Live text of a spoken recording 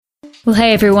Well,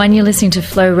 hey everyone, you're listening to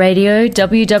Flow Radio,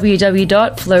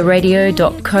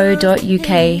 www.flowradio.co.uk.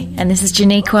 And this is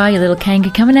Janiqua, your little kanga,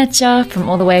 coming at ya from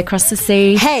all the way across the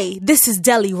sea. Hey, this is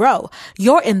Deli Rowe.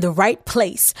 You're in the right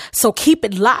place. So keep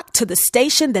it locked to the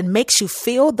station that makes you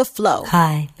feel the flow.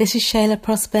 Hi, this is Shayla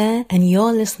Prosper, and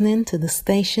you're listening to the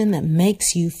station that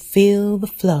makes you feel the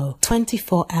flow.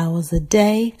 24 hours a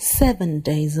day, 7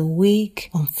 days a week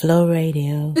on Flow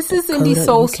Radio. This is Indie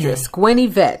Soulstress, Gwen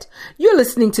Yvette. You're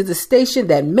listening to the station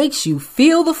that makes you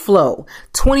feel the flow.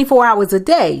 24 hours a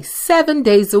day, 7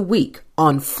 days a week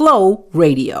on Flow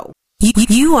Radio.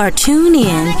 You are tuned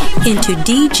into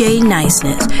DJ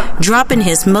Niceness, dropping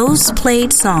his most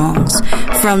played songs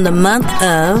from the month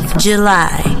of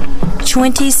July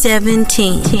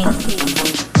 2017.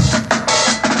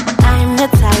 I'm the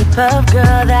type of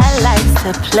girl that likes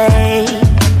to play.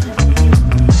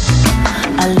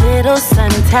 A little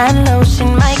suntan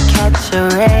lotion might catch a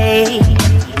ray.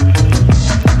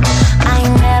 I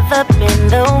never been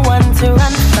the one to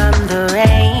run from the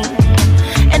rain.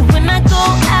 And when I go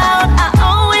out, I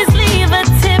always leave a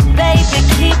tip, baby,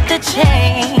 keep the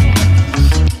change.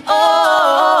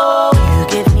 Oh, you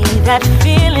give me that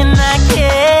feeling I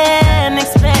can't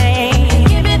explain.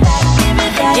 Give me that, give me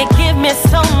that. You give me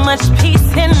so much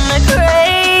peace in a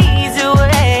crazy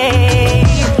way.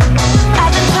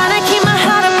 I've been trying to keep my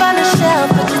heart up on the shelf,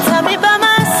 but you tell me by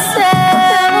myself.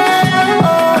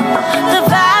 Oh, the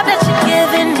vibe that you're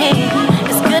giving me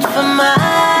is good for my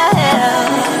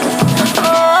health.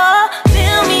 Oh,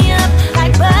 fill me up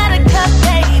like buttercup,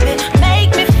 baby.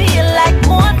 Make me feel like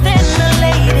more than a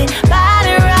lady.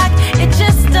 Body rock, it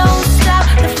just don't stop.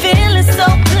 The feeling's so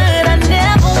good, I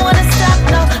never wanna stop.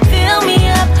 No, fill me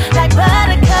up like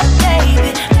buttercup,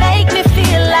 baby. Make me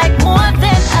feel like more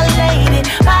than a lady.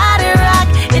 Body rock,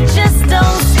 it just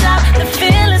don't stop. The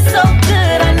feeling's so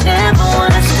good, I never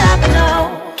wanna stop. No,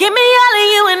 give me all of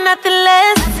you and nothing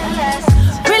less.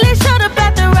 Really showed up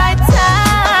at the right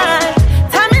time.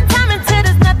 Time until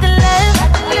there's nothing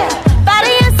left.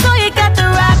 Body and soul, you got the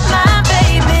rock, my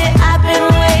baby. I've been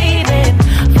waiting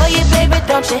for you, baby.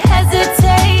 Don't you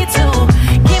hesitate to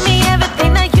give me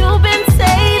everything that you've been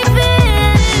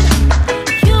saving.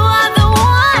 You are the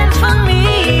one for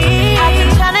me. I've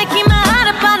been trying to keep my heart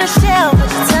up on the shelf, but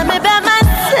you tell me about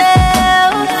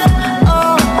myself.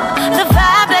 Oh, the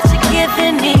vibe that you're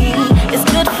giving me is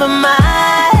good for my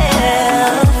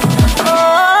health.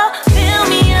 Oh, fill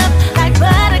me up like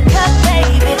buttercup,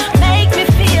 baby. Make me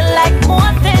feel like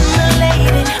more than a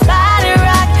lady. Body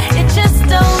rock, it just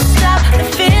don't stop. The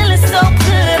feeling's so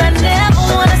good, I never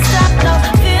wanna stop. No,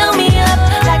 fill me up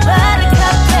like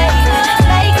buttercup, baby.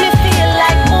 Make me feel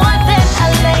like more than a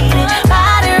lady.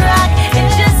 Body rock, it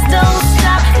just don't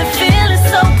stop. The feeling's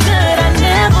so good, I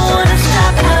never wanna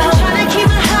stop. No, I'm trying to keep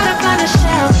my heart up on the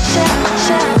shelf, shelf,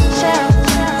 shelf, shelf.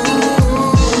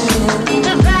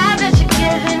 The vibe that you're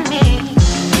giving me,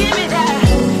 give me that,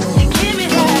 you give me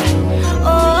that.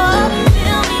 Oh,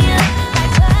 fill me up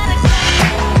like buttercup,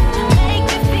 make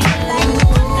me feel like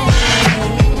more than a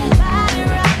lady. Body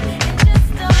rock, it just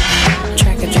don't stop.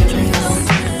 Track of dreams.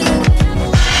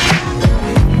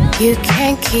 You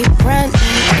can't keep running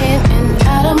in and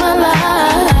out of my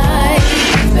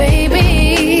life,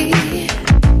 baby.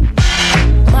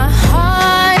 My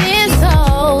heart is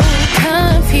so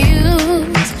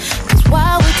confused, 'cause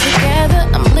while we're together,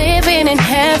 I'm living in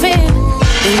heaven.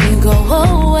 Then you go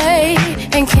away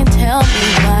and can't tell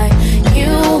me why.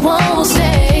 You won't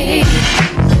say,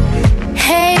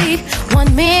 hey,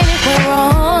 1 minute we're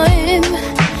on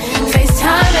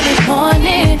FaceTime every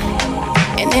morning,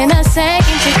 and in a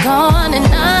second you're gone and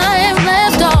I'm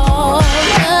left all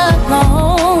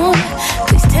alone.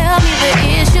 Please tell me the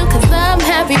issue, 'cause I'm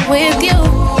happy with you,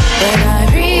 but I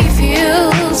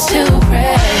refuse to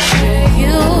pressure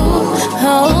you.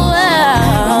 Oh,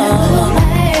 wow.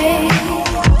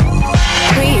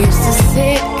 We used to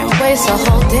sit and waste a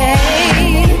whole day.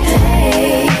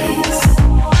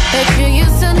 But you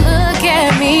used to look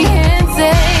at me and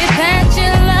say that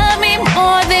you love me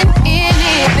more than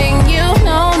anything you've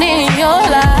known in your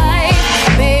life.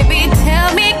 Baby, tell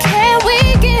me, can we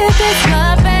get this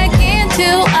love back into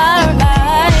our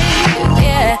life?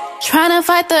 Yeah. Trying to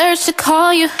fight the urge to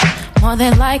call you, more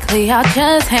than likely I'll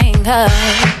just hang up.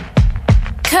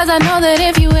 'Cause I know that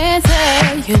if you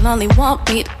answer, you'll only want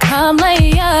me to come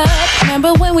lay up.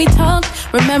 Remember when we talked?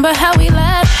 Remember how we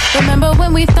laughed? Remember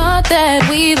when we thought that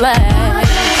we laughed?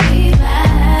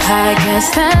 I guess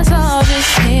that's all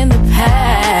just in the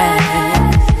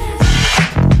past.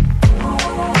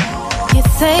 You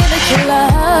say that you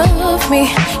love me,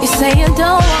 you say you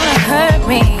don't wanna hurt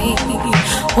me.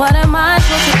 What am I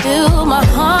supposed to do? My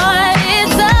heart is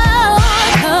so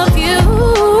confused.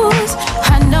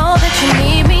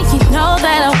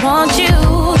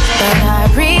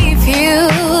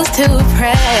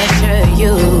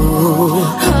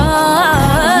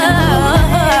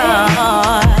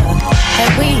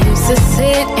 used to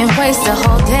sit and waste the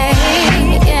whole day.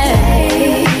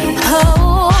 Yeah.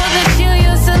 Oh, that you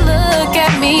used to look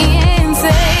at me and say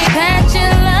that you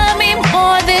love me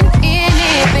more than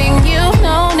anything you've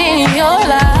known in your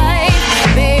life.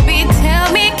 Baby,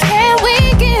 tell me, can we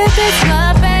get this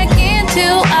love back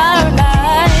into our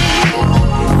life?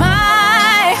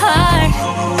 My heart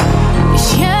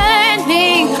is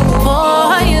yearning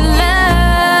for your love.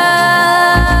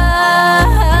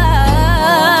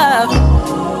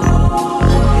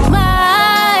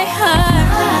 My heart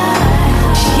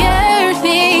is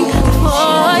yearning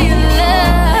for your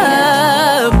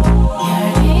love.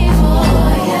 Yearning for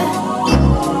you.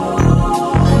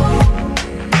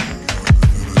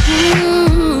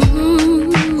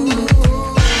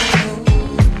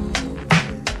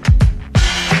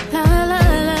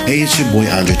 Hey, it's your boy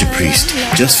Andre the Priest.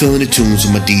 Just filling the tunes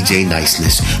with my DJ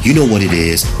Niceness. You know what it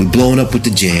is. We blowing up with the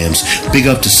jams. Big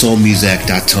up to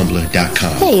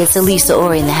soulmusic.tumblr.com. Hey, it's Elisa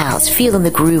Ori in the house, feeling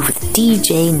the groove with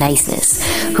DJ Niceness,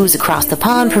 who's across the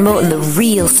pond promoting the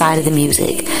real side of the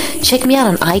music. Check me out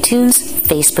on iTunes,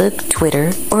 Facebook,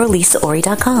 Twitter, or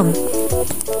elisaori.com.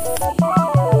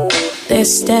 They're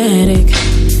static.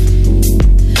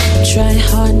 I try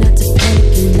hard not to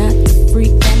panic and not to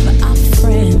freak out, but I'm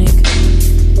frantic.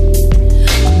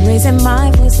 I'm raising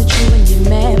my voice at you and you're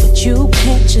mad, but you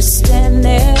can't just stand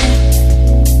there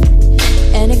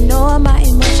and ignore my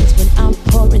emotions when I'm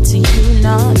pouring to you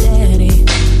now, daddy.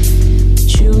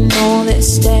 But you know they're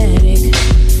static.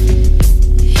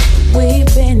 We've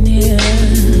been here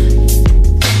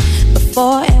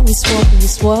before and we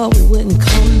swore we wouldn't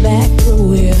come back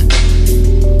through here.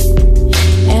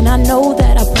 And I know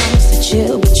that I promised to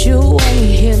chill, but you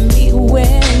ain't hear me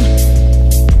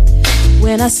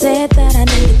when I said that I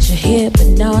needed you here, but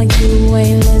now you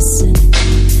ain't listen.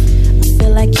 I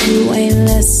feel like you ain't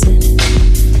listen.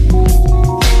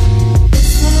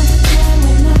 This is the time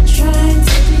when I'm trying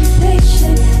to be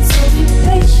patient, so be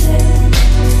patient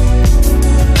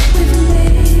with me.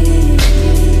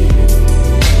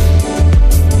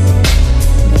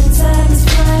 The time is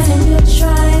flying and you're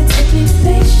trying to be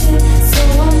patient, so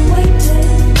I'm waiting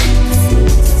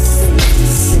to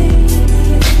see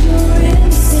if you're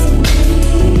really seeing me.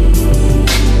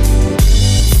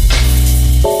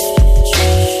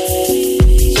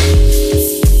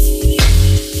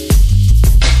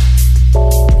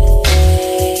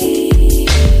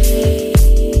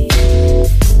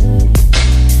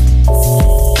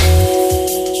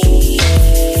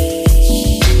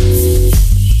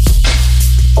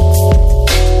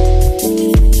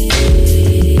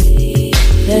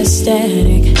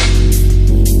 Static.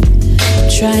 I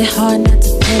try hard not to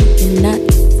panic and not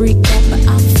to freak out, but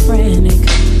I'm frantic.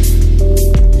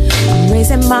 I'm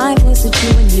raising my voice at you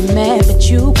and you're mad, but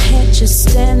you can't just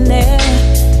stand there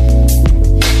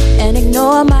and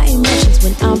ignore my emotions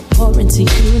when I'm pouring to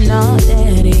you now,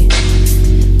 daddy.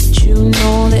 But you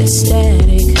know they're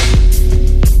static.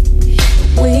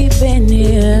 We've been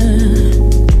here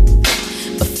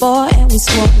before and we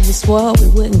swore we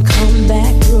wouldn't come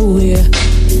back through here.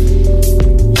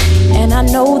 And I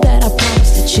know that I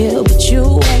promised to chill, but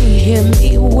you ain't hear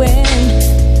me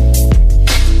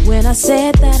when I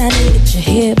said that I needed you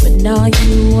here, but now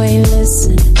you ain't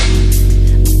listen. I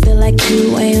feel like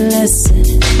you ain't listen.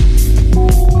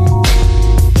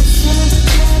 This is the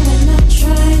time when I'm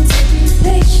trying to be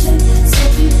patient, so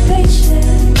be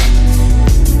patient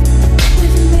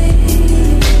with me.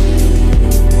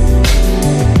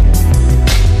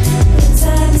 The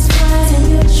time is flying and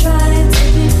you're trying to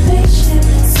be patient,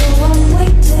 so I'm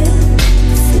waiting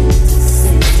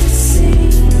to see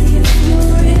if you're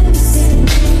really seeing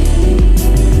me.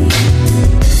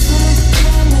 This is the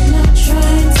time when I'm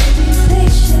trying to be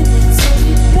patient, so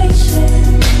be patient.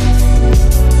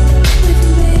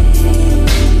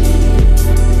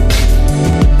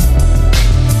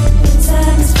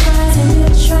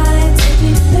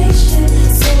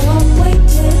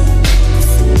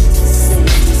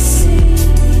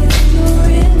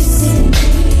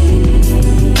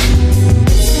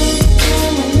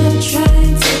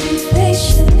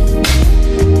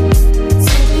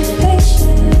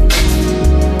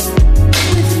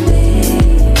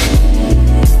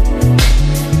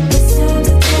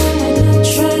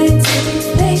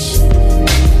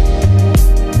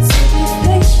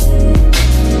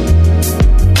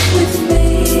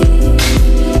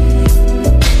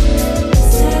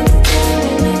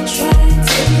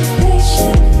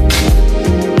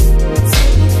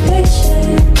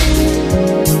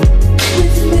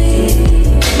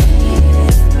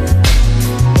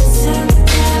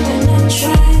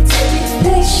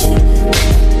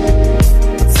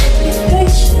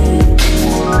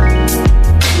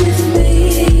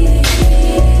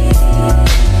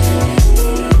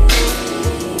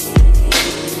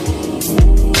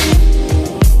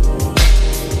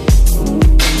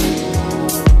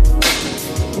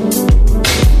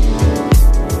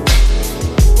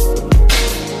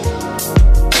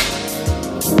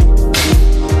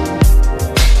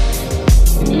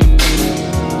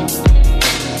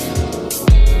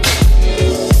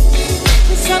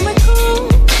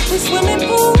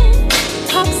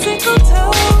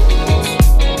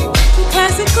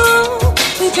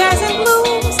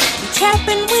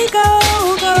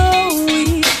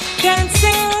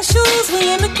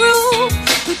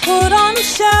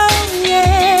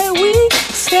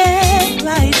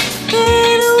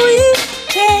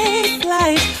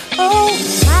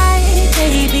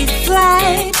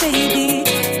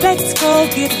 let's go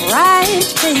get right,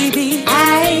 baby.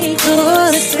 I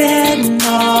could spend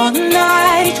all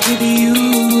night with you.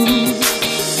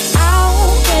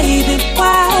 Oh, baby,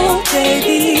 wow,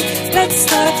 baby, let's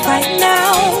start right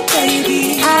now,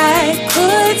 baby. I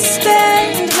could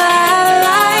spend my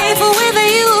life with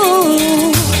you.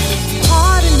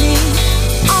 Pardon me,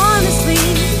 honestly,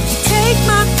 take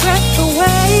my breath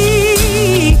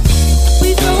away. We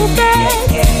go back,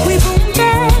 we boom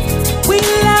back, we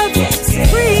love it,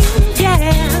 spring, yeah.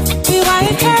 We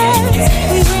white hats,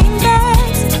 we ring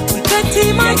backs, we dirty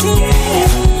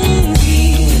martinis.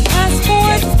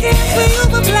 Passport, we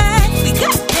over black, we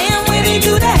goddamn when we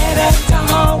do that. Come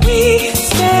on, we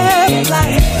step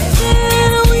like,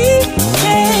 then we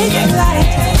take it like,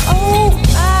 oh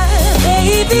my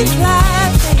baby, fly,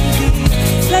 baby.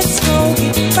 Let's go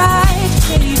get right,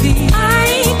 baby. I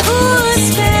could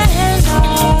spend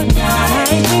all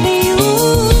night with you.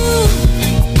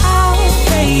 Oh,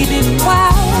 baby,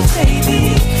 wow, baby.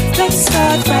 Let's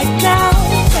start right now,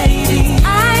 baby. I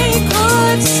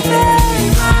could spend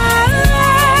my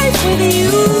life with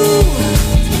you.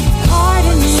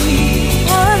 Pardon me,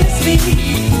 honestly,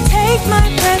 take my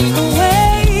breath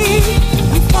away.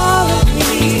 I'm falling,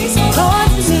 please,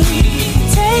 Lord, to me,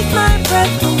 take my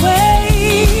breath away.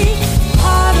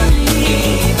 Pardon me,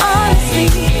 honestly,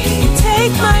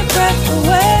 take my breath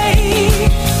away.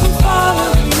 I'm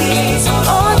falling, please,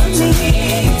 Lord, to me,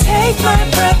 take my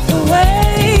breath away.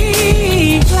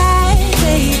 Fly,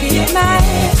 baby, my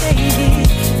baby,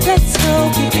 let's go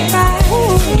get right.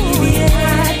 Ooh,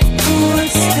 yeah, we'll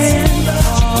spend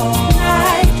all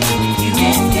night with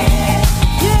you.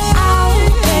 Oh,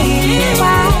 baby,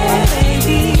 why,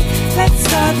 baby, let's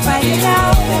start right now,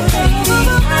 baby.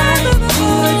 I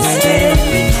would spend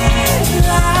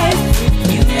life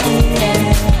with you.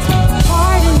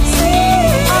 Pardon me,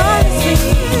 honestly,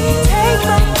 take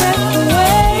my breath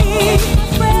away.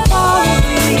 Follow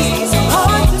me,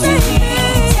 on to me,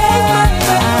 take my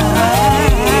breath away.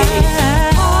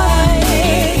 Pardon me,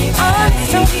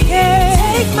 honestly,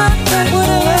 take my breath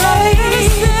away.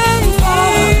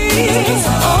 Follow me,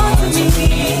 on to me,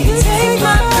 take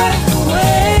my breath away.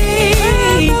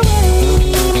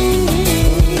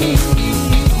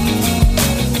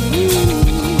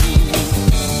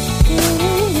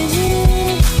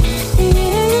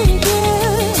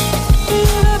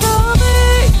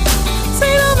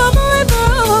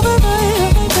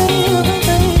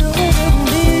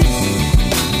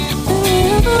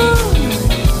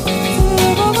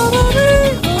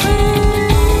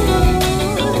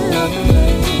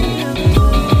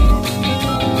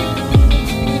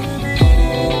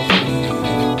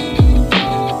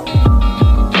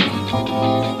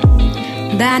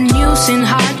 Bad news in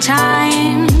hard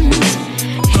times,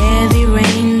 heavy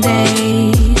rain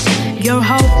days. You're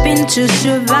hoping to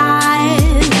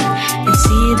survive and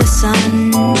see the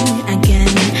sun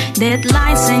again.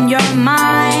 Deadlines in your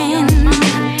mind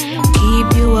keep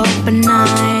you up at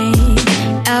night.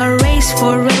 A race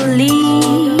for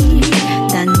relief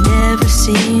that never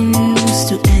seems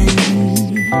to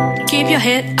end. Keep your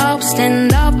head up,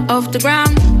 stand up off the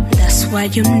ground. That's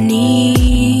what you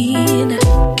need.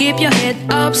 Keep your head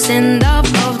up, stand up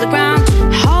off the ground.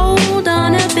 Hold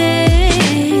on a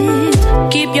bit.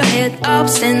 Keep your head up,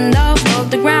 stand up off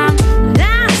the ground.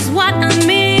 That's what I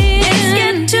mean. Let's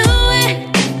get to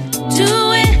it,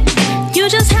 do it. You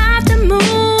just have to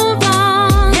move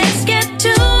on. Let's get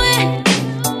to it,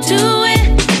 do it.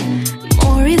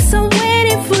 Or it's a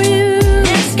waiting for you.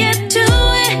 Let's get to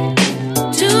it,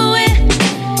 do it.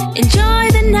 Enjoy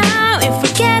the now and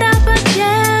forget about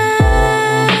yesterday.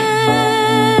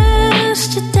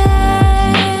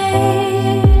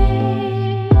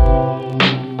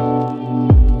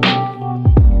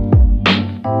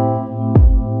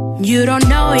 You don't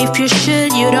know if you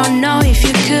should, you don't know if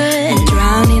you could. And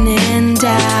drowning in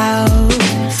doubt.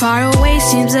 Far away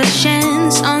seems a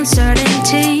chance,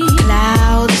 uncertainty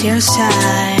clouds your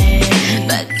sight.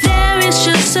 But there is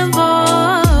just a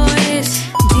voice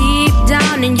deep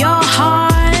down in your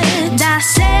heart that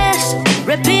says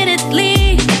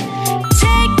repeatedly,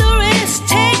 take the risk,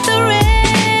 take the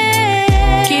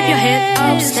risk. Keep your head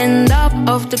up, stand up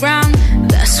off the ground.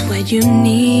 That's what you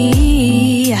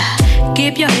need.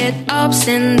 Keep your head up,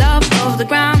 stand up off the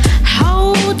ground.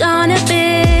 Hold on a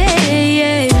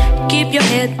bit. Keep your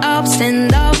head up,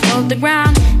 stand up off the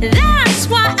ground. That's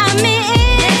what I mean.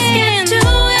 Let's get to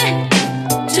it,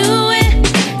 do it.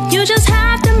 You just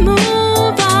have to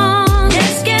move on.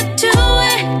 Let's get to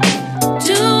it,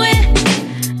 do it.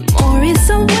 Or it's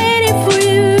a waiting for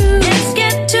you. Let's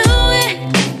get to it,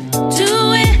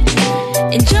 do it.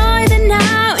 Enjoy the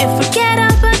now and forget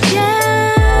about yesterday.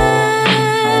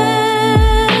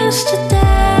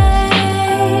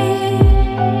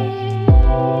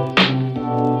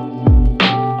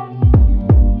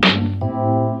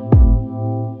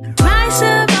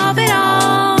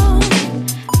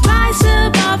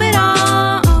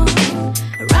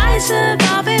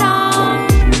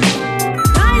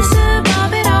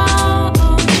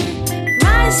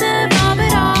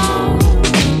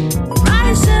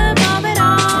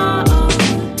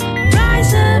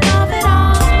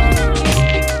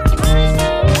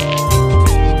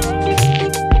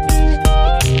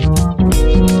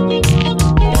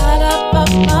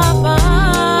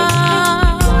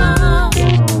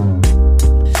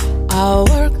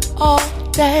 all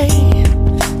day,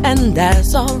 and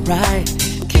that's alright.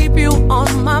 Keep you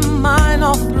on my mind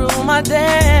all through my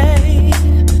day.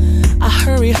 I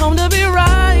hurry home to be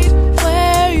right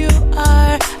where you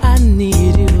are. I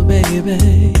need you,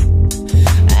 baby.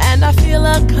 And I feel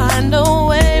a kind of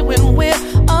way when we're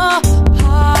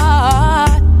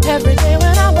apart. Every day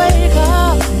when I wake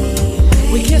up,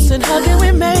 we kiss and hug and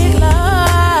we make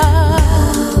love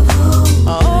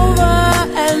over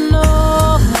and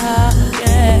over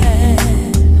again.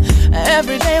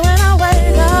 Every day when I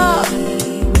wake up,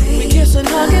 we kiss and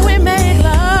hug and we make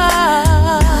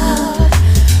love.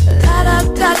 La da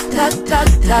da da da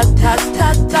da da da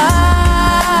da.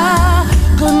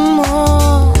 Good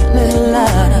morning,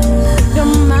 love.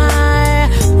 You're my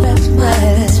best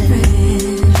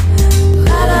friend.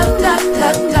 La da da da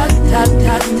da da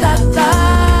da da da.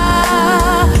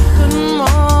 Good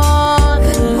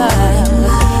morning, love.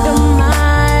 You're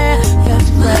my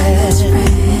best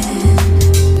friend.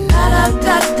 La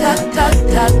da da da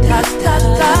da da da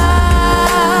da.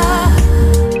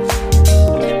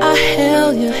 I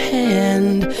held your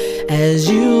hand as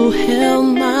you held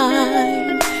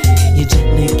mine. You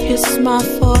gently kissed my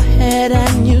forehead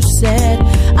and you said,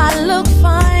 I look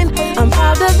fine, I'm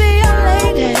proud to be a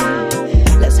lady.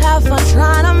 Let's have fun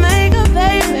trying to make a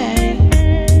baby.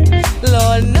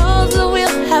 Lord knows that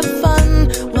we'll have fun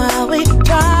while we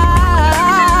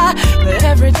try. But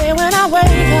every day when I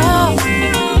wake up,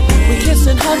 we kiss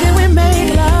and hug and we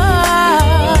make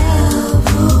love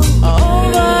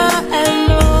over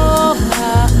and over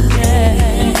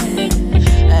again.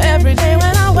 Every day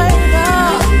when I wake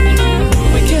up,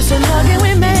 we kiss and hug and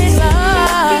we make love.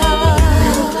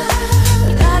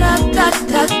 Da da da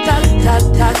da da da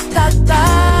da da da.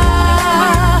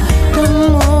 Good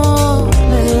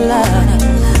morning, love.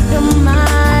 You're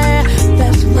my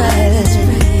best friend.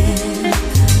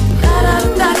 Da da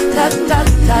da da da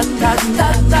da da da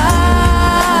da.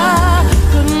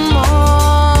 Good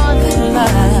morning,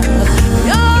 love.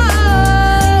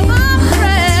 You're my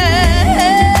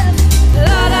friend.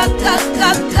 Da da da da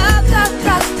da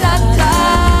da da da.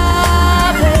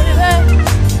 Baby,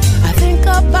 I think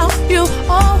about you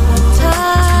all the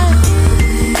time.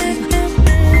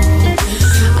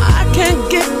 I can't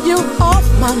get you off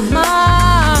my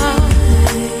mind.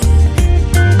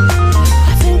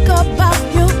 I think about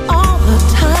you all the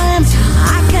time.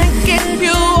 I can't get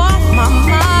you off my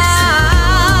mind.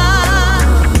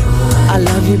 I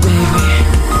love you, baby.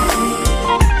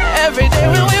 Every day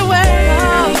when we wake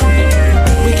up,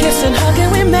 we kiss and hug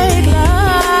and we make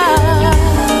love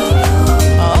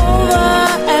over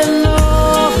and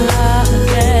over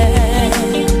again.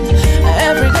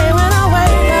 Every day when I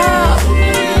wake up,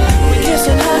 we kiss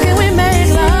and hug and we make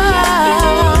love.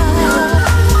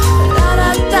 Da da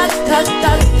da da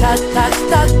da da da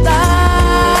da da.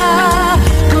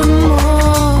 Good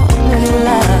morning,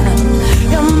 love.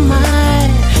 You're my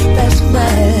best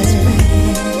friend.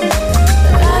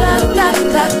 Da da da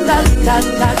da da da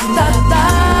da da da.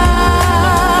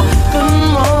 Good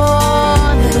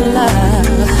morning,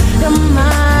 love. You're my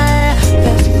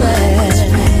best friend.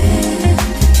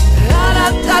 Da da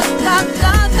da da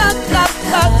da da da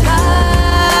da da.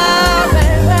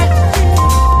 Baby.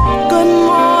 Good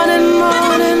morning,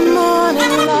 morning,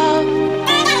 morning, love.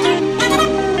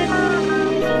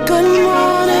 Good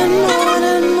morning,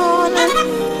 morning, morning,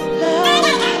 love.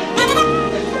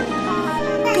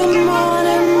 Good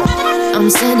morning, morning. I'm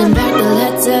sending back the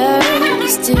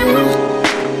letters to you.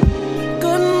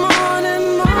 Good morning,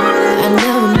 morning. I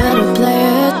never met a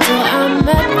player till I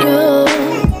met you.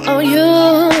 Oh, you.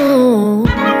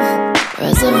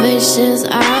 Reservations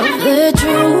of the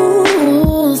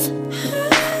truth.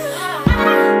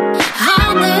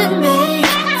 Haunted me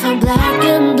from black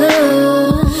and blue.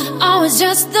 Oh, it's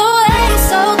just the way,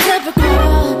 so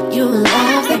typical. You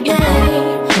love the game,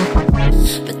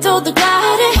 but through the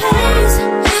cloudy haze,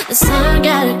 the sun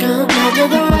gotta come after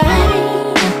the rain.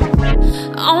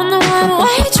 On the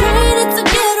one-way train, it's a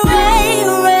getaway.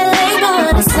 Really,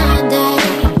 but a Sunday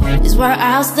is where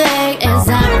I'll stay as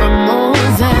I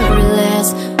remove every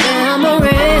last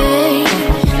memory.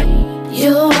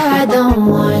 You are the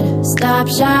one-stop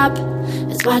shop.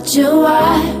 It's what you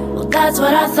are. Well, that's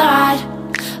what I thought.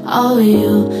 Oh,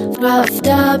 you roughed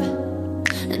up.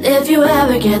 And if you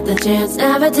ever get the chance,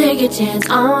 never take a chance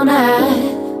on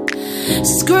it.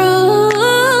 Screw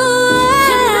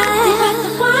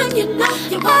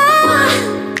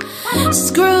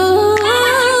screw.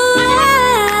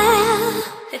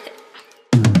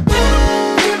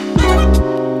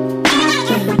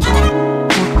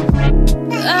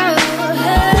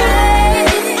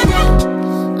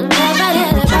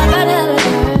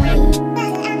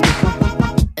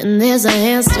 And there's a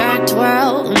hand abstract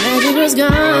world, magic was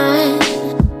gone.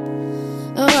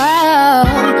 Wow,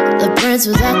 the prince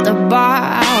was at the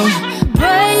bar,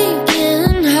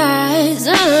 breaking highs.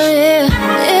 Oh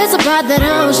yeah, it's a part that I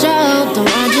don't show, don't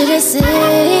want you to see.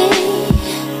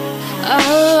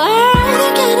 Oh, the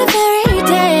kind of fairy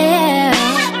tale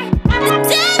that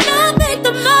did not make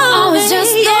the movie. Oh, it's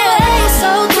just the way, so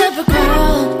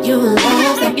typical. You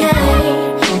love the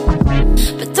game,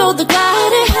 but through the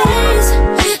cloudy haze,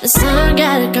 the sun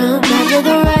gotta come back to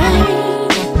the rain.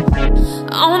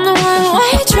 On the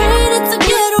one-way train, it's a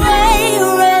getaway.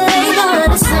 Red label on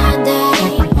a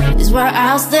Sunday is where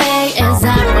I'll stay as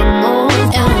I remove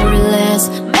every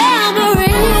last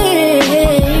memory.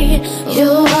 You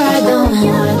are the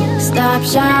one-stop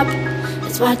shop.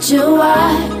 It's what you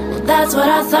are. Well, that's what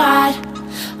I thought.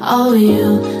 Oh,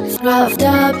 you roughed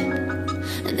up.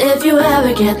 And if you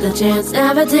ever get the chance,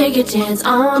 never take a chance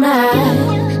on that.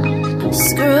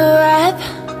 Screw up.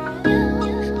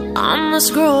 I'm a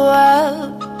screw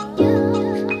up.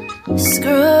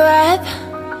 Screw up.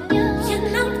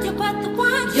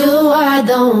 You are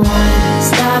the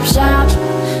one-stop shop.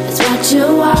 It's what you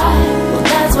are. Well,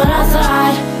 that's what I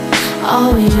thought.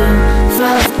 Oh, you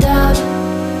fucked up.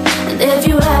 And if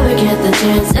you ever get the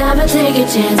chance, never take a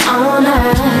chance on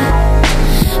that.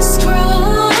 Screw up.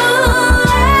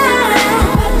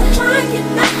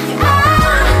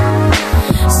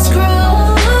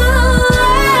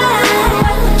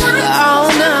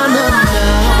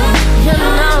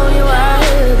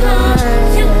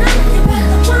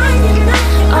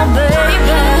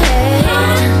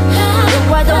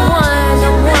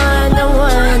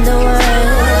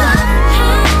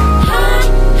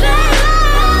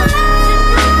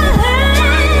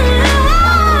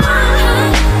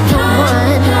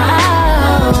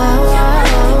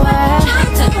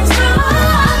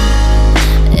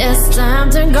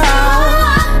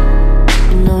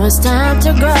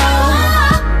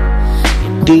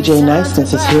 DJ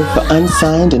Niceness is here for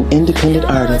unsigned and independent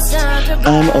artists.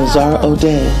 I'm Ozara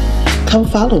O'Day. Come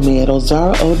follow me at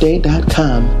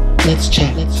ozaraoday.com. Let's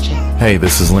chat. Hey,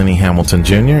 this is Lenny Hamilton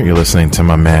Jr. You're listening to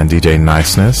my man DJ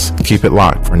Niceness. Keep it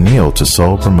locked for Neil to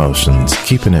Soul Promotions.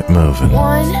 Keeping it moving.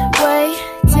 One-way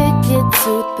ticket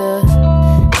to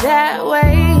that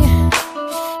way.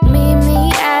 Meet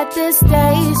me at the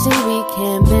station. We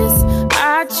can't miss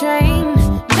our train.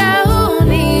 No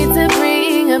need to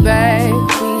bring her back.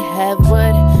 We have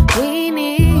what we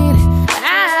need.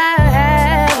 I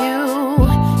have you,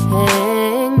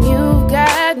 and you've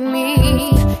got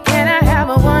me. Can I have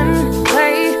a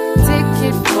one-way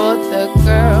ticket for the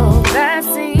girl that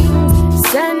sings?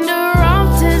 Send her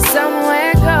off to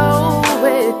somewhere, go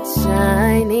with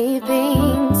shiny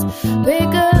things.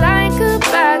 Pick her like a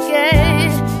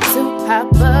bucket to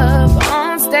pop up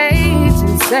on stage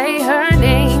and say her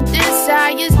name. This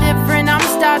eye is different, I'm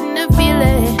starting to feel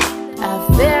it. I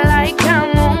feel like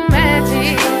I'm on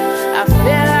magic. I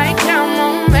feel like I'm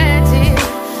on magic.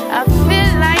 I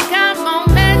feel like I'm on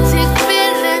magic.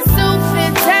 Feeling so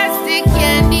fantastic.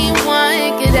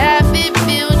 Anyone could have it,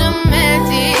 feel the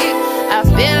magic. I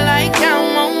feel like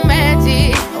I'm on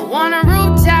magic. I want a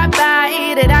rooftop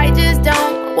bite that I just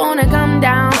don't wanna come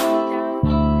down.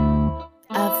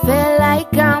 I feel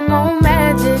like I'm on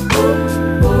magic.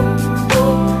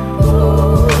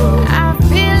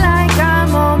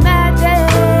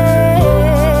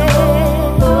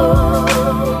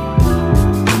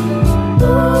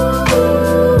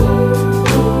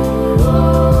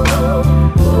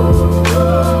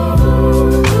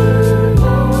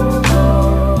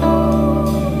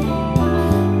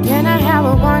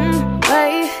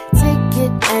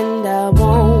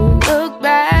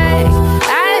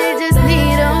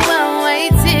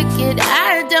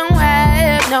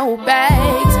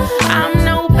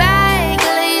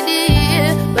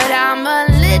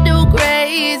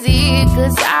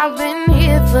 I've been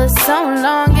here for so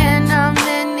long and I'm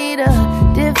in need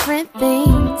of different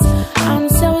things. I'm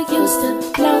so used to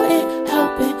floating,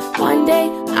 hoping one day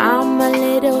I'm a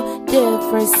little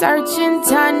different. Searching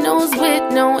tunnels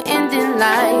with no ending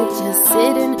light. Just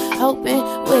sitting, hoping,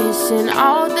 wishing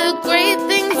all the great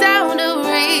things out of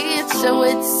reach. So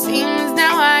it seems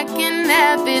now I can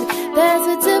have it. There's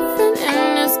a difference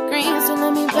in the screen, so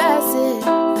let me pass it.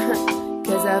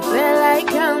 Cause I feel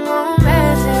like I'm on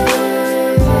magic.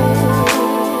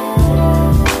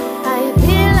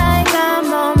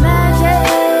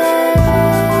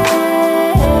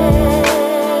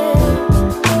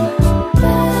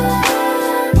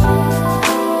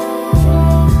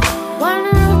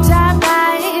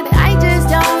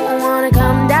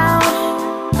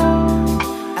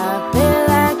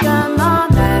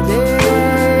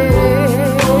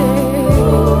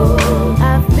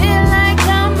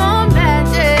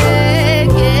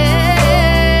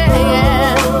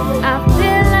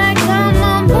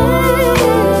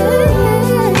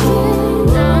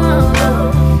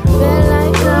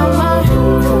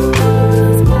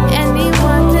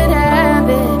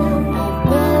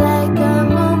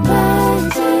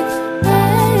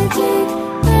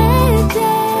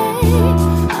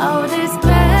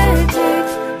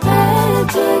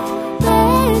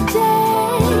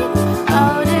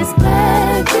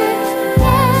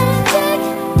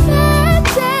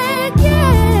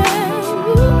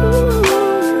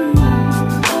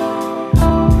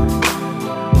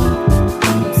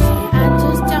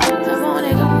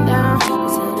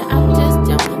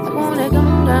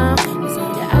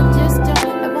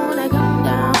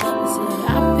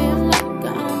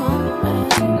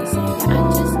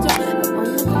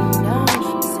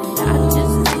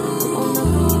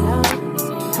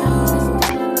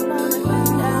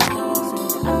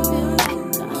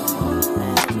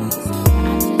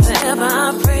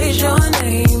 praise your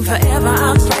name. Forever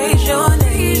I praise your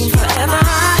name. Forever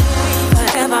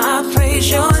I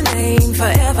praise your name.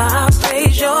 Forever I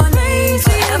praise your name.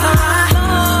 Forever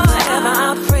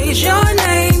I praise your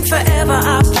name. Forever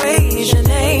I praise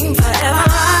your name. Forever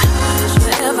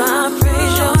I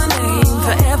praise your name.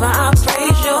 Forever I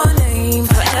praise your name.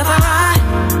 Forever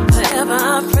I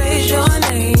praise your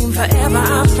name. Forever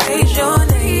I praise your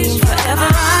name. Forever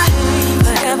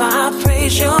I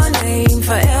praise your name.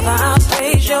 Forever I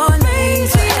praise your name.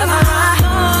 Forever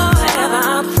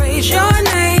I praise your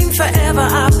name.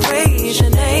 Forever I praise your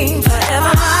name.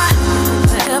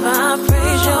 Forever I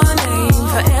praise your name.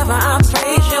 Forever I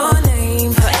praise your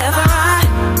name. Forever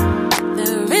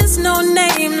there is no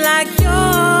name like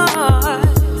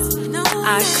yours.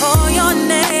 I call your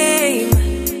name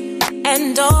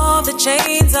and all the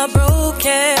chains are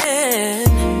broken.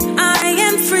 I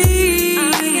am free.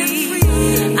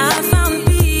 I found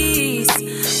peace.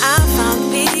 I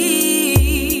found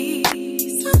peace.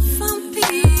 I found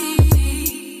peace.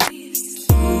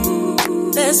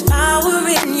 There's power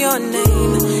in your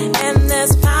name, and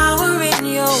there's power in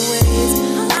your ways.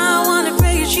 I wanna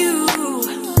praise you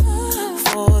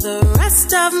for the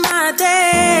rest of my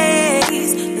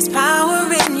days. There's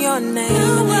power in your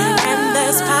name, and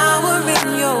there's power in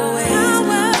your ways.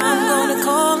 I'm gonna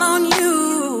call on you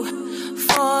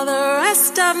for the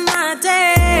rest of my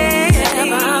days.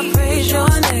 Forever I praise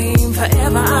your name.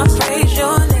 Forever I praise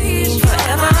your name.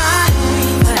 Forever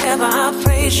I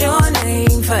praise your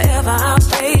name. Forever I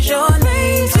praise your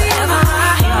name. Forever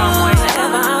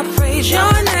I praise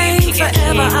your name.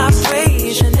 Forever I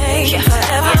praise your name.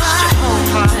 Forever I praise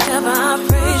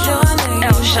your name.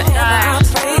 Forever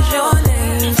I praise your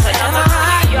name. Forever I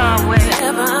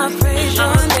praise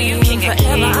your name.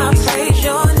 Forever I praise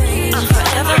your name. Forever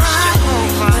I praise your name.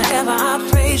 Forever I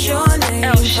praise your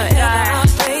name. Forever I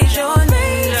praise your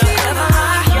name.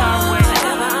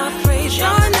 Forever I praise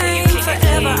your name.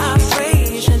 Forever I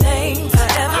praise your name.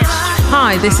 Forever.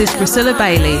 Hi, this is Priscilla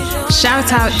Bailey.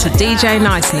 Shout out to DJ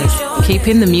Niceness,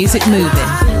 keeping the music moving.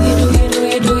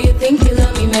 Do you think you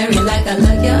love me, Mary, like I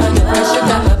love you under pressure?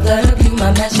 Got my blood up, you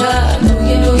my measure.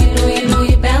 Do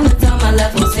you balance on my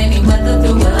levels, any weather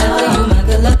through whatever. You my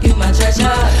good luck, you my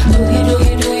treasure.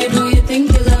 Do you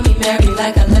think you love me, Mary,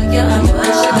 like I love you under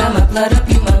pressure? Got my blood up,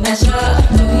 you my measure.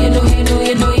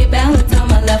 Do you balance on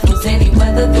my levels, any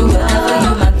weather through whatever.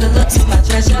 You my good luck, you my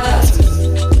treasure.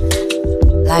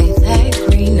 Life had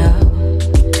greener,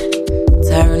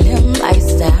 turn them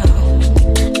lights down.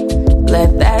 Let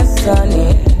that sun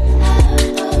in,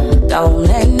 don't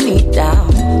let me down.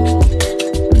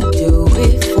 Do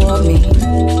it for me,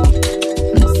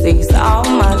 cease all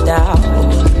my doubt.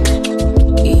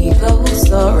 Ego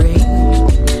sorry,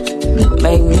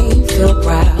 make me feel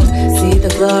proud. See the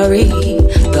glory,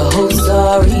 the whole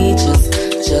story.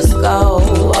 Just go,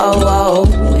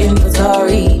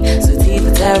 inventory. So deep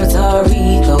the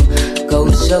territory, go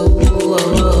show.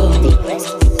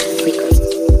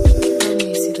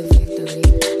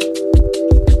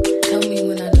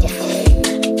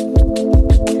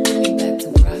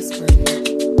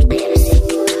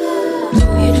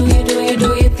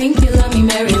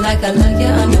 Like I love you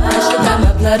under pressure, got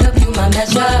my blood up, you my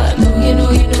measure.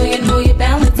 Know you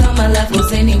balance on my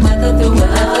levels, any weather through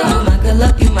whatever. You my good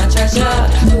luck, you my treasure.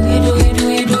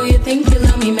 Do you think you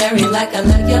love me, Mary? Like I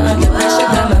love you under pressure,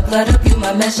 got my blood up, you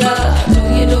my measure.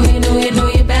 Know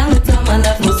you balance on my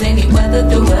levels, any weather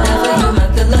through whatever. You my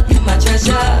good luck, you my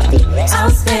treasure. I'll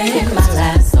spend my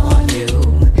last on you,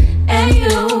 and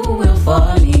you will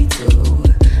for me too.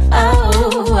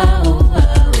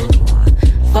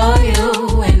 For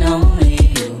you and only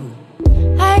you.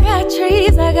 I got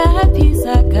trees, I got peace,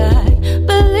 I got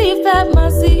belief that my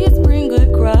seeds bring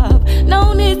good crop.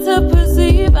 No need to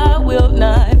perceive, I will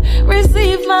not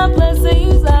receive my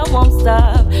blessings, I won't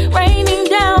stop. Raining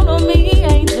down on me,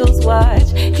 angels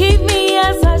watch. Keep me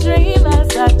as I dream,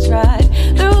 as I try.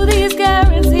 Through these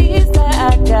guarantees that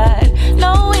I got,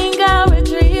 knowing I'll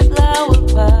retrieve flower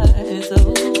pots.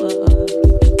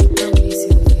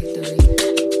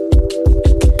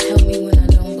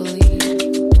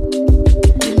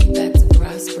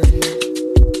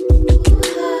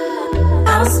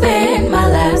 Spend my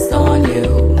last on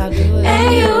you,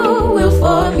 and you will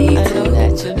for me too.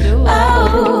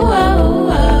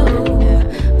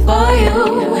 For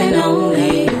you and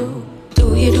only you. Do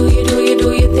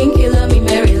you think you love me,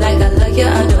 Mary? Like I love you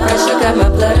under pressure. Got my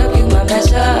blood up, you my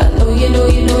measure.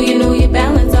 Know you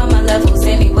balance on my levels,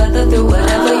 any weather through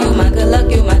whatever. You my good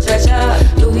luck, you my treasure.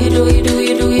 Do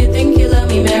you think you love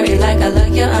me, Mary? Like I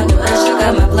love you under pressure.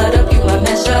 Got my blood up, you my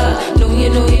measure.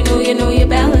 Know you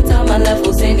balance on my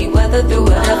levels, any weather.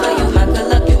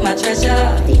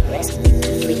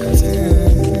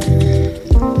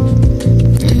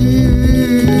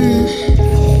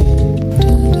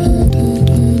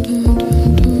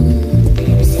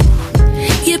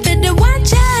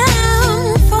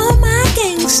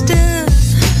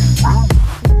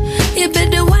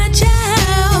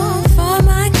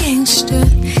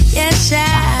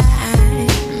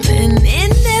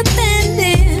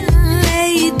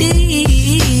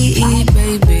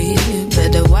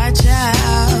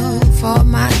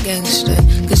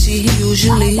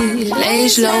 usually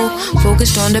lays low,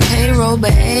 focused on the payroll,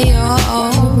 but ayo,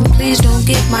 please don't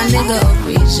give my nigga a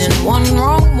reason. One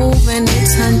wrong move and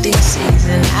it's hunting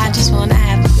season. I just wanna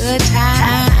have a good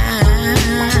time.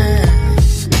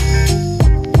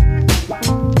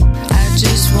 I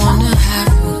just wanna have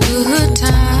a good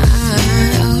time.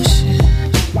 Oh shit.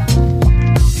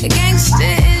 The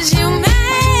gangster is you,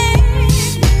 man.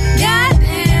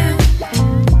 Goddamn.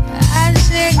 I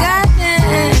said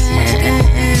goddamn.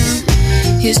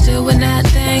 He's still with that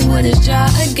thing with his jaw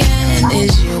again.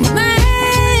 Is you, man.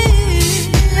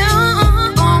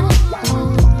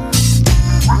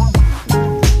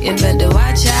 You better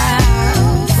watch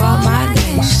out for my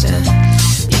gangster.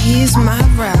 He's my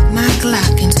rock, my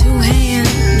Glock in two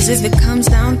hands. If it comes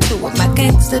down to it, my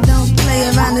gangster don't play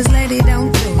around. His lady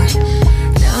don't do it.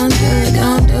 Don't do it,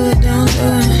 don't do it, don't do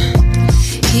it.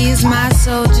 He's my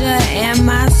soldier and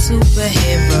my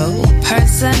superhero.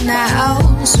 Personnel,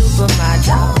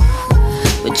 supermodel.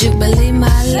 Would you believe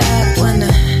my luck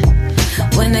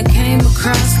when I came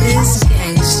across this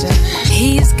gangster?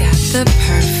 He's got the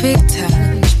perfect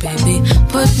touch, baby.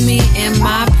 Put me in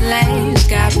my place.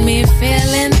 Got me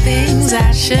feeling things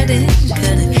I shouldn't,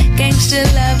 couldn't. Gangster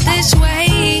love this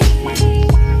way.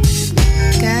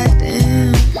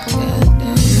 Goddamn,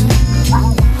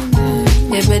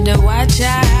 goddamn. You better watch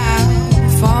out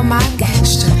for my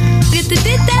gangster. Get the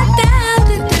did that down,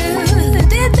 did that down,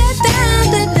 did that down,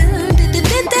 did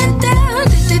that down.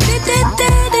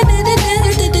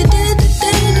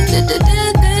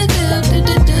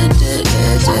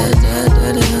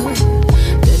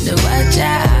 Watch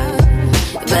out,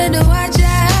 better watch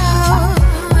out.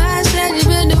 I said you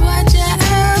better watch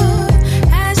out.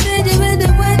 I said you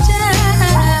better watch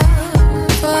out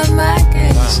for my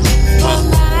gangster, for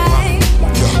my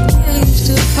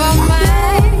gangster, for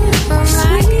my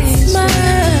gangster.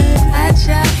 Watch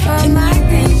out for my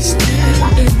gangster.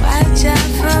 Watch out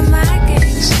for my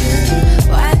gangster.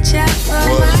 Watch out for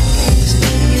my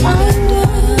gangster.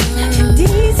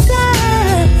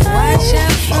 Watch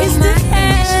out for my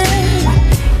gangster.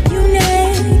 You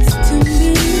next to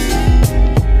me.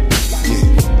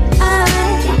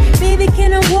 Baby,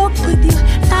 can I walk with you?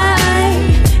 I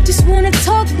just wanna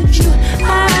talk with you.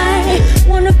 I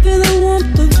wanna feel the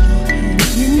warmth of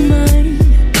your mind.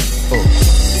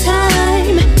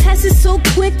 Time passes so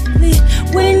quickly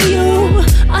when you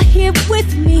are here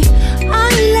with me. I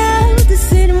love to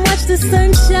sit and watch the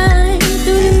sunshine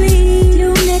through the leaves. You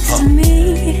next to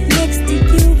me, next to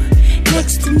you,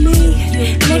 next to me,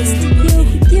 next to you,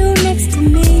 you next to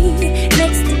me,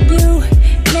 next to you,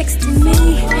 next to me,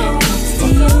 next to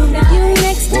you, you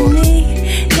next to me,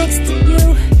 next to you,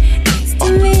 next to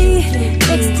me,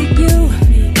 next to you.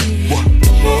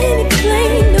 Can't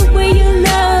explain the way you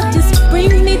love, just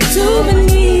bring me to my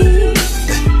knees.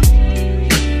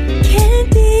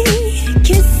 Candy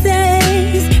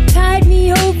kisses tide me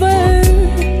over.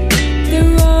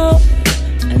 They're all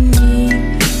I need.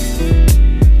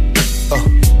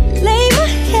 Lay my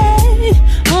head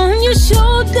on your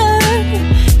shoulder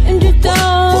and drift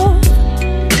off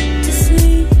to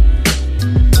sleep.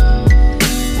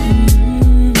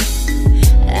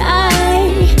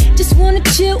 I just wanna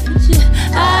chill with you.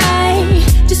 I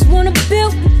just wanna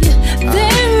build with you.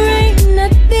 There ain't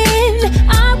nothing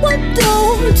I would do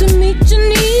to meet your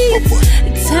needs.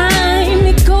 Time,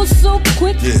 it goes so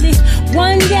quickly.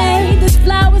 One day there's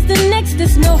flowers, the next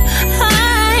there's no.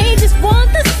 I just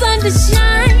want the sun to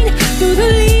shine through the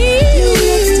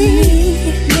leaves.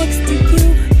 You next to me, next to you,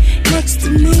 next to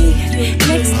me,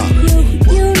 next to you,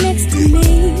 you next to me,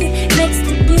 next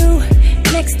to you,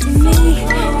 next to me,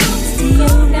 next to you,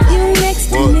 you next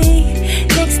to me,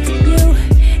 next to you,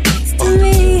 next to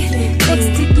me, next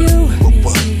to you.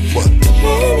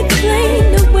 Can't explain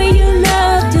the way you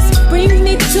love, just bring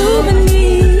me to my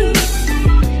knees.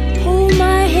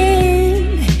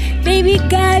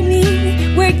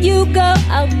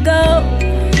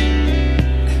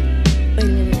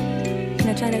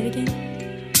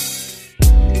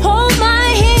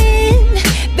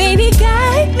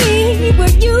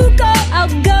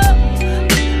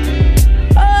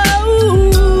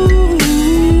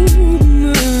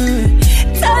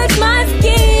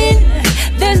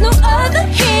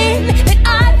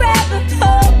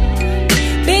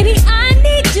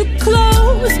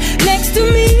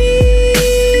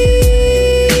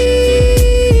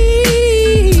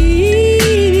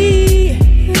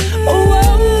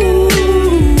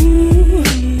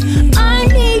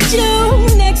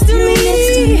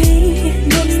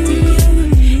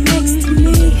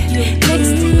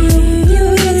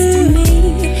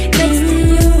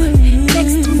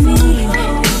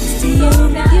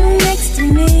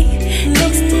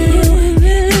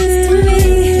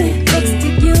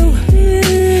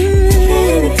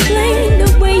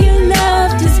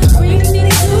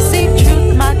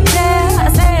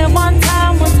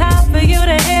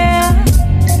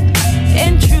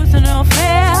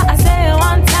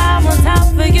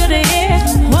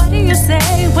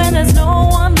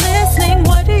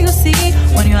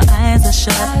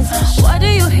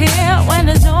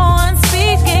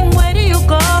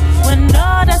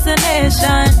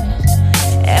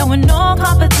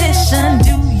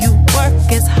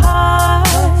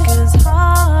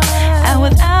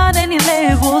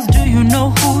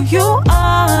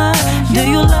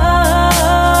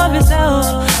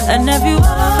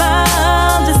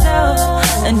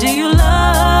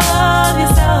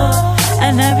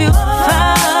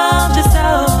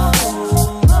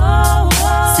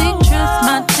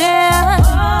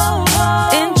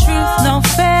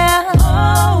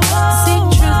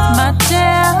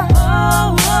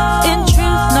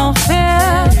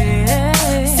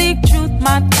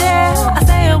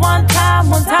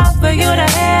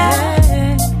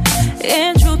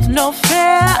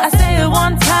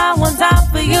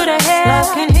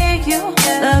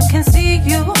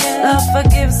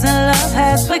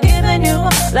 has forgiven you.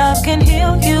 Love can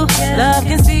heal you. Love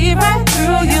can see right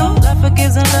through you. Love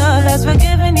forgives and love has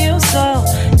forgiven you. So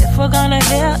if we're gonna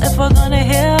heal, if we're gonna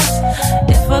heal,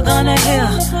 if we're gonna heal,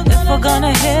 if we're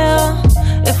gonna heal,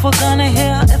 if we're gonna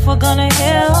heal, if we're gonna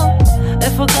heal,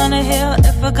 if we're gonna heal,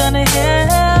 if we're gonna heal,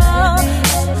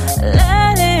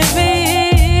 let it be,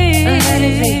 let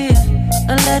it be,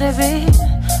 let it be,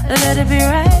 let it be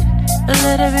right,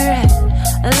 let it be right,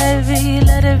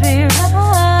 let it be right.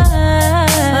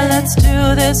 Let's do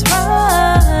this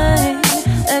right.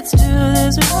 Let's do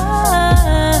this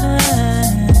right.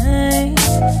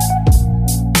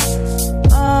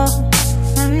 Oh,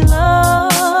 have you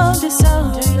loved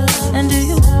yourself? And do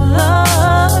you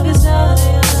love yourself?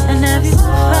 And have you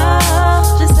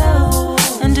found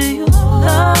yourself? And do you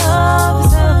love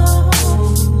yourself?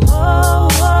 Oh,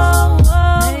 oh,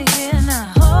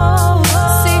 oh.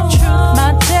 See truth, my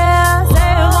dear. Say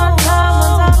it one time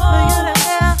for you to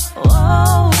hear.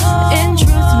 Oh, in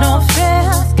truth, no fear.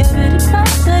 Give it a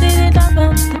pass, let it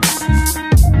double.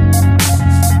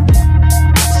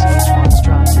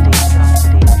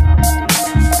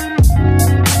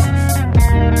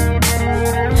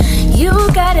 You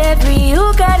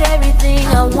got everything I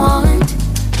want.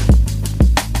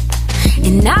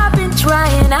 And I've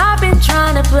been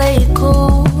trying to play it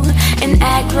cool and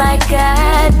act like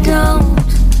I don't.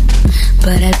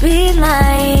 But I'd be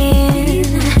lying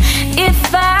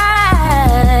if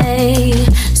I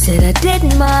said I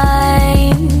didn't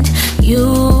mind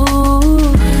you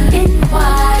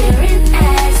inquiring,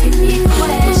 asking me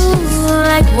questions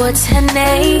like what's her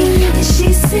name? Is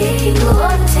she single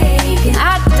or taken?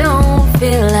 I don't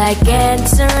feel like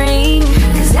answering,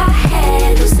 'cause I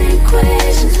had those same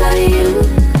questions about you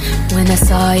when I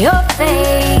saw your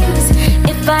face.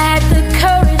 If I had the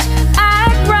courage,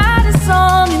 I'd write a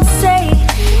song and say,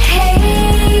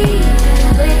 hey,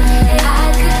 I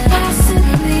could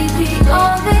possibly be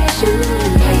all that you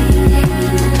need.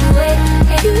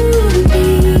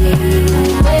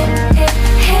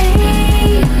 Hey,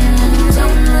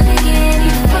 don't look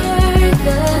any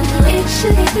further. It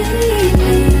should be me.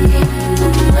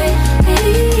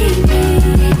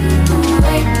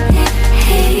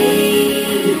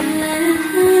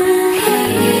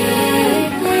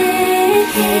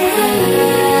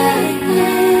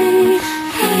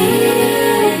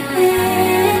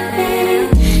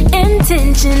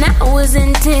 I was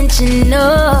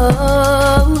intentional.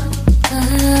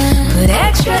 Put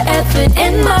extra effort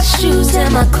in my shoes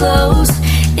and my clothes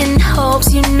in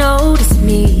hopes you notice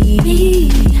me,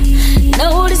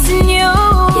 noticing you.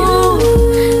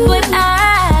 But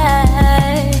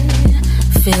I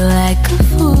feel like a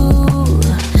fool,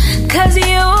 'cause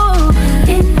you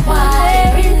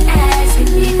inquiring,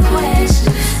 asking me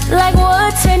questions like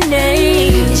what's her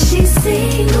name? Is she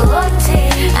single or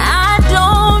taken? I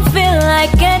don't feel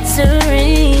like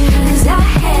answering, 'cause I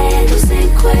had those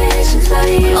same questions about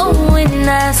you. Oh, when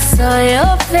I saw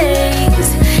your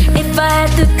face, if I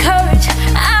had the courage,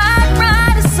 I'd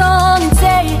write a song and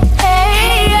say, hey,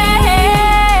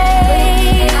 hey,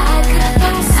 I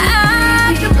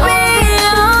could be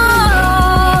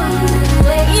all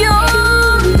you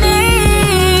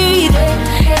need.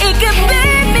 It could be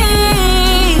me.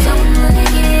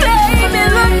 Baby,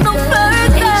 look no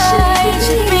further. It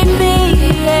should be me.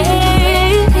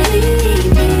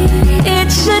 It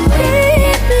should be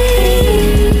me.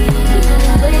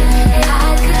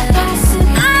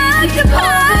 I could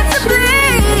possibly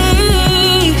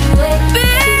be.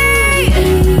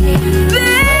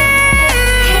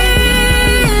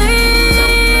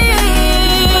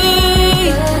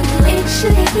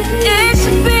 It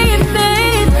should be me,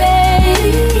 baby.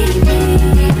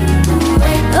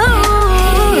 Ooh,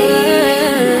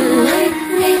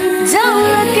 don't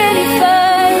look any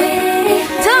further.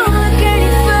 Don't look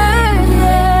any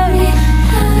further.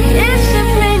 It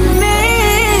should be me.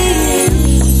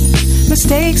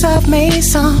 Mistakes I've made,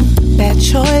 some bad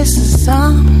choices,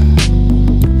 some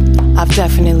I've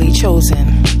definitely chosen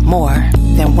more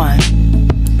than one.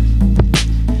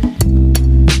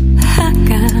 I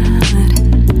got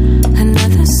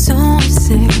another song to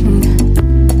sing,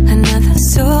 another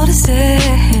soul to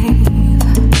save.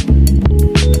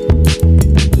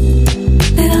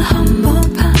 Little humble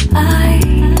pie,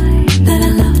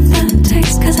 little love that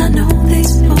takes, 'cause I know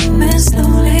these moments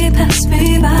slowly pass me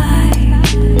by.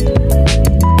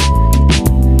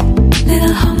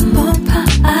 Little humble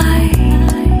pie,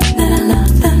 little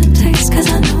love that takes, 'cause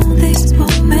I know these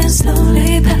moments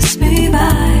slowly pass me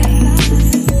by.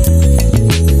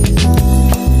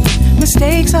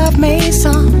 Mistakes I've made,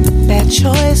 some bad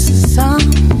choices, some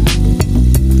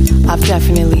I've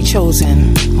definitely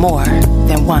chosen more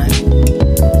than one.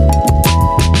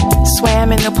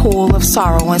 swam in the pool of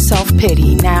sorrow and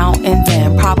self-pity. Now and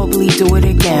then, probably do it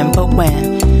again. But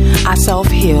when I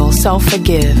self-heal,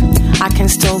 self-forgive, I can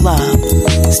still love,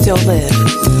 still live.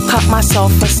 Cut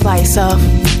myself a slice of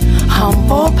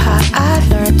humble pie. I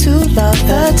learned to love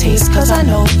the taste, 'cause I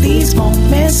know these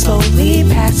moments slowly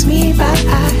pass me by.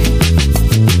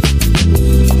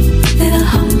 Little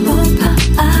humble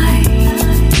pie,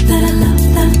 that I love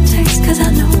that taste, 'cause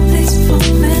I know these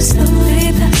moments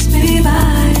slowly pass me by.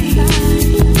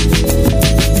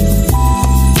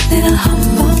 Little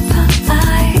humble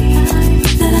pie,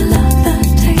 that I love that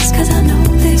taste, 'cause I know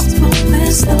these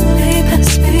moments slowly pass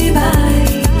me by.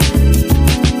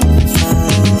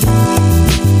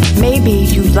 Maybe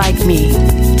you'd like me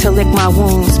to lick my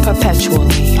wounds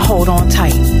perpetually, hold on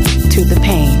tight to the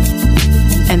pain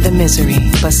and the misery.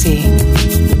 But see,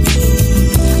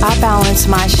 I balance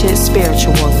my shit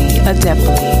spiritually,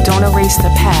 adeptly. Don't erase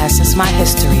the past, it's my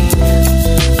history.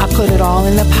 I put it all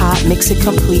in the pot, mix it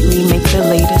completely, make the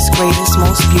latest, greatest,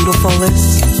 most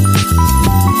beautifulest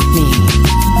me.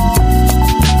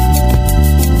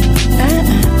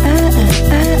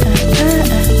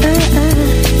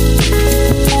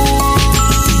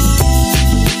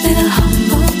 Little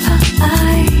humble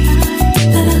pie,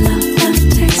 that I love that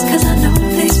taste, 'cause I know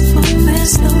these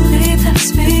moments slowly pass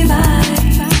me by.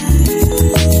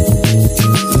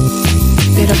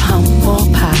 Bit of humble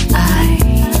pie,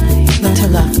 learn to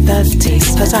love the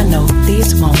taste, 'cause I know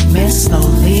these moments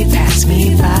slowly pass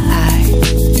me by.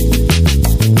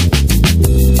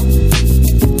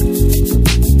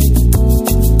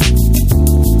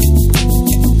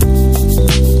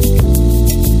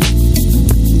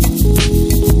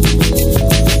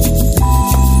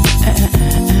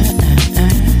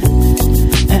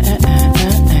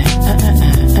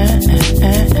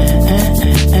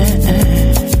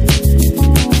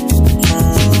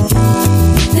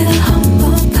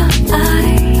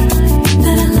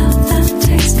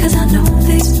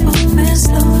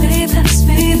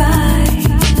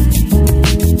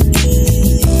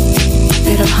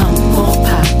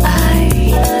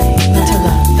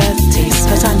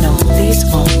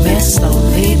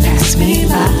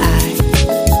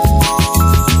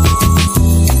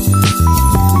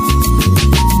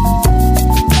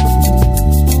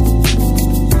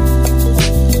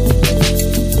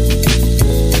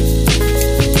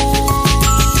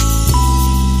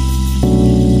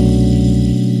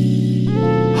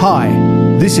 Hi,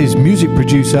 this is music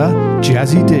producer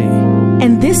Jazzy D.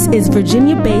 And this is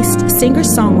Virginia-based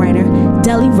singer-songwriter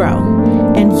Deli Rowe.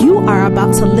 And you are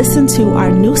about to listen to our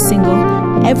new single,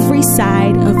 Every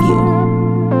Side of You.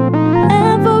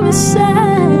 Every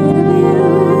side of you,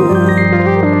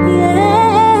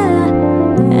 yeah,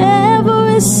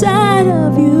 every side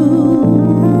of you.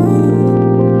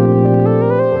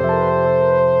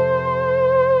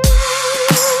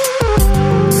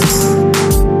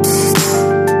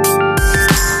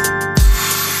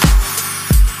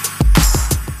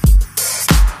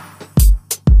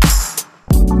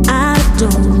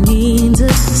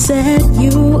 Set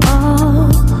you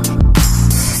off.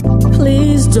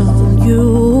 Please don't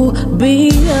you be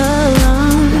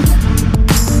alarmed.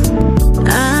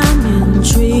 I'm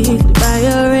intrigued by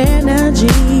your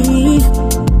energy.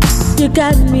 You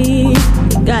got me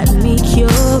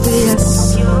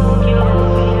curious.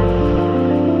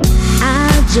 I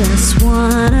just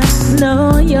wanna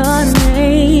know your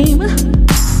name.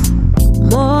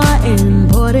 More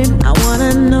important, I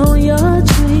wanna know your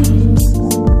dreams.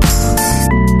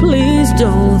 Please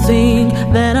don't think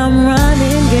that I'm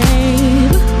running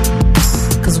game,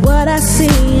 'cause what I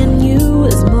see in you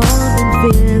is more than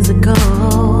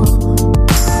physical.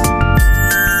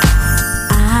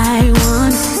 I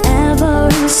want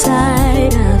every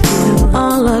side of you,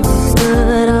 all of your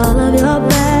good, all of your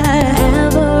bad.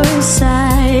 Every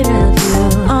side of you,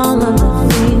 all of the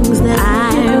things that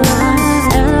I want.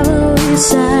 Every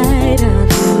side of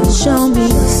you, show me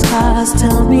the scars,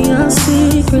 tell me your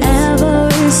secrets.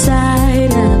 Every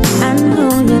side of you, I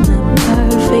know you're not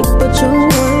perfect, but you're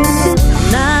worth it. I'm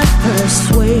not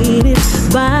persuaded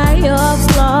by your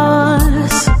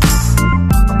flaws,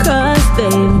 'cause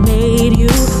they made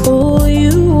you who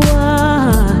you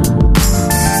are.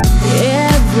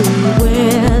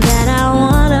 Everywhere that I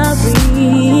wanna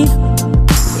be,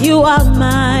 you are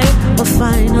my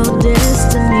final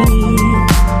destiny.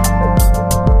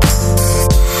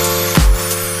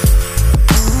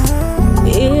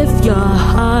 If your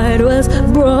heart was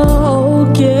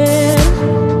broken,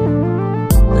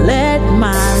 let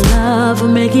my love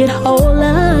make it whole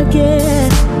again.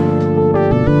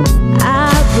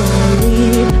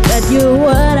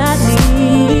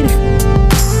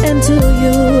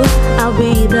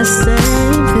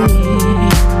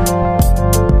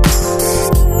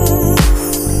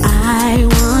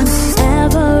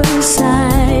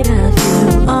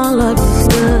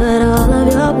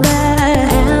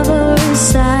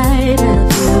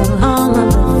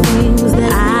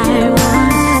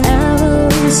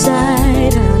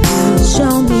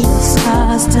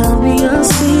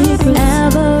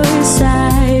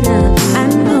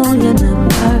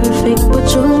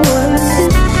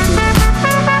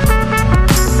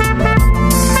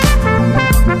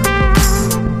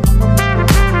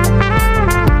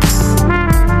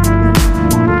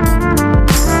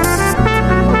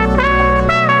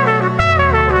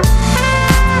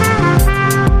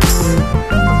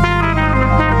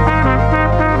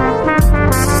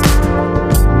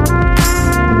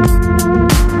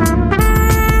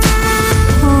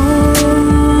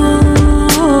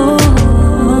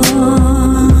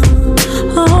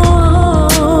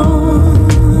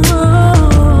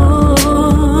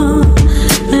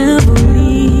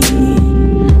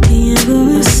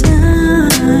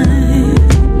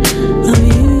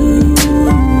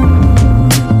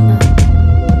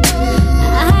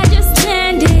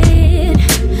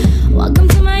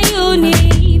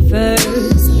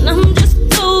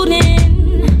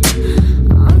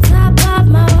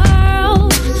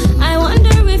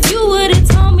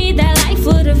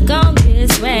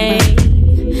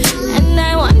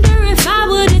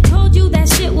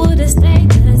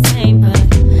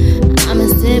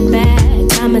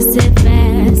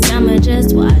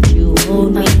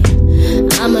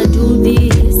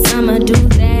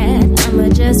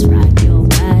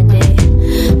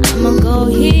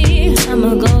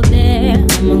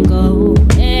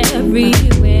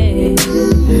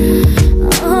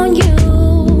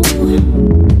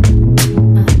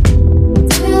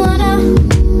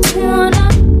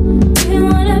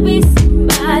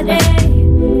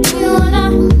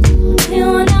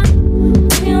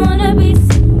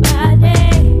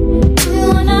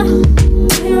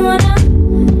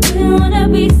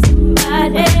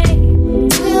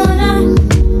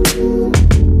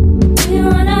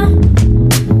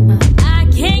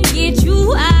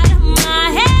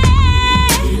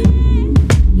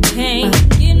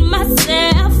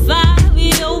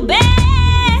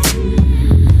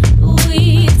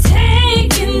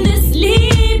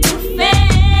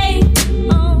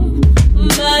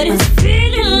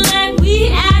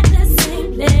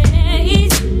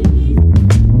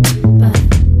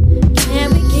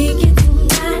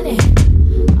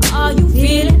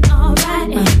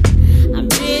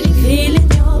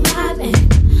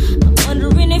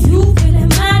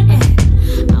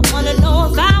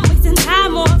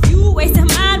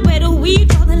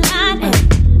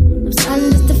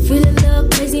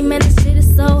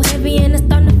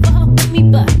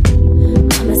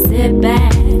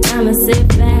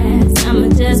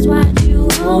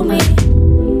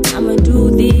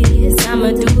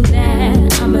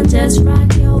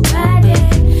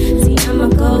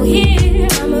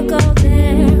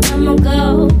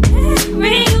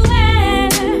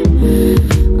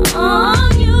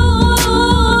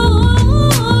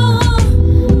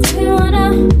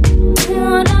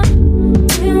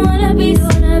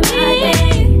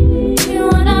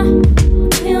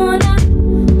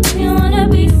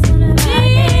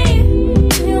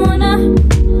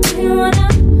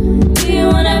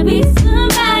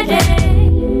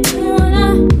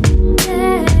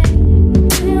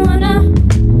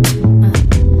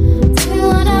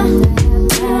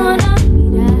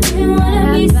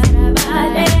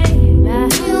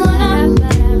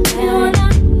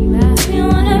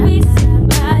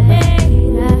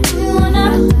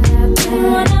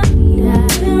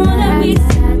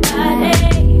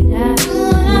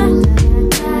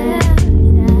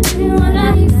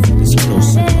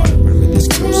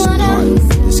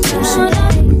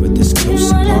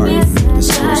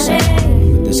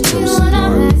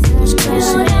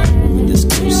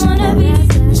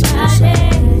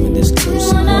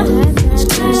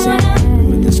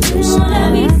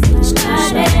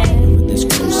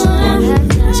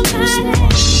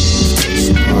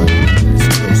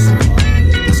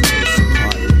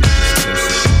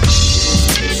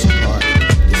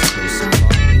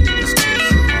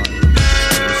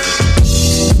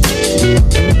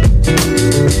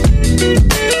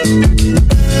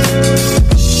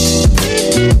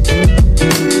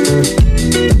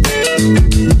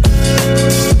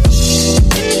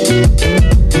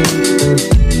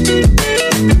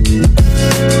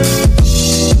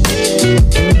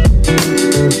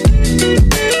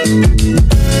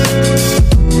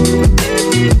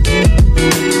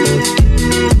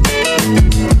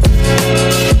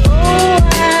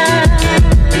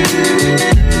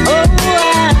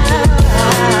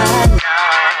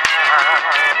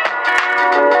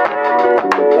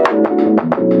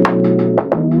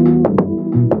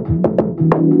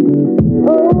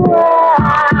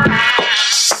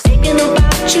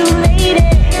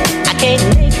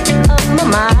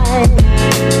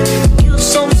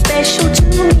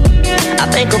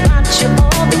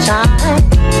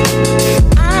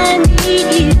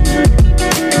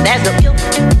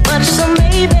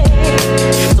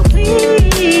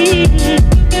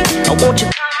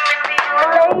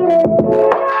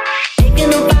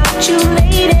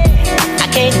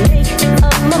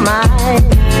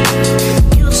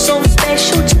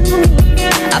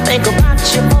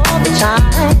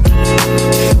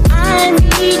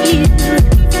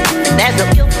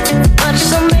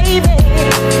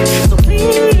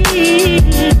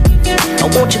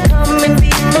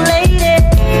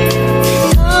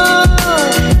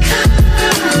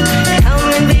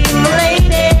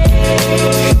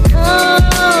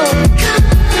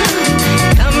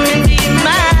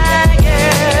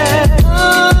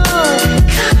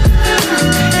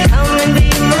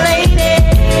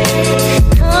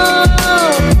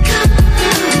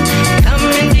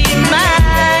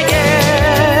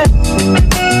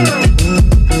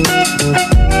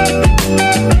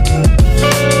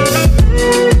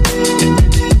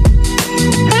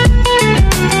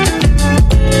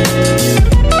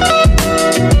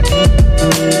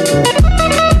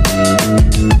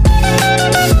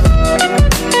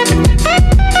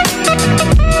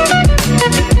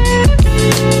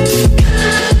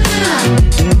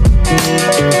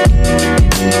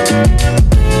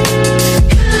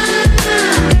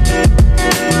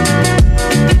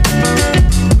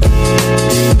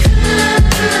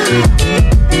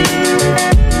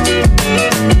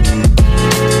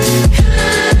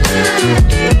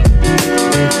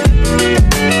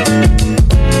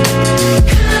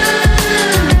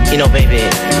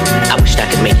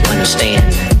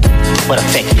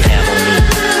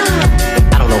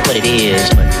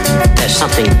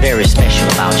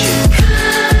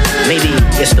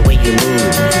 It's the way you move,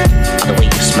 or the way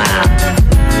you smile,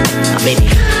 or maybe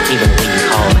even the way you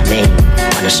call my name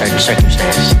under certain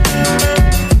circumstances.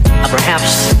 Or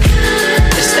perhaps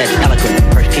it's that eloquent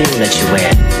perfume that you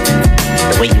wear,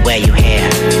 the way you wear your hair.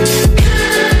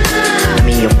 I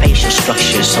mean, your facial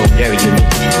structure is so very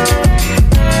unique.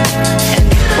 And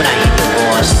when I hear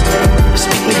your voice, it makes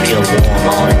me feel warm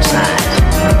all inside.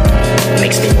 It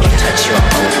makes me want to touch you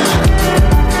all over.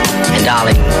 And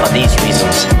darling, for these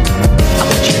reasons, I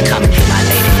want you to come and be my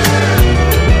lady.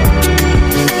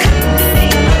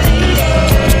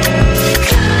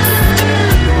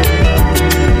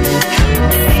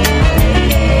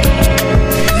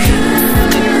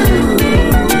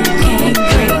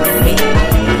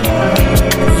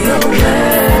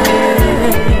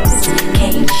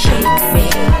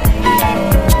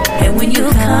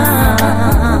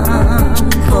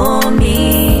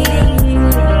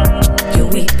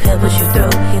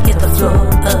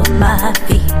 My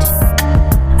feet.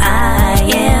 I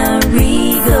am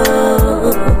regal,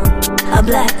 a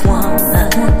black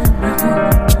woman,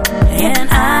 and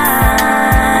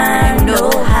I'm no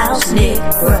house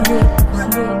nigger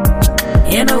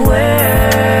in a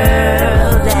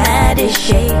world that is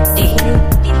shady,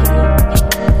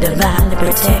 divinely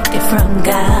protected from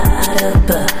God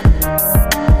above.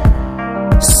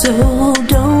 So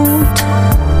don't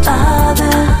bother.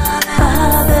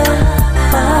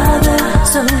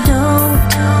 So don't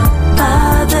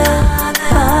bother.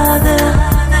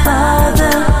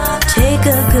 Take a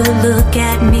good look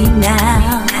at me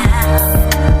now.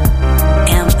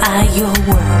 Am I your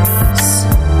words?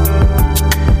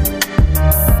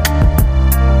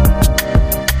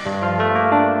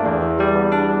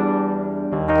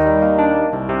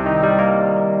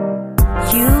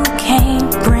 You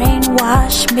can't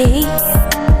brainwash me.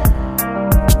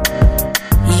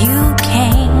 You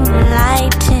can't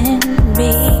lighten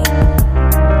me.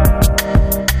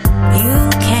 You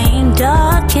can't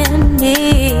darken me.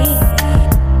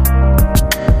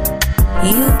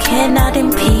 You cannot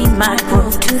impede my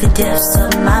growth to the depths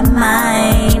of my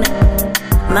mind.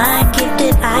 My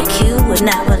gifted IQ will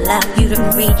not allow you to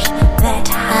reach that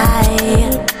high.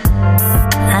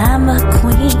 I'm a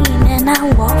queen and I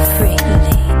walk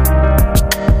freely.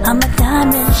 I'm a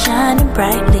diamond shining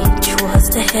brightly towards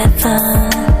the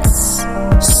heavens.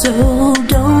 So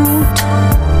don't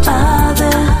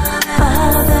bother.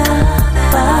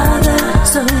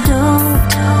 So don't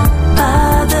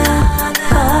bother.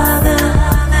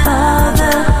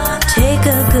 Take a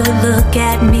good look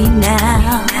at me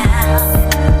now.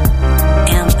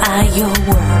 Am I your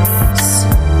words?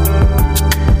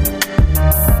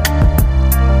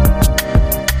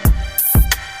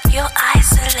 Your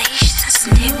isolation,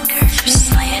 snickers,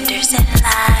 slanders, and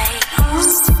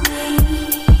lies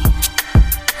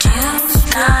do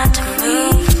not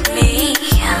move me.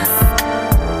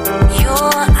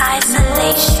 Your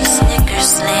isolation, snickers,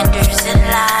 slanders, and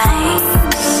lies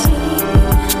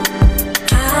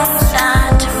do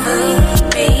not move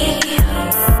me.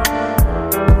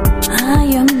 I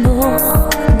am more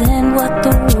than what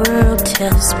the world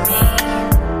tells me,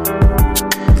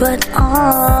 but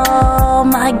all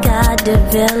my God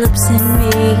develops in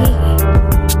me.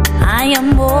 I am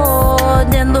more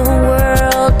than the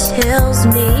world tells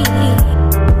me,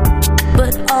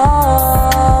 but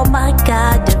all my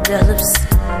God develops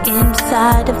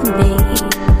inside of me.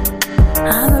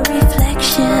 I'm a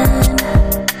reflection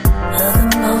of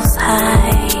the Most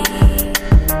High,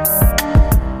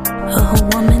 a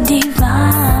woman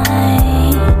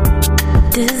divine,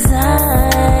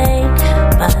 designed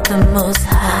by the Most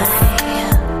High,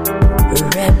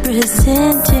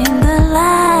 representing the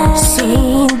light. So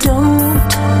don't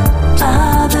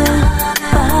bother.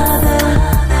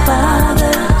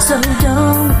 So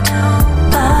don't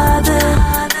bother.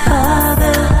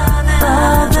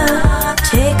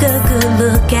 Take a good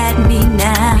look at me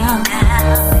now.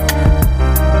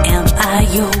 Am I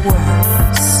your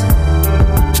words?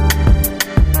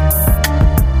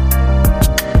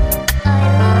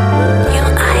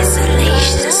 Your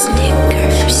isolation,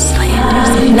 snickers,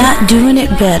 slanders. Not doing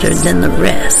it better than the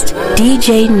rest.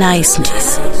 DJ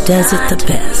Niceness does it the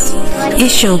best.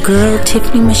 It's your girl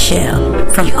Tiffany Michelle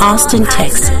from Austin,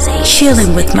 Texas,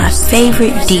 chilling with my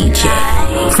favorite DJ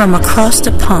from across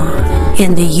the pond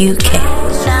in the UK.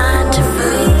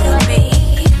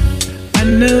 I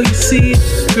know you see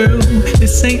it, girl.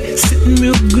 This ain't sitting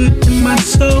real good in my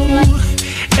soul.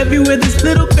 Everywhere this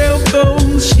little girl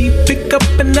goes, she pick up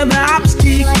another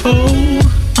obstacle.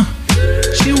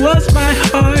 She was my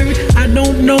heart. I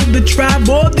don't know the tribe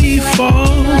or the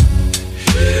fall,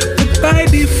 but by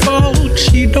default,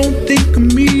 she don't think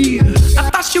of me. I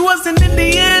thought she was an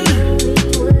Indian.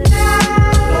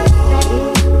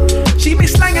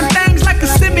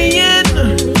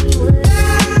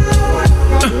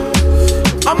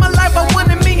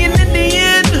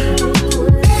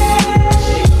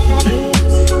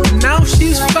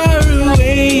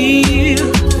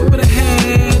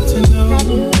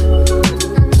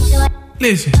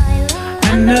 Listen,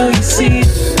 I know you see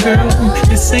it, girl.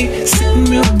 This ain't sitting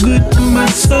real good in my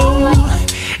soul.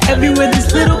 Everywhere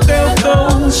this little girl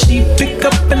goes, she pick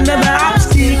up another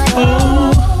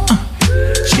obstacle.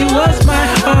 She was my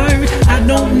heart. I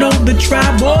don't know the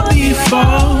tribe or the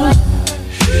fall,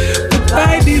 but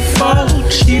by default,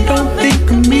 she don't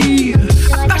think of me.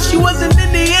 I thought she wasn't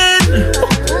in the end,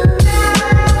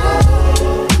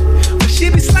 but she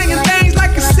be slanging things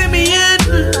like a simian.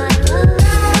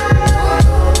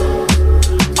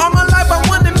 All my life I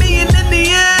wanted me, and in the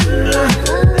end,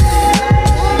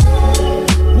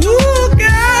 ooh,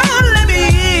 girl, let me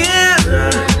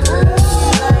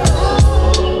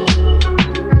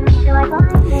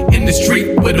in. In the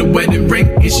street with a wedding ring,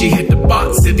 and she hit the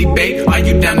bar, city babe, are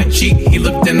you down to cheat? He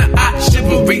looked in the eye,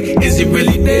 chivalry, is he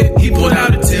really dead? He pulled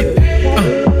out a tip,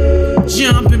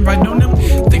 jumping right on him,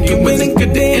 thinking was it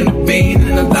good to intervene,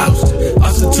 and I lost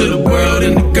her to the world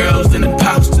and the girls and the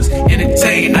posters.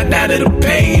 Entertain, I doubt it'll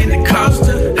pay and it cost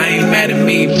her. I ain't mad at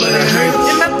me, but it hurt.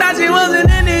 And I thought she wasn't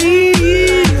in the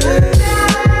heat.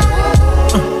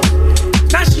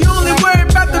 Now she only worried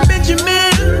about the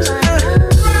Benjamins.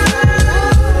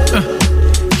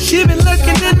 She been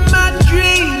looking in my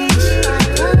dreams.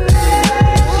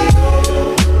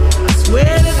 I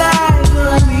swear that eyes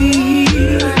on me.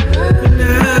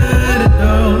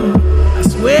 I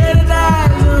swear that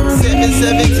eyes on me.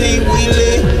 717 we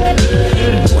lit.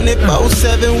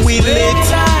 24/7 we lit.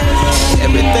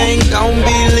 Everything gon'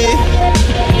 be lit.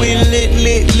 We lit,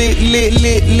 lit, lit, lit,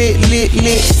 lit, lit, lit,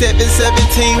 lit.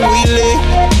 717 we lit.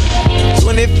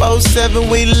 24/7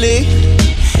 we lit.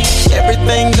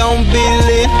 Everything gon' be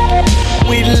lit.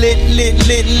 We lit, lit,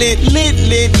 lit, lit, lit,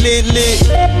 lit, lit, lit.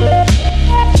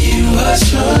 It was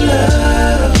your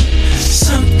love,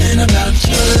 something about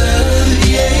your love,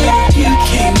 yeah. You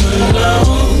came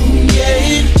along,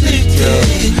 yeah. It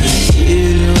lifted me.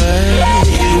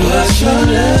 It was your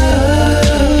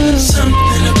love,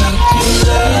 something about your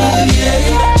love, yeah.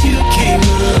 You came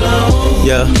along,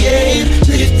 yeah. It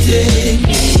lifted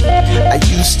me. I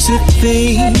used to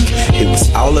think it was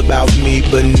all about me,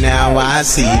 but now I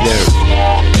see that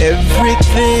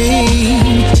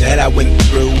everything that I went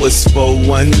through was for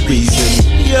one reason.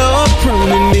 You're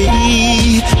pruning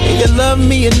me, and you love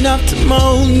me enough to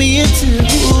mold me into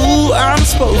who I'm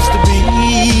supposed to be.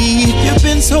 You've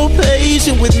been so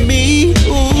patient with me.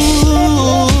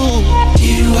 Ooh,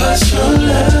 it was your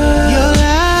love,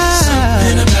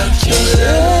 something about your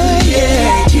love,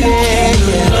 yeah. You came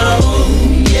along.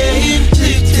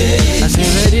 I say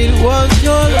that it was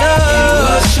your love. It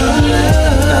was your love.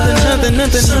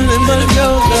 Nothing but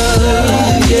your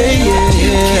love. Yeah, yeah,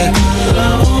 yeah.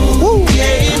 Woo.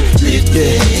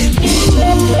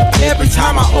 Every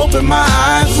time I open my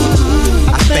eyes,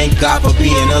 I thank God for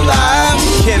being alive.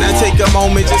 Can I take a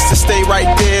moment just to stay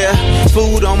right there?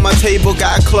 Food on my table,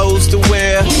 got clothes to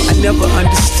wear. I never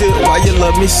understood why you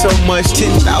love me so much.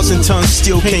 10,000 tongues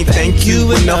still can't thank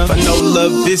you enough. I know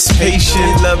love is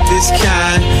patient, love is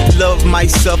kind. Love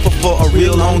might suffer for a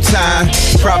real long time.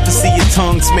 Prophecy your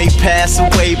tongues may pass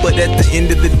away, but at the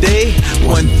end of the day,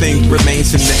 one thing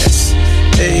remains, and that's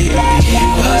hey. It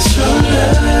was your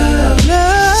love,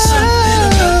 something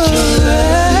about your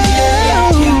love,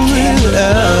 yeah. You came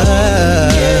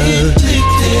along, yeah.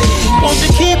 Won't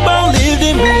you keep on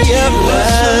lifting me up,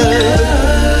 love?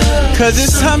 'Cause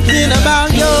it's something about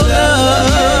your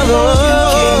love. Oh,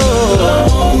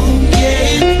 yeah.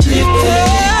 It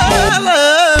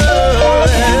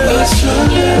was your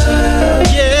love,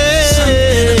 yeah.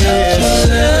 Something about your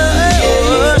love,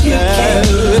 yeah. You came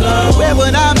along. Where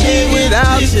would I be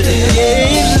without you?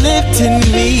 It's lifting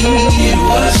me.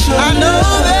 I know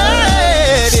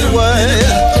that it was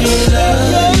your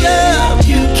love.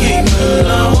 You came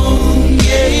along,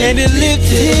 yeah. And it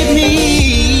lifted me.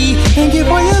 Thank you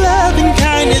for your love and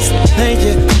kindness. Thank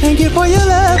you. Thank you for your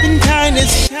love and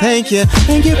kindness. Thank you.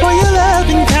 Thank you for your love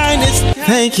and kindness.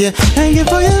 Thank you. Thank you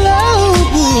for your love.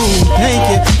 Thank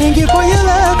you. Thank you for your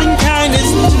love and kindness.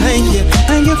 Thank you.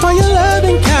 Thank you for your love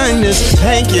and kindness.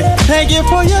 Thank you. Thank you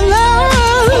for your love.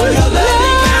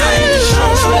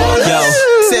 Yo,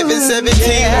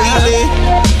 717 we lit.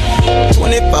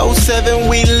 24/7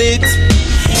 we lit.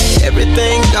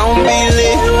 Everything gon' be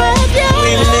lit.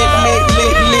 We lit, lit,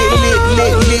 lit, lit, lit,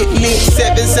 lit, lit, lit.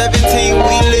 717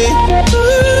 we lit.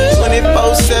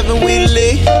 24/7 we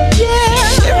lit.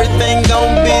 Everything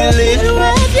gon' be lit.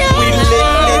 We lit,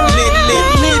 lit, lit, lit,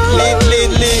 lit, lit,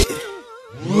 lit, lit.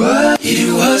 It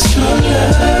was your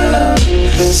love,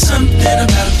 something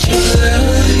about your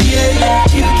love, yeah.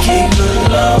 You came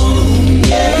along,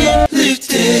 yeah. It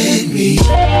lifted me.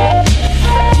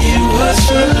 It was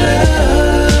your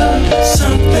love,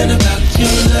 something about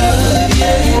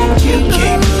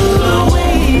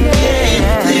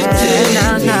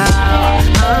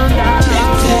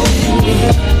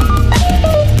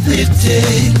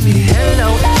Hello,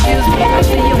 excuse me, I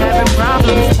see you having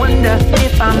problems. Wonder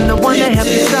if I'm the one to help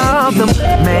you solve them.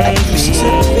 Maybe,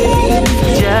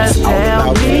 just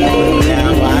tell me.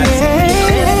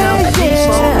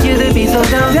 You to be so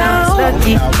down,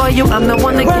 lucky for you. I'm the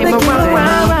one that came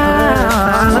around.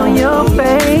 On your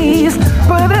face,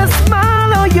 put a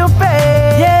smile on your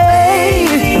face. Yeah,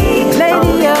 lady,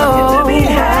 oh, to be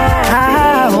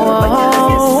happy.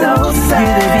 So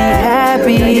sad. You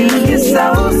to be happy. You so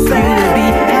sad. You to be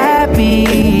happy,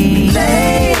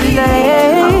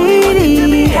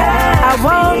 lady. I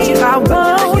want you. I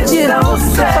want you. So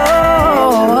sad.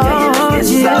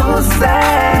 So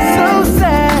sad. So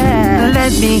sad.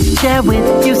 Let me share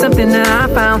with you something that I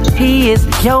found. He is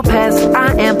your past,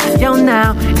 I am your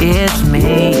now. It's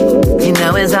me. You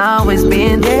know it's always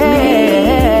been me.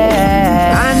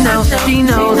 I know, she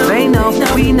knows, they know,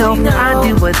 we know. I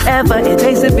do whatever it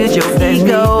takes to build your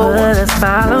ego. Put a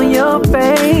smile on your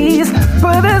face.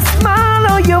 Put a smile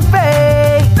on your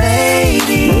face.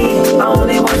 Baby,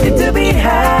 only want you to be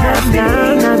happy.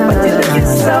 But you're looking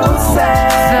so sad.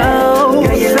 So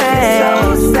girl, you're sad.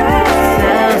 So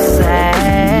sad. So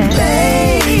sad.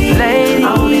 Lady,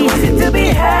 only want you to be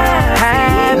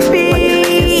happy. But you're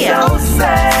looking so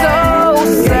sad. So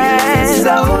sad.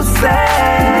 So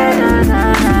sad.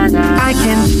 I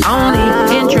can only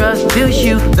introduce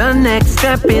you. The next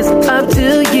step is up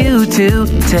to you to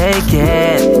take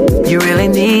it. You really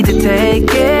need to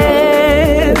take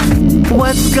it.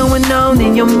 What's going on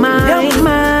in your mind?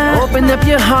 Open up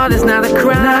your heart, it's not a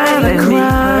crime. Let me put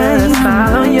a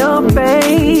smile on your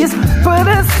face. Put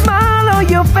a smile on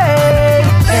your face.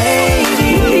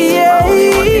 Baby, yeah. I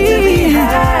want you to be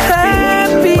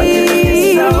happy. But you're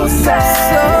looking so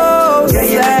sad. So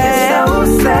sad. So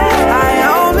sad. I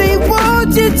only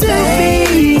want you to be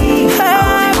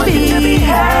happy.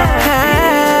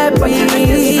 Happy. But you're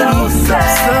looking so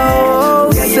sad. So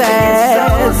sad.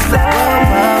 So sad.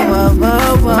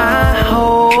 My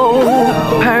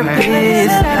whole purpose in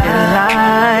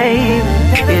life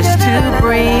is to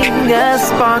bring a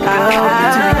sparkle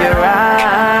to your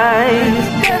eyes.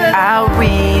 I'll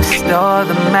restore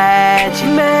the magic,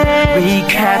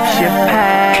 recapture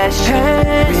passion,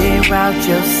 reroute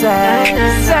your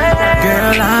sadness.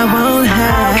 Girl, I won't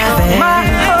have it. My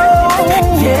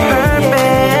whole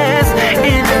purpose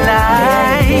in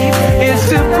life is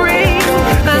to bring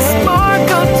a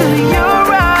sparkle to your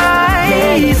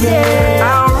eyes.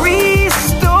 I'll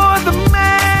restore the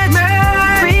magic,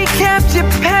 recapture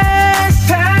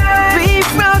passion,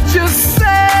 reroute your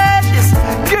sadness.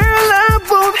 Girl, I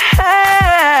won't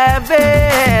have it.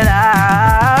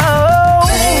 Oh,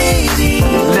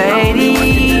 lady,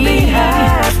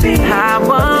 I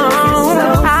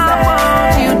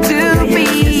want you to be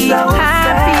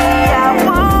happy. I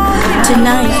want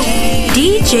Tonight,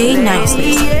 DJ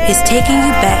Niceness is taking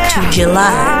you back to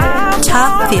July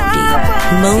Top 50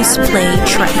 Most Played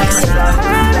Tracks.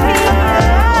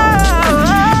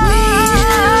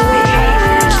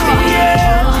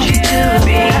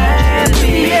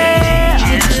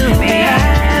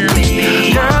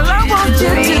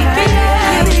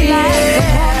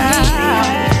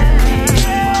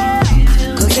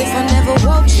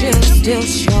 Still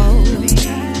show.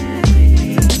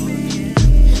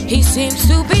 He seems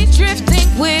to be drifting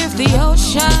with the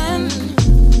ocean,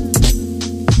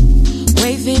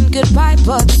 waving goodbye,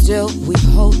 but still we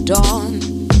hold on.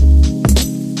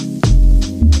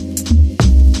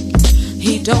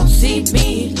 He don't see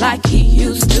me like he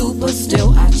used to, but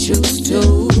still I choose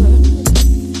to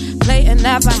play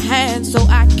another hand so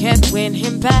I can win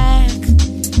him back.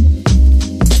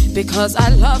 Because I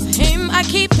love him, I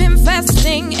keep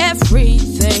investing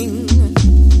everything.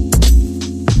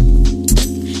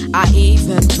 I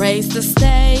even raise the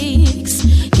stakes,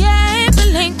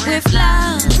 gambling with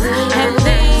love and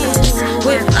this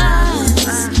with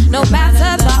us. No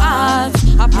matter the odds,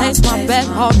 I place my bet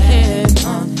on him.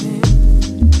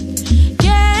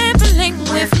 Gambling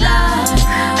with love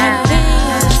and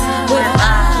this with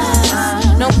us.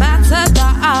 No matter the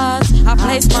odds, I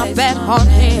place my bet on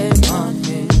him.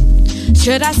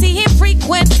 Should I see him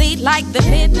frequently like the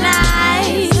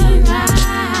midnight?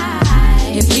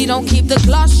 If he don't keep the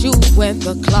clock shoe when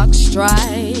the clock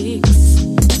strikes,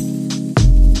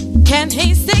 can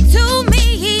he stick to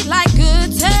me like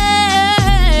good tape?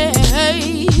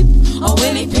 Or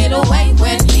will he peel away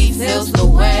when he feels the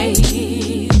weight?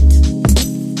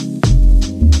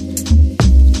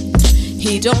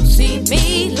 He don't see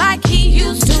me like he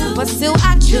used to, but still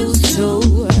I choose to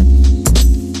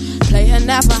play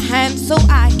another hand so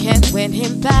I can win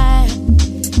him back.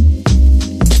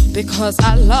 Because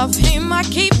I love him, I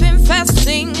keep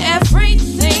investing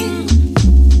everything.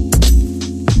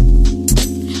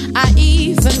 I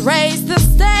raise the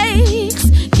stakes,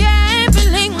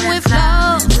 gambling with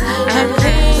love and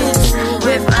peace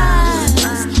with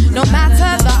us. No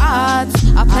matter the odds,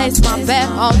 I place my bet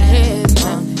on him.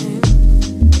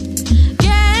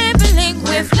 Gambling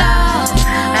with love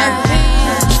and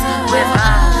peace with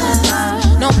us.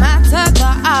 No matter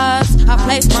the odds, I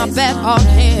place my bet on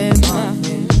him.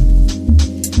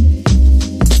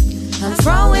 I'm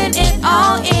throwing it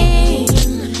all in,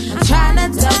 I'm trying to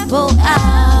double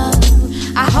up.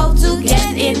 I hope to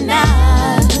get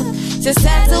enough to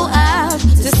settle up,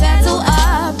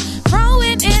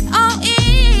 throwing it all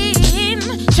in,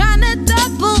 trying to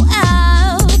double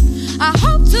up. I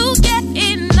hope to get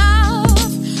enough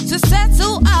to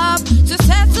settle up,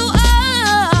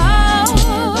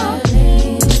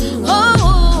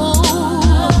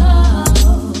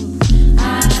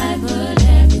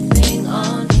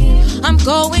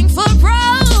 going for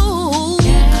broke,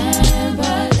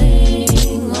 gambling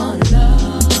on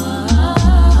love.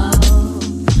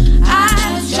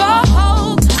 I sure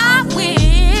hope I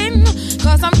win,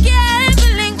 'cause I'm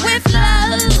gambling with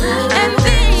love and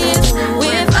this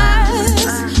with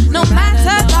us. No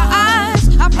matter the odds,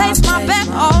 I place my bet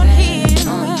on him,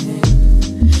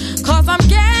 'cause I'm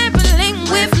gambling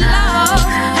with love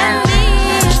and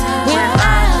this with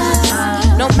us.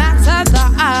 No matter the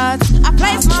odds, I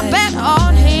place my bet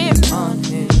on him.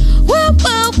 Woo,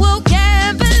 woo, woo,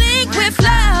 gambling with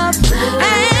love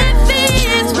and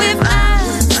this with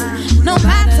us. No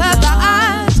matter the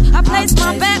odds, I place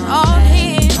my bet on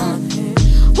him.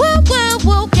 Woo, woo,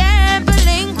 woo,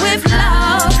 gambling with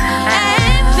love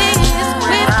and this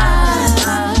with us.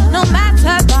 No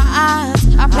matter the odds,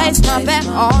 I place my bet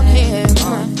on him.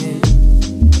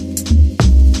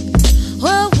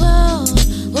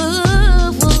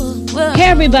 Hey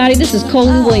everybody, this is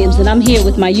Coley Williams and I'm here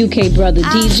with my UK brother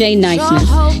DJ Niceness.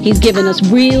 He's giving us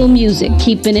real music,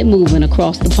 keeping it moving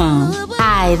across the pond.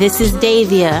 Hi, this is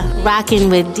Davia, rocking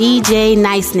with DJ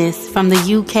Niceness from the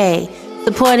UK,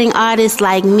 supporting artists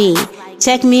like me.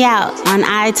 Check me out on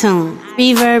iTunes,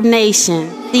 Reverb Nation,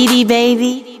 CD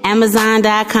Baby,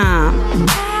 Amazon.com.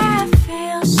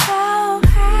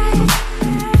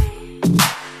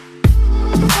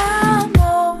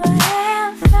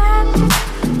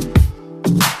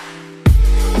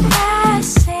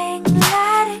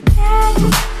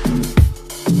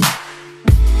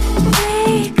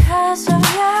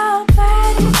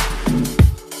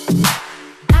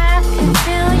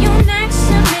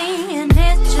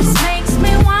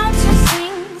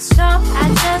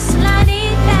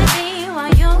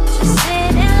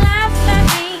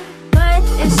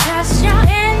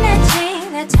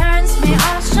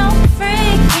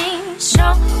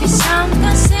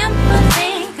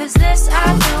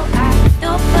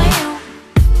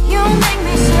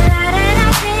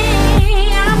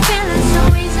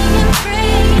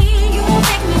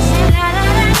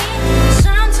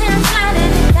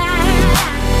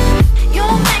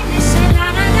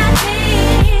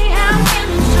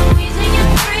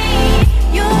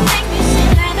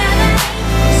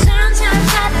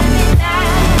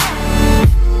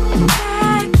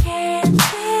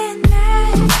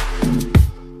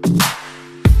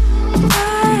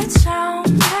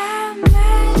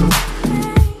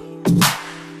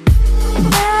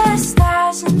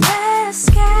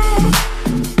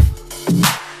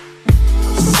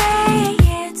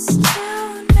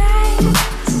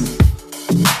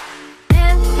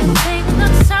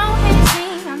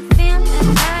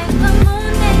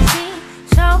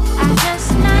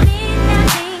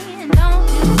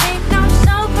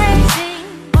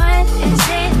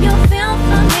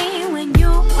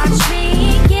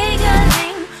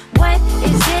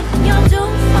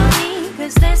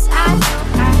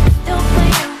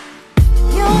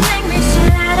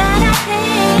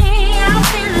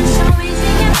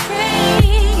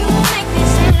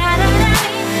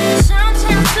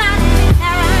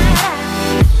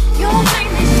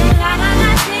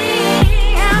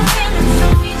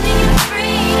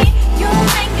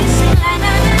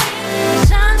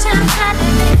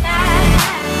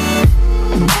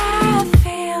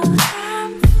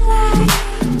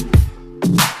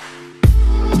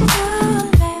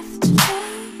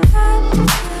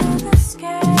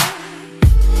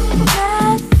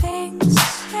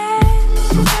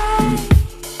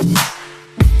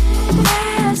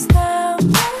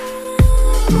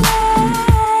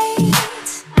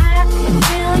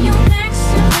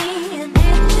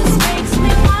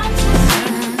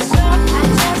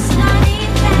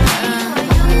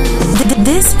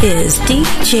 This is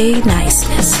DJ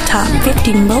Niceness, top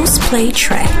 50 most played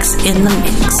tracks in the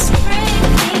mix.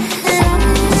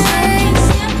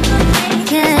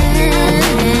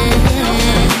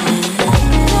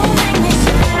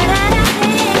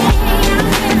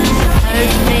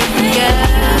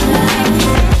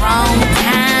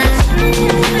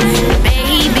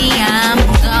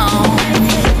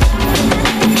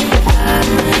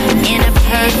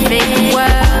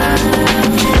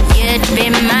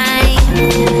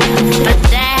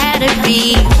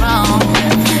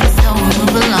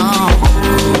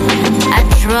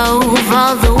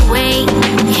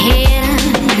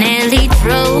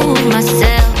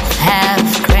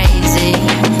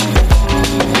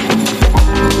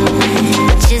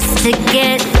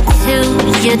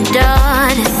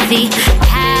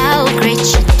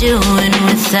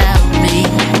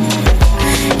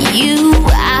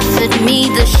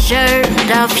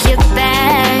 off your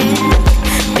back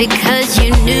because you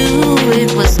knew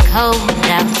it was cold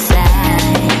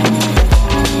outside,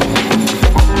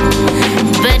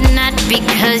 but not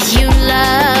because you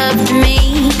loved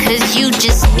me, 'cause you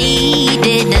just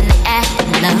needed an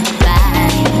alibi,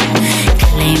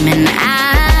 claiming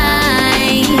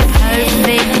I'm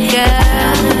perfect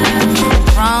girl,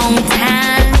 wrong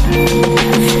time,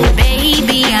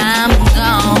 baby I'm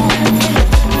gone.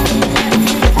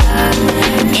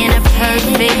 In a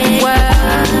perfect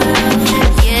world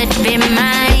you'd be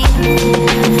mine,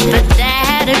 but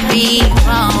that'd be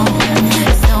wrong,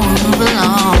 so move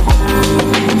along.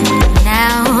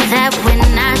 Now that we're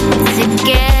not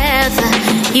together,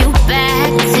 you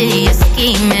back to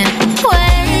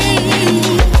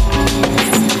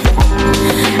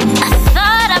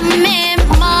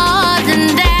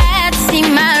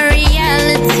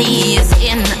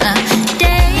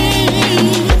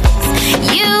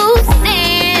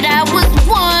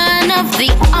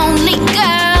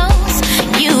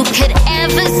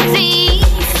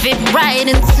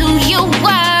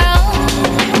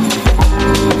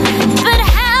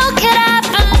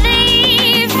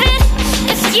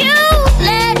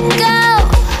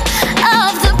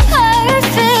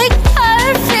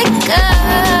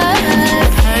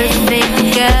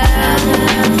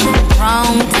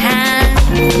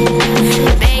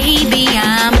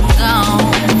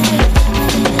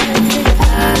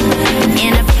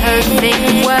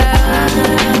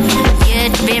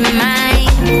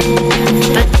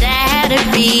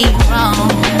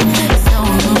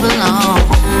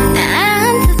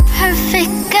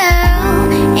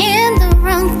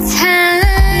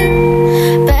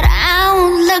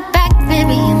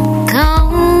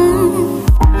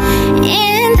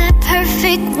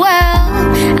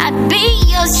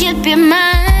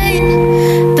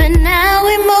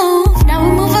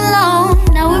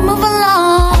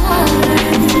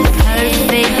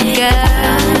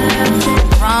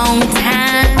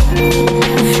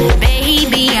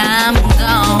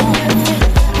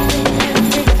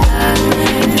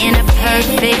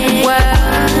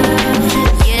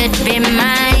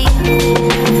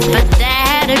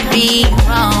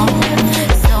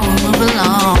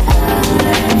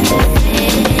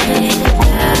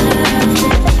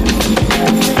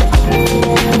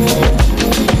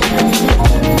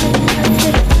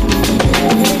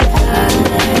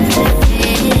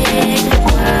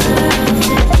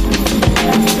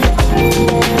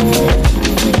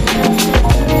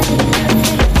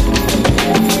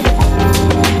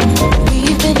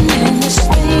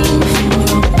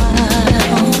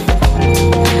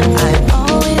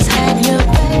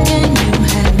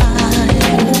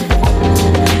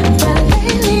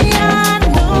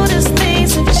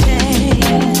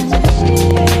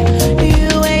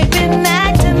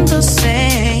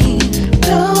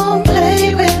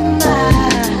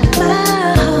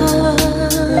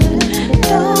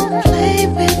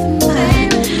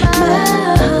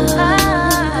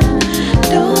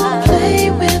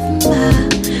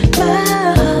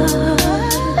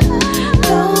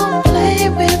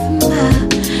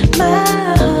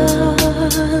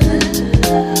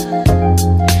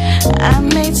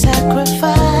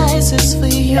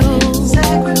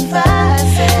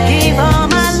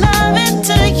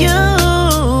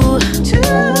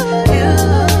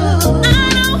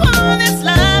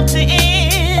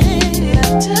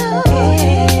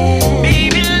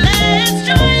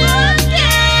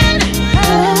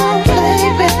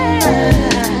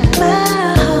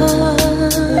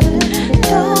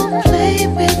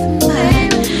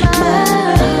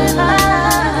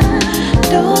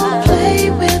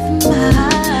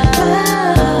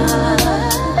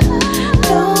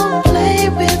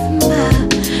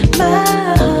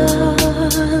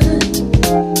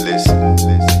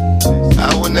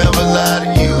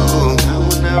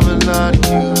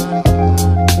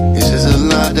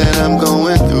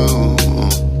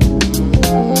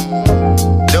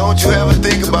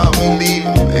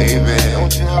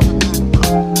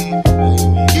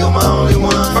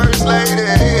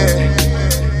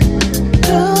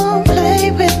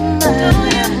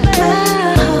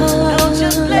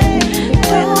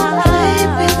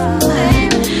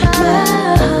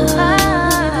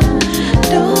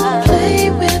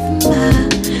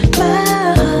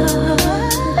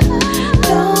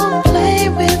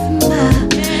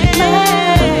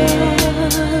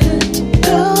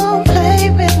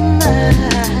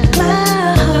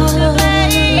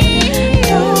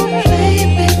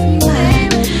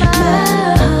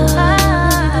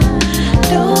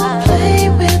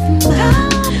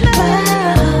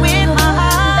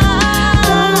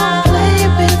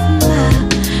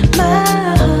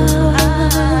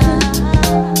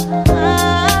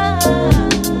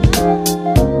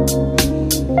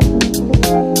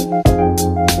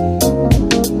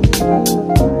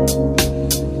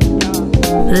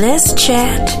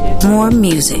chat, more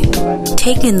music.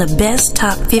 Taking the best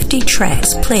top 50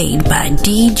 tracks played by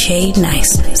DJ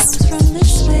Niceness.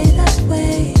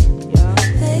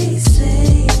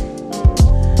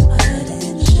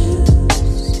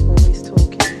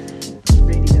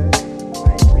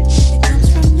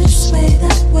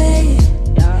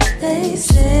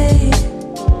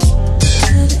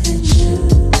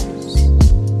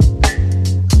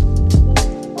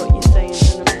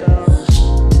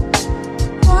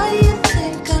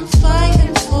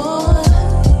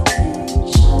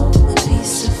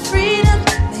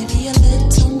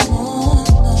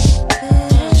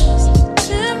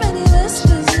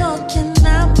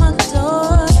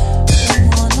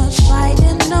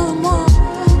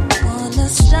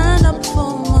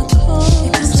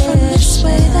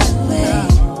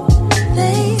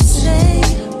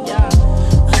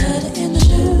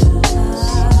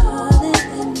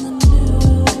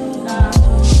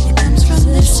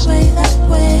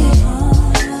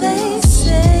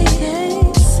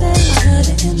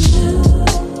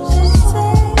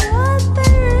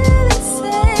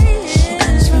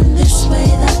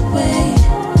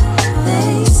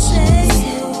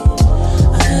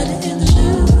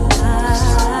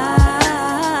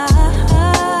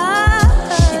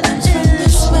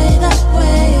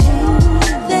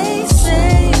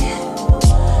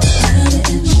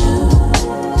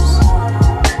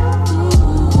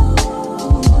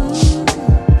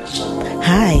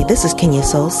 This is Kenya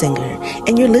Soul Singer,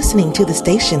 and you're listening to the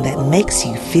station that makes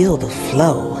you feel the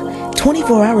flow.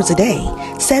 24 hours a day,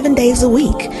 7 days a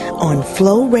week on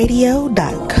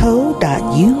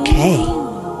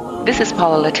flowradio.co.uk. This is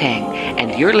Paula Latang,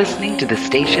 and you're listening to the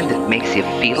station that makes you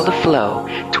feel the flow.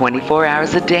 24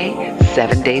 hours a day,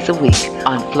 7 days a week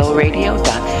on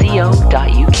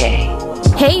flowradio.co.uk.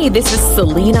 Hey, this is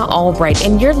Selena Albright,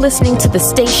 and you're listening to the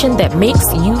station that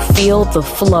makes you feel the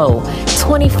flow.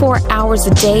 24 hours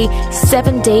a day,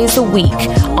 7 days a week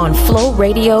on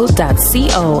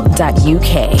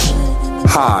flowradio.co.uk.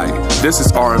 Hi, this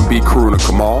is R&B crooner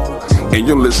Kamal, and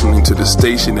you're listening to the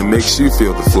station that makes you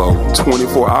feel the flow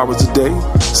 24 hours a day,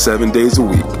 7 days a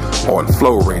week on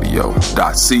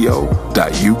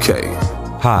flowradio.co.uk.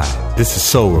 Hi, this is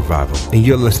Soul Revival, and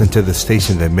you're listening to the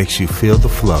station that makes you feel the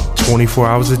flow 24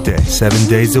 hours a day, 7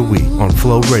 days a week on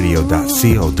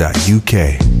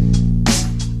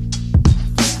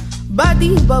flowradio.co.uk.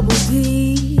 Body bubble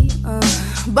tea,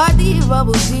 body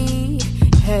bubble tea,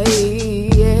 hey,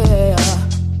 yeah.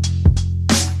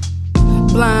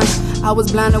 Blind, I was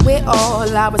blinded with all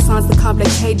our songs to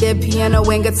complicate their piano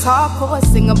and guitar chords.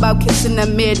 Sing about kissing at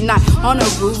midnight on a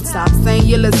rooftop, saying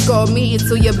you let's go me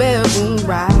to your bedroom,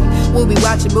 right? We'll be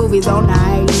watching movies all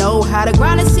night. Know how to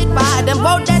grind and sit by them,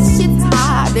 both that shit's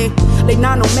hard. They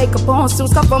not no makeup on, still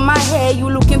stuff on my head. You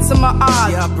look into my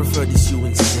eyes. Yeah, I prefer this you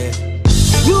instead.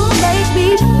 You make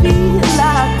me feel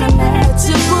like a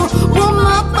natural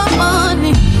woman for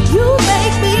money. You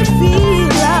make me feel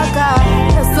like I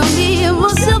have some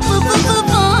emotion for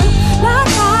fun.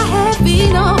 Like I have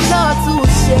been on blood to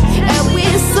shit and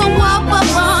with some for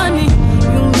money.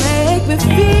 You make me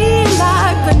feel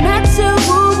like a natural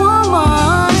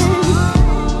woman.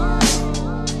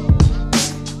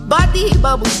 Body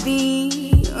bubble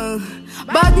tea,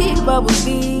 body bubble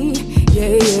tea,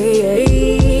 yeah, yeah,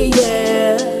 yeah,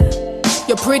 yeah.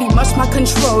 You're pretty much my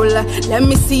controller. Let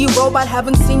me see you robot,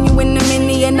 haven't seen you in a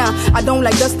minute. And I don't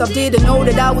like that stuff, didn't know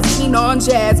that I was keen on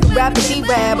jazz. But rapidly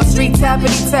rap, a street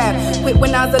tappity tap. Quit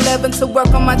when I was 11 to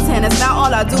work on my tennis. Now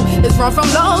all I do is run from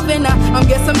love. And I'm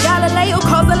guessing Galileo,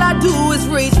 cause all I do is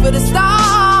reach for the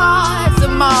stars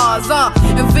and Mars,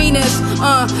 and Venus,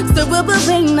 still we'll be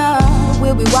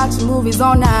we'll be watching movies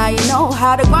all night. You know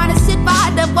how to grind and sit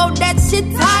by the boat, that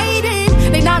shit tight in.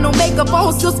 They not no makeup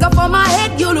on, still scuff on my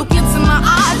head. You look into my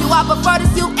eyes, do I prefer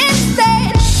this you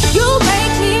instead? You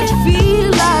make me feel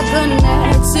like a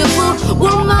natural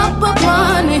woman for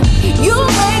money. You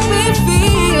make me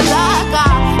feel like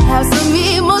I have some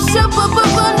emotion for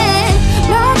money.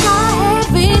 Like I have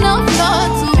enough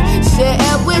love to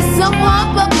share with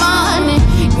someone for money.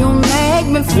 You make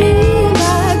me feel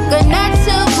like a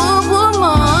natural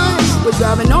woman. We're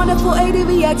driving on a 480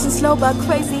 reaction, slow but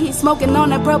crazy. Smoking on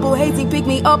that purple hazy, pick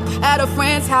me up at a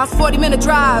friend's house, 40-minute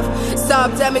drive.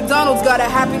 Stopped at McDonald's, got a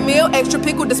Happy Meal, extra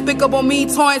pickle, despicable me,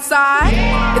 toy inside.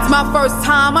 It's my first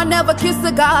time, I never kissed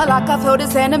a guy like I've held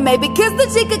his hand and maybe kissed the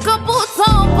chick a couple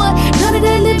times. But none of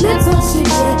that lip tongue shit,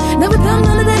 yeah. Never done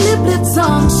none of that lip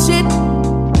tongue shit.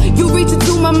 You reach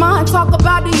into my mind, talk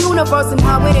about the universe and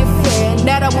how it ain't fair. And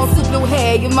that I want some blue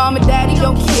hair, your mom and daddy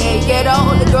don't care. Get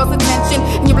all the girls' attention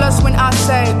and you blush when I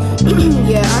say,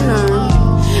 yeah, I know.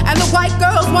 And the white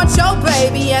girls want your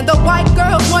baby, and the white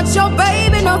girls want your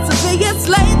baby. Not to be a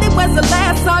slave. When's the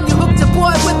last time you hooked your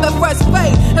boy with a fresh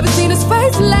fade? Haven't seen his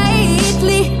face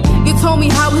lately. You told me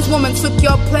how his woman took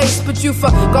your place, but you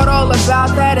forgot all about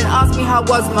that and asked me how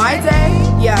was my day.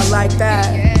 Yeah, like that.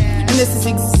 And this is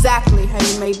exactly how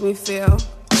you made me feel.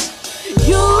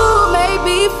 You made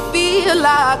me feel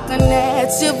like a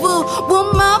natural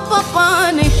woman,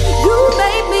 bunny. You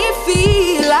made me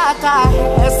feel like I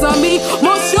had some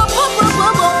emotion,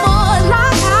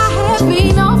 like I had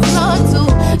been on floor to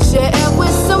share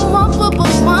with someone,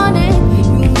 bunny.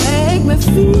 You make me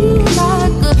feel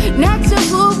like a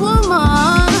natural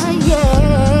woman,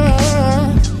 yeah.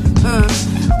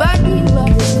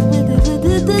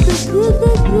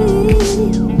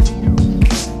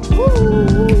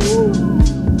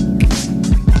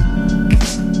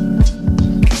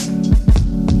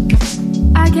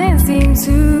 I can't seem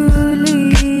to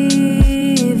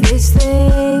leave this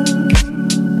thing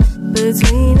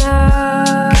between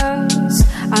us.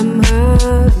 I'm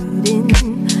hurting.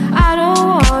 I don't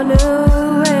wanna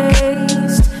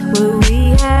waste what we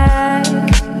had.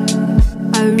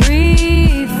 I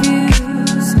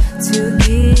refuse to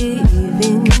give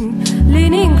in.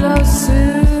 Leaning close to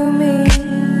me,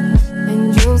 and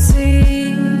you'll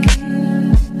see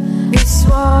this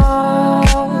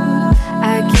wall.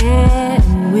 I can't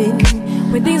win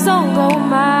when things don't go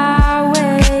my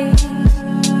way.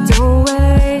 Don't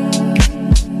wait,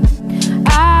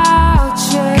 I'll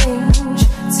change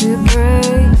to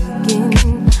breaking.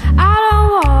 I don't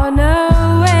wanna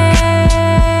wait,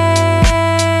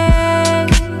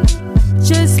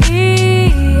 just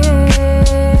behave.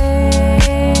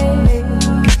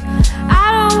 I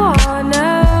don't wanna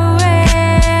wait,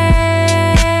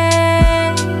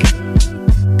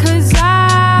 'cause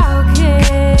I'll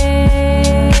care.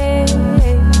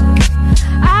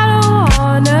 I don't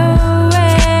wanna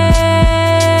wait,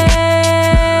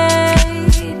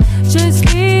 just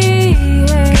behave.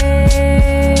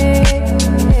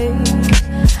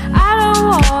 I don't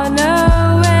wanna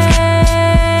wait,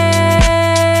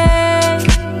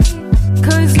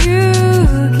 'cause you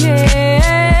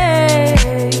caved,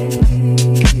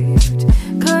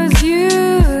 'cause you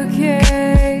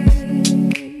caved,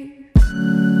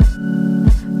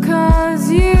 'cause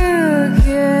you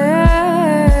caved,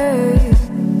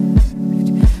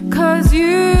 'cause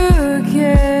you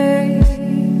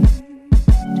caved,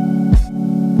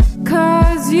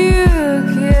 'cause you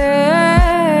caved.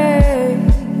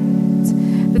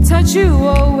 The touch you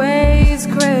always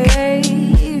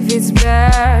crave, it's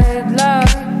bad luck.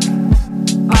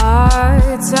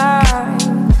 Our time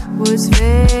was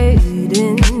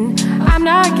fading. I'm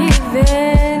not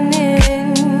giving in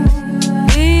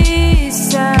this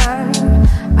time.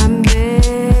 I'm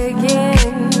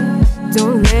begging,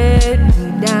 don't let me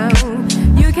down.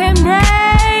 You can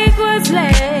break what's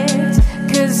left,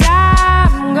 'cause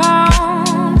I'm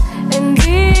gone. And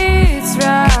it's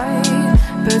right,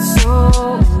 but so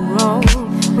wrong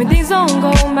when things don't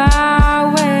go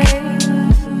my way.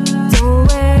 Don't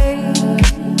wait,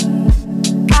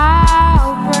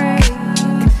 I'll break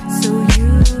so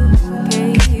you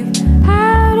cave. I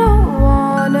don't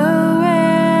wanna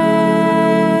wait,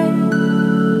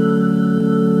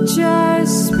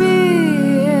 just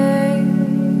behave.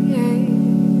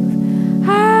 I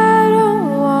don't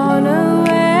wanna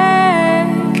wait,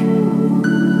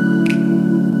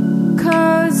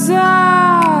 'cause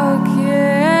I'll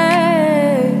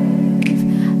cave.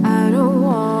 I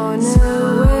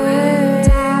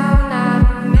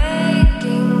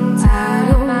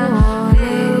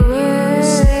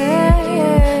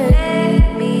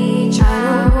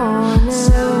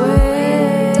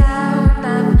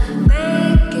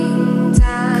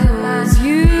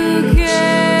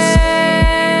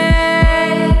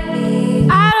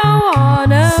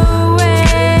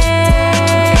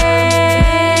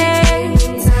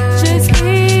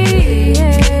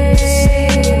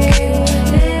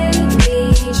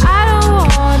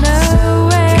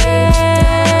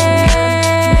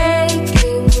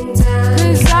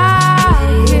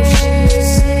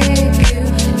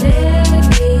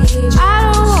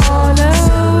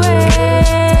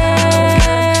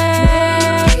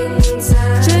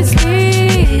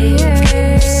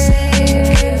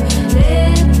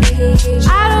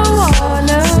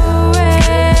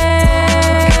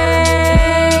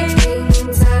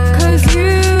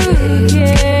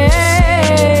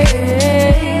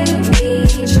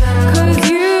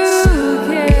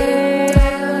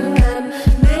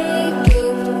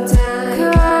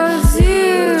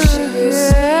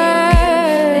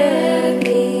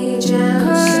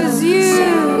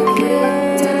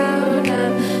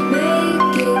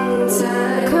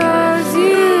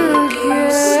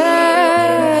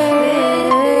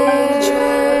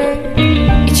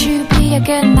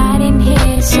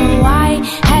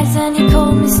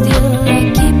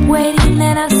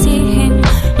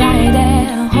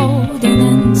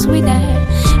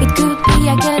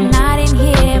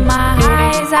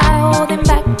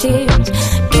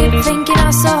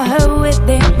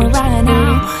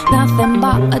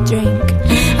but a drink.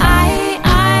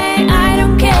 I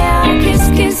don't care. Kiss,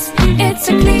 kiss, it's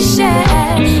a cliche.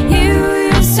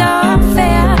 You're so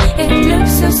unfair. It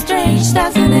looks so strange,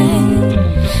 doesn't it?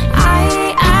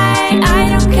 I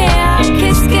don't care.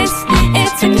 Kiss, kiss,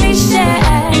 it's a cliche.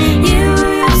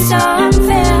 You're so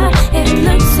unfair. It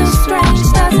looks so strange,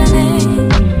 doesn't it?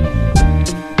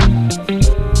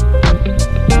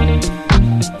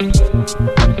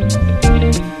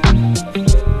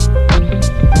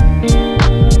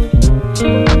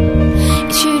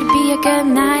 It should be a good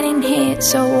night in here,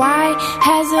 so why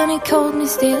hasn't he called me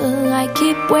still? I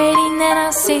keep waiting and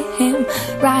I see him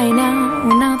right now,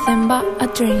 nothing but a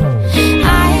dream.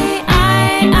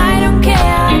 I don't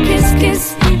care. Kiss,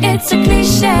 kiss, it's a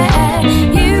cliche.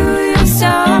 You're so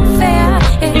unfair.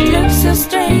 It looks so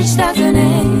strange, doesn't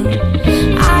it?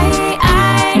 I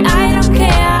don't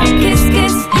care. Kiss,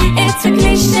 kiss, it's a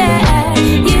cliche.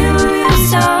 You're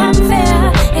so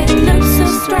unfair. It looks so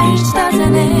strange,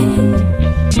 doesn't it?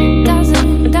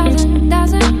 Doesn't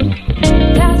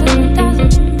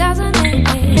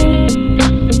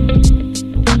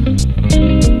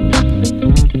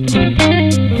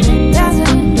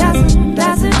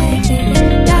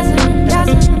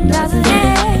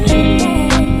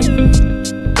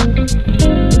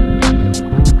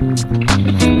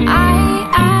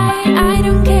I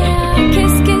don't care.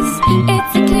 Kiss, kiss,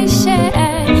 it's a cliche.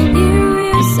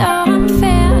 You're so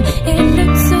unfair. It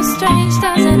looks so strange,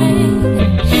 doesn't it?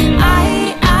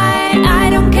 I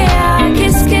don't care.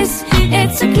 Kiss, kiss,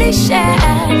 it's a cliche.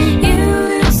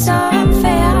 You're so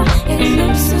unfair. It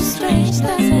looks so strange,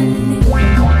 doesn't it?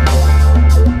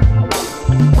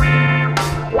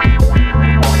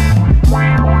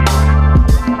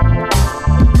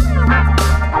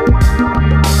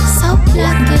 So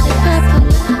black and purple.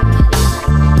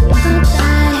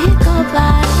 Go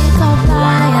by, oh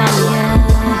yeah.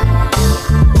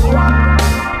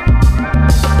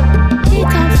 He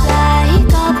can fly, he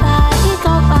go by,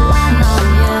 oh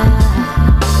yeah.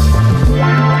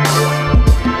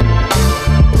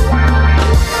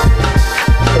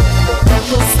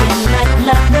 We'll sing like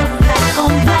love, back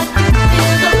on back,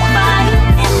 feel the fire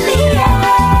in the air.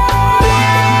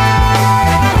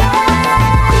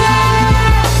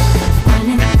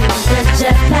 Running through the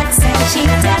jet black sand, she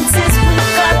dances with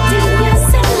gardenias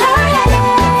in her hair.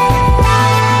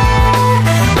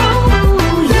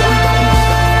 Oh yeah.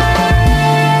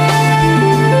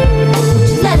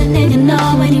 Let a nigga know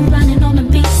when he running on the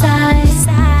B-side.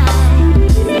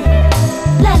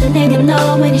 Let a nigga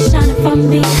know when he's shining from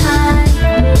behind.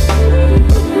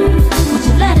 Won't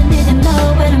you let a nigga know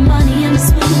where the money and the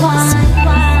sweet wine?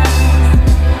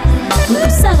 We gon'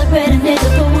 celebrate a nigga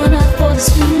going up for the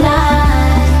street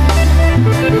life.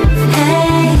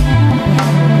 Hey.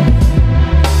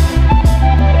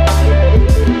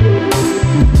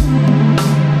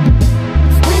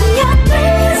 When your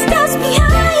dreams goes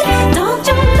behind, don't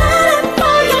you let it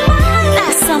blow your mind.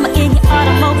 Last summer in your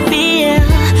automobile,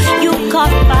 you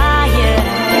caught fire.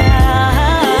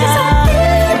 He's a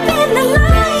thief in the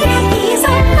night. He's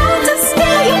about to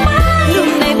steal your mind. New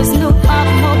neighbor's new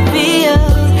automobile,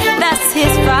 that's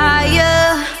his fire.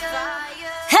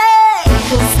 Hey,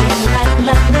 we'll sing like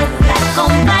love, back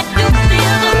on back, you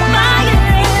feel the fire.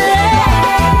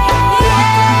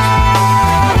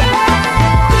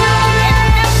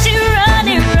 She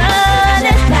running,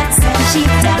 back and she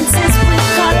dances with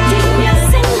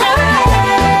gardenias in her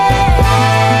hair.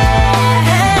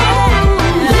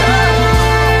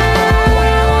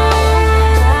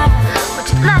 But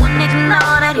you let a nigga know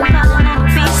that he running on the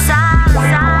B-side.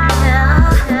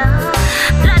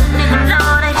 Let a nigga know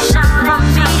that he shot from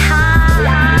behind.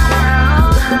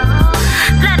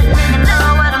 Let a nigga know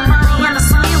where the money and the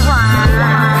sweet wine.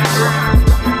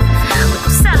 We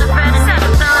gon' celebrate and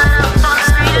blow it up on the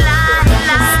street light.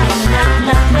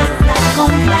 Back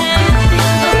on back,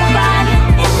 feel the fire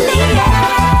in the air.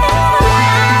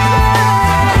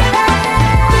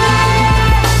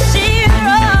 She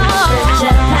rolls,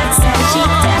 jet black sand, she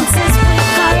dances with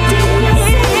gardenias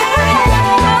in her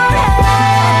hair.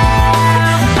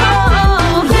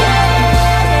 Oh yeah.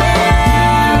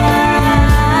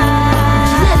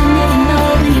 Let a nigga know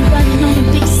when you running on the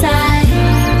B-side.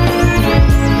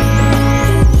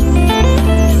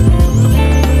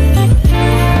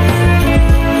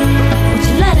 Would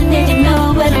you let a nigga know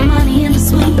where the money and the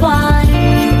sweet wine?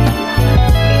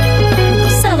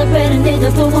 We'll celebrate a nigga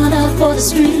for one up for the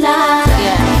street life.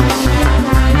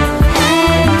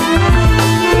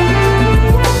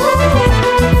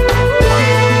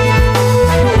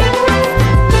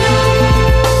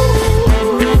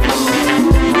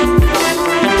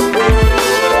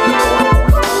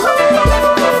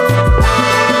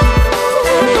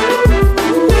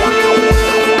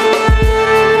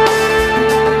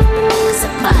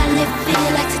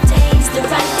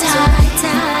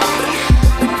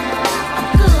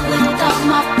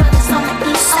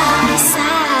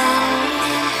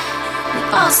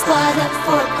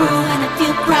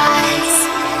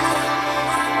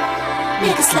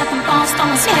 niggas slapping balls,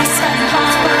 throwing space, slapping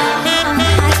balls,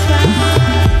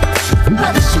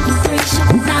 brothers shooting 3,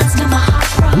 shooting 9s till my heart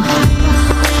broke.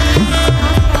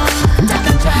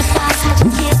 Ducking drive-bys, had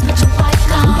your kids, but your wife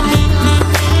gone.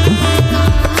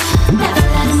 Never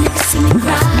let a nigga see me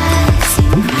cry.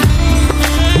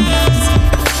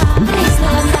 Please,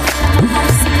 Lord,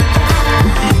 never see me cry.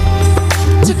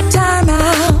 Took time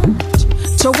out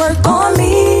to work on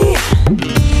me.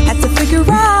 Had to figure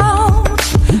out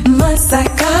my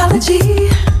psychology.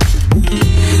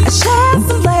 I shed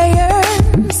some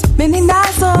layers, many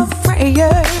nights of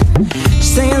prayer,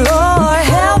 saying, Lord,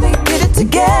 help me get it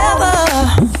together.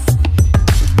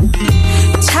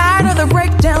 Tired of the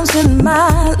breakdowns in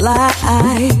my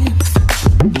life.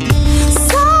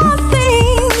 Some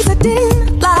things I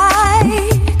didn't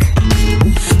like,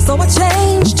 so I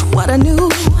changed what I knew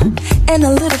and a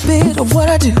little bit of what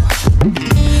I do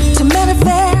to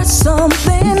manifest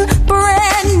something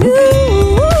brand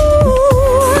new.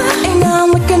 And now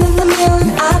I'm looking in the mirror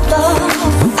and I love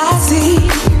what I see.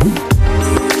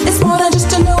 It's more than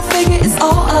just a new figure, it's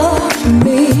all of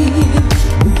me.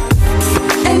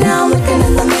 And now I'm looking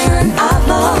in the mirror and I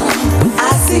love what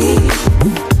I see.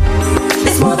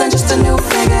 It's more than just a new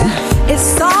figure,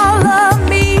 it's all of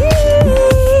me.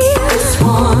 This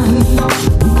one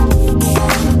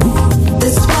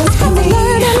had me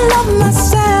learn to love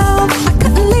myself. I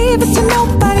couldn't leave it to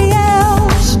nobody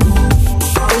else.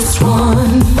 This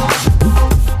one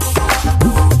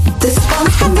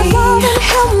had me love and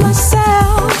help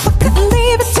myself. I couldn't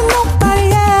leave it to nobody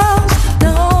else.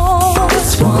 No,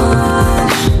 this one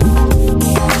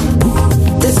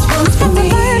had me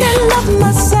learn and love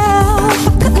myself. I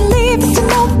couldn't leave it to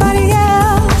nobody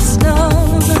else. No,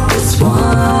 this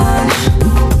one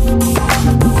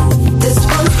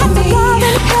had me love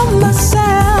and help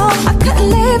myself. I couldn't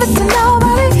leave it to nobody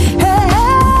else.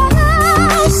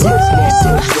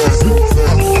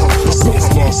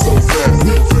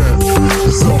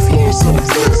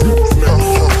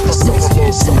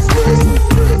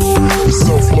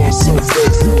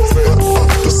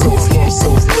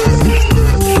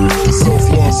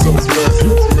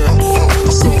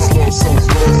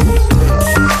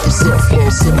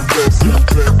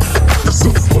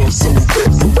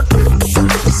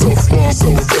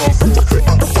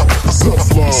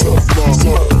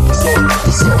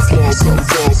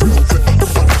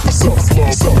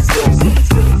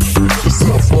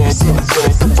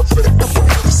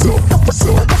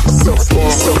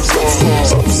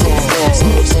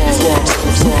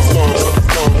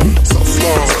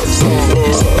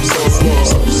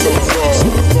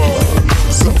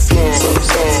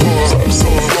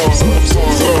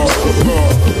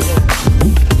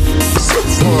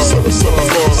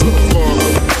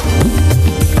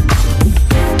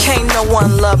 Can't no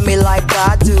one love me like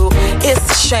I do.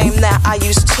 It's a shame that I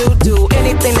used to do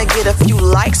anything to get a few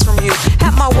likes from you.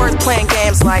 Had my worth playing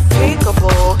games like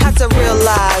peekaboo. Had to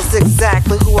realize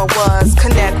exactly who I was,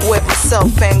 connect with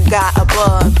myself and got a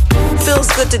bug. Feels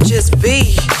good to just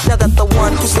be, now that the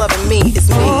one who's loving me is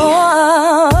me.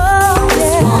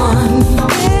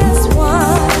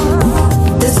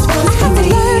 This one had to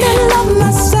learn to love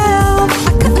myself. I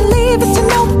couldn't leave it to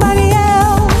nobody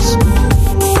else.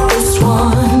 This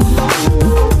one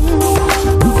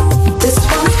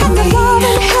had to love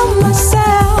and help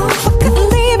myself. I couldn't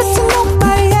leave it to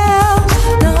nobody else.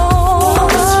 No,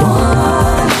 this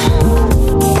one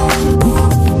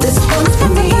had to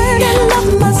learn and love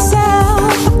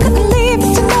myself. I couldn't leave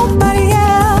it to nobody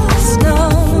else. No,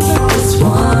 this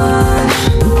one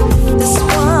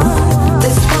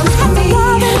had to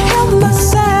love and help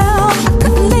myself. I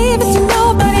couldn't leave it to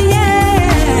nobody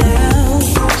else.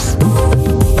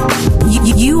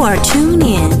 You are tuned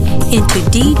into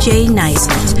DJ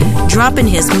Niceness, dropping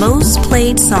his most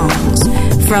played songs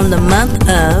from the month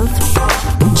of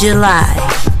July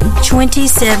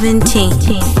 2017.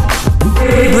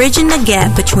 Bridging the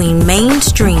gap between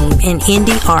mainstream and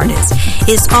indie artists.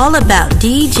 It's all about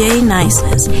DJ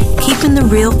Niceness, keeping the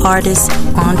real artists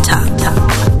on top.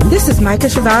 This is Micah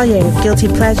Chevalier of Guilty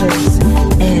Pleasures,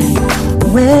 and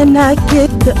when I get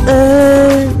the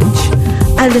urge,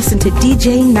 I listen to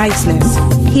DJ Niceness,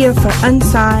 here for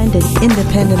unsigned and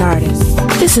independent artists.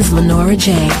 This is Lenora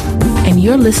J, and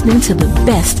you're listening to the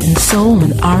best in soul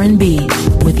and R&B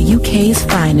with UK's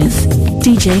finest,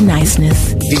 DJ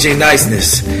Niceness. DJ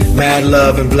Niceness, mad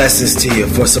love and blessings to you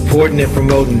for supporting and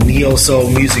promoting neo-soul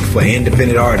music for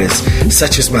independent artists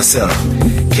such as myself,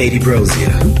 Katie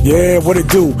Brozia. Yeah, what it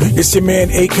do? It's your man,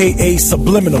 a.k.a.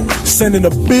 Subliminal, sending a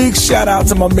big shout out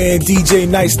to my man DJ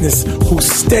Niceness, who's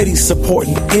steady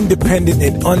supporting independent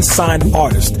and unsigned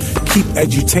artists. Keep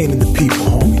edutaining the people,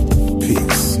 homie.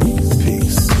 Peace.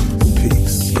 Peace.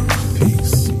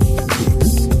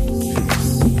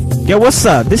 Yo, what's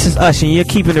up? This is Usher, and you're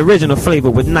keeping the original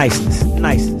flavor with niceness.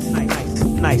 Niceness.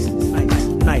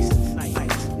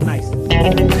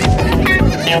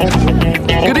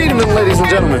 Good evening, ladies and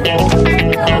gentlemen.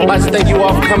 I'd like to thank you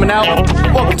all for coming out.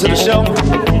 Welcome to the show.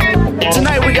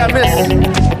 Tonight we got Miss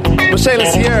Michelle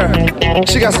Sierra.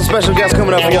 She got some special guests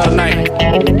coming up for y'all tonight.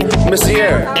 Miss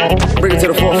Sierra, bring it to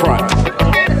the forefront.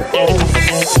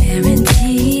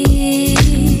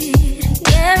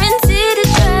 Guaranteed to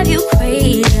drive you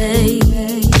crazy.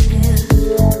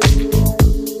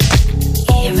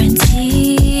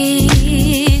 Guaranteed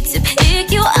to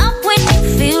pick you up when you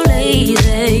feel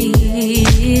lazy.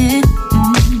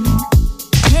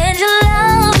 And you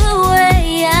love the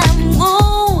way I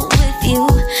move with you.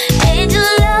 And you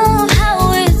love how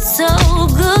it's so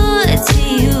good to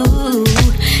you.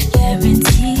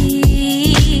 Guaranteed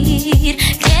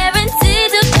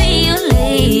to be your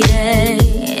lady.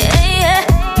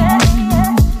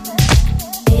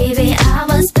 Baby, I'm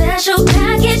a special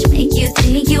package, make you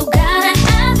think you gotta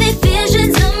have it.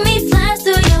 Visions of me flash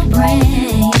through your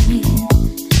brain.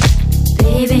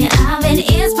 Baby, I'm an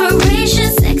inspiration,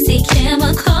 sexy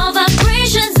chemical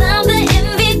vibrations. I'm the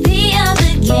MVP of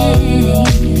the game.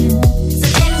 So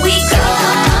can we go?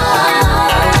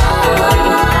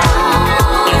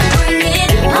 Bring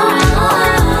it on.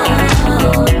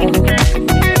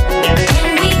 Can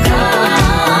we go?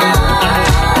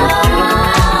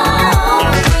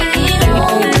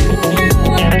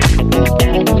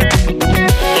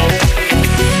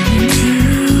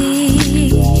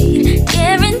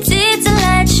 Guaranteed to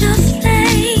light your flame.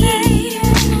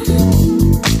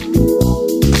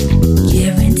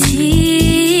 Guaranteed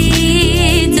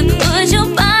to put your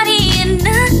body in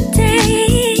a daze.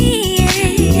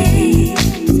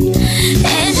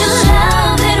 And you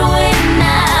love it when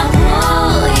I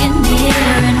pull you near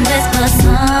and whisper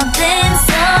something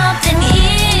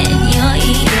in your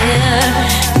ear.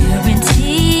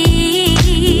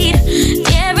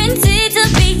 Guaranteed to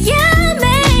be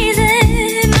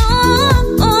amazing.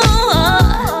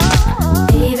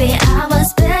 Baby, I'm a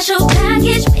special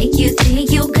package, make you think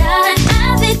you gotta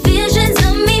have it. Visions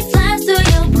of me flash through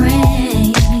your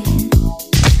brain.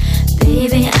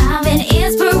 Baby, I'm an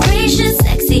inspiration,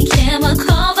 sexy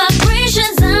chemical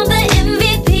vibrations. I'm the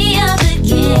MVP of the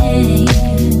game.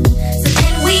 So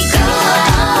can we go?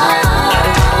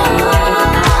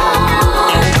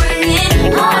 Bring it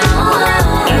on.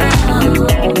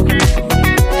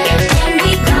 Can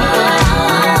we go?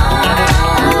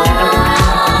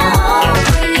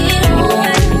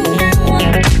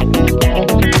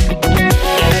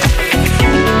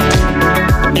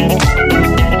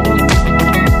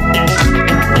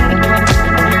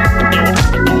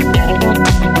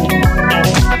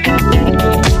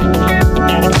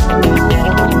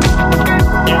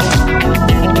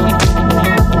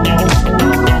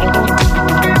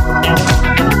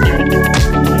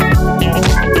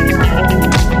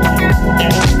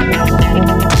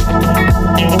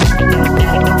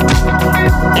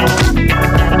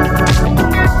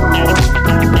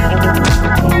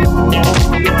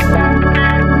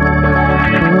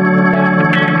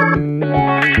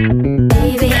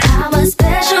 Baby, I'm a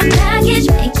special package,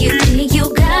 make you think you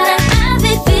gotta have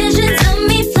it. Visions of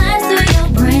me flash through your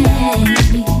brain.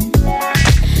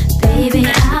 Baby,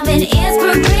 I'm an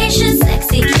inspiration,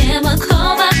 sexy chemical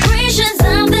vibrations.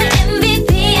 I'm the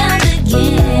MVP of the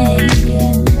game.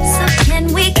 So can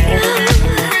we go?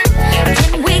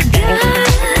 Can we go?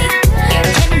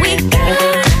 Can we go?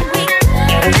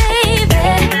 Baby,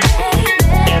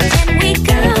 can we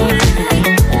go?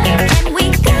 Can we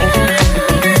go?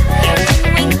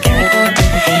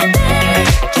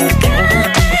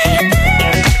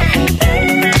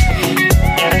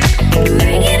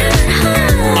 Bring it on home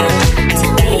to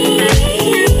me.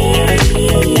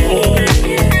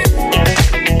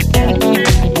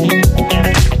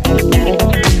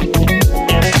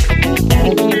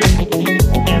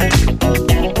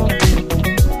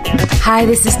 Hi,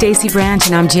 this is Stacey Branch,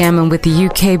 and I'm jamming with the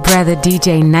UK brother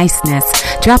DJ Niceness,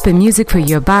 dropping music for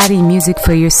your body, music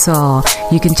for your soul.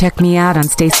 You can check me out on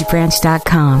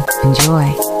StaceyBranch.com.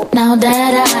 Enjoy. Now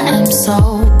that I am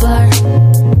sober,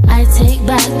 I take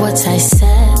back what I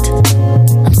said.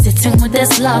 I'm sitting with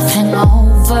this love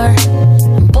hangover,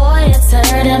 and boy, it's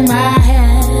hurting my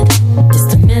head. It's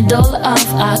the middle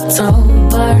of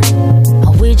October,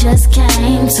 and we just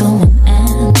came to an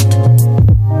end.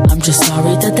 I'm just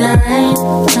sorry that there ain't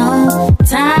no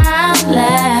time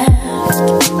left.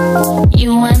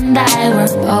 You and I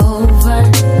were over,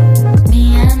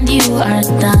 me and you are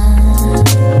done.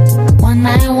 When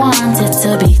I wanted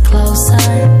to be closer,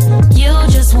 you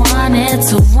just wanted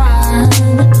to run.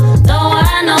 Though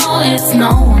I know it's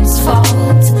no one's fault.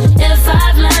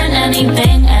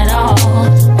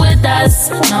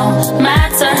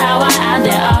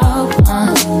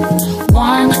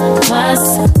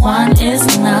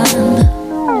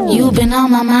 on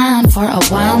my mind for a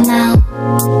while now.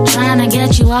 Trying to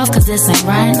get you off cause this ain't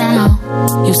right now.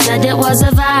 You said it was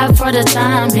a vibe for the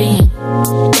time being.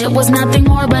 It was nothing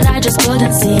more but I just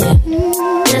couldn't see it.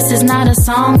 This is not a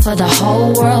song for the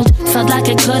whole world. Felt like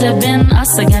it could have been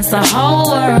us against the whole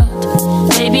world.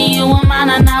 Baby, you were mine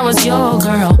and I was your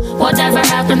girl. Whatever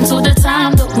happened to the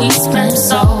time that we spent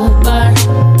sober?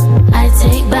 I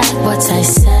take back what I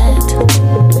said.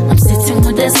 I'm sitting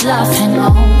with this love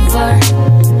hangover.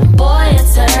 Boy,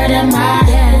 it's hurting my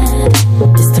head.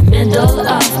 It's the middle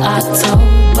of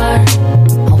October,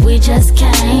 and we just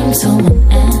came to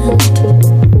an end.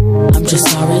 I'm just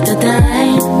sorry that there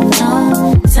ain't no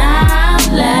time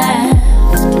left.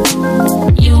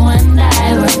 You and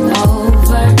I were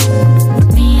over.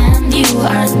 Me and you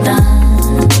are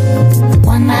done.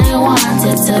 One night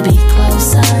wanted to be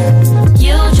closer.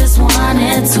 You just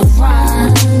wanted to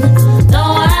run.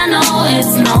 Though I know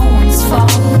it's no one's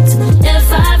fault. If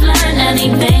I've learned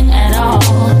anything at all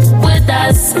with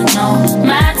us, no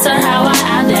matter how I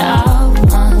add it up,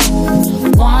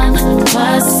 1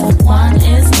 + 1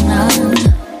 is none.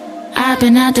 I've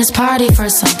been at this party for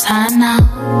some time now,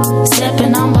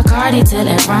 sipping on Bacardi till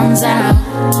it runs out.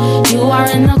 You are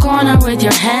in the corner with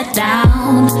your head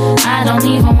down. I don't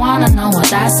even wanna know what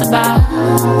that's about,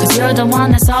 cause you're the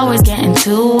one that's always getting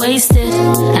too wasted,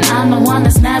 and I'm the one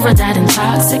that's never that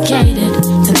intoxicated.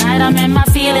 Tonight I'm in my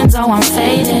feelings, oh I'm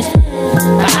faded,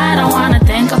 but I don't wanna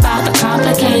think about the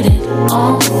complicated.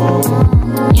 Oh,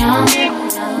 young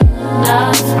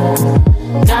love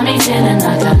got me feeling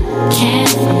like I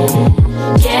can't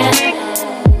get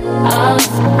up,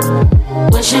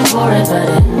 wishing for it but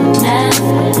it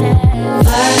never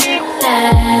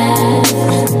left.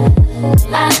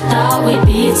 I thought we'd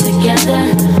be together,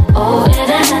 oh it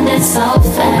ended so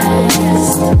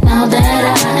fast. Now that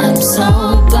I am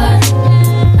sober,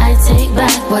 I take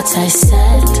back what I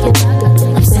said.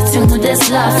 I'm sitting with this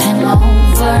love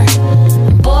hangover.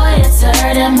 Boy, it's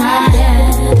hurting my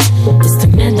head. It's the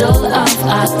middle of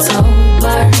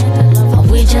October,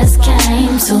 and we just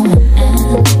came to an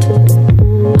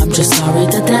end. I'm just sorry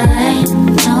that there ain't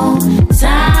no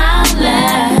time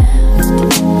left.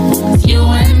 You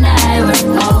and I were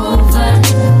over.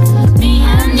 Me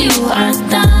and you are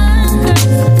done.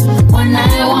 One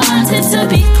night wanted to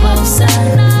be closer.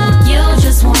 You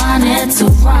just wanted to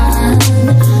run.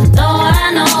 Though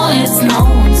I know it's no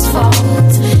one's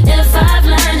fault. If I've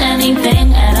learned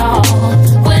anything at all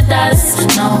with us,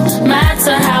 no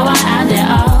matter how I add it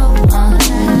up,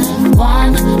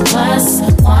 1 +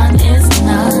 1 is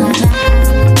none.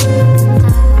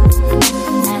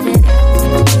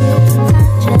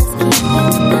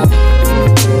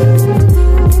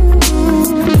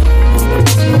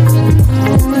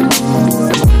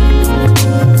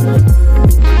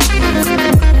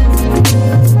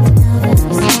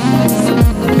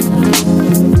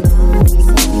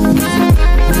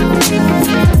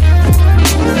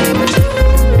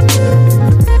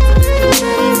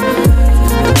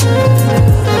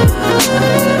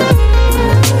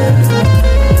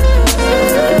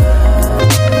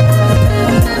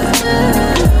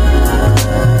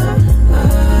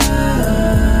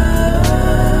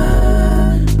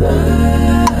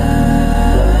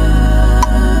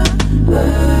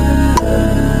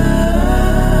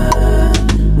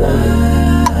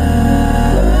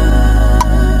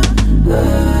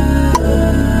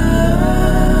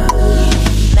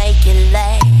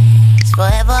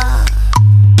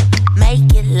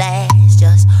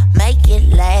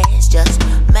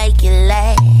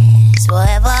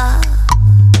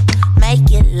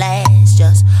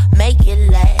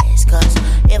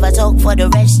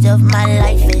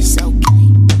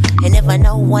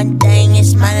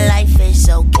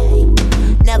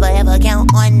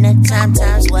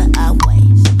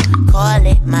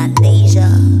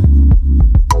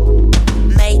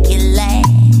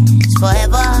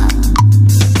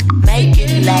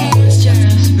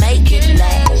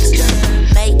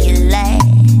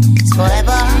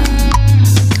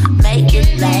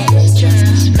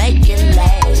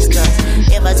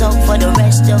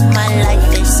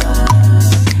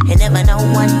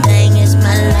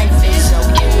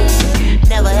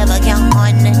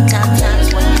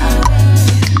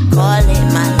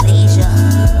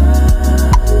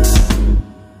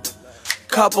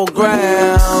 Couple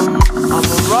gram,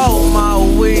 I'ma roll my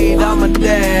weed, I'ma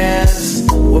dance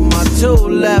with my 2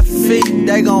 left feet.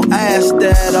 They gon' ask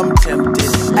that I'm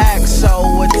tempted. Act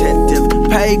so attentive,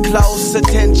 pay close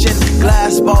attention.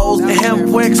 Glass bowls and hemp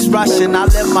wicks rushing. I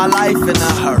live my life in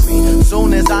a hurry.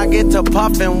 Soon as I get to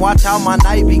puffin', watch how my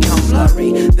night become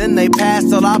blurry. Then they pass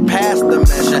till I pass the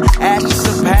measure. Ashes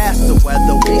to pass the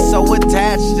weather. We so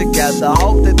attached together. together.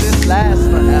 Hope that this lasts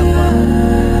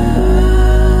forever.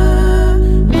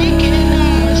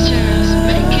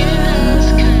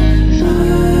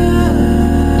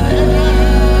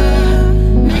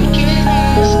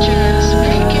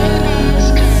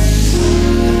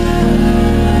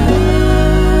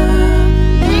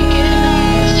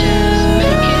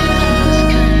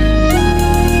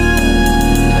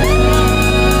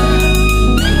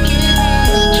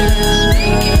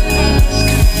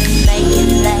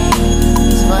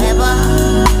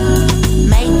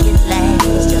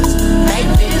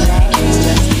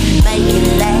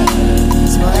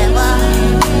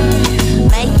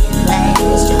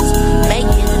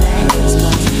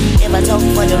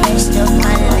 For the rest of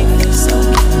my life is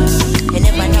okay. And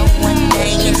if I know one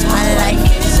thing, it's my life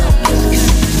is okay.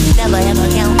 Never ever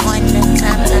count on the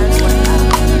times when I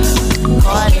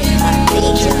call it my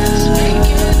features.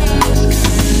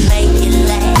 Make it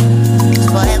last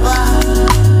forever.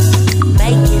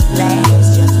 Make it last,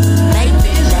 just make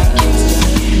it last.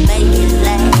 Make it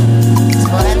last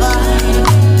forever.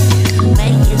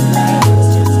 Make it last,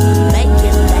 just make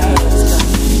it last.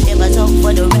 If I talk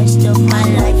for the rest of my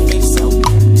life.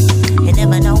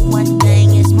 Never know one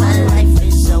thing is my life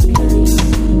is okay.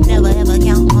 Never ever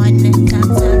count on the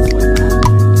times when I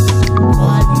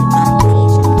call it my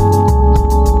leisure.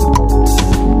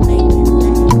 Make it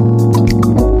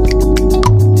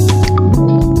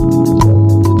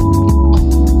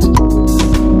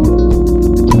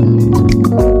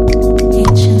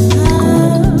It's your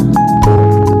love,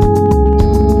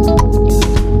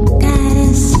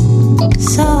 goddess,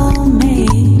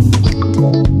 soulmate.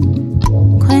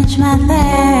 Quench my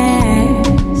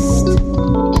thirst,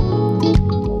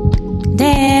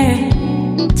 dare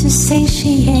to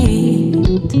satiate,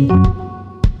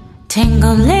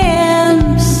 tingle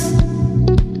limbs,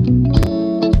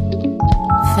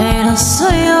 fatal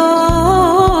soil,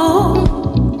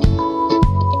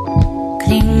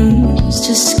 clings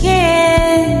to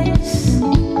skins,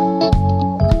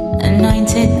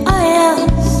 anointed oils.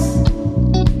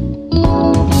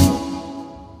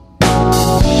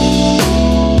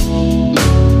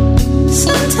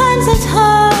 It's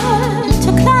hard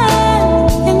to climb,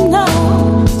 you know.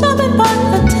 Stubborn but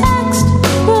the text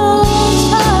rules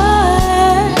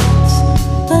hearts.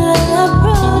 But I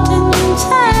wrote in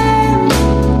time.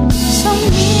 So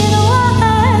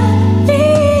meanwhile,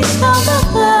 these are the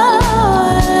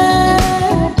flowers.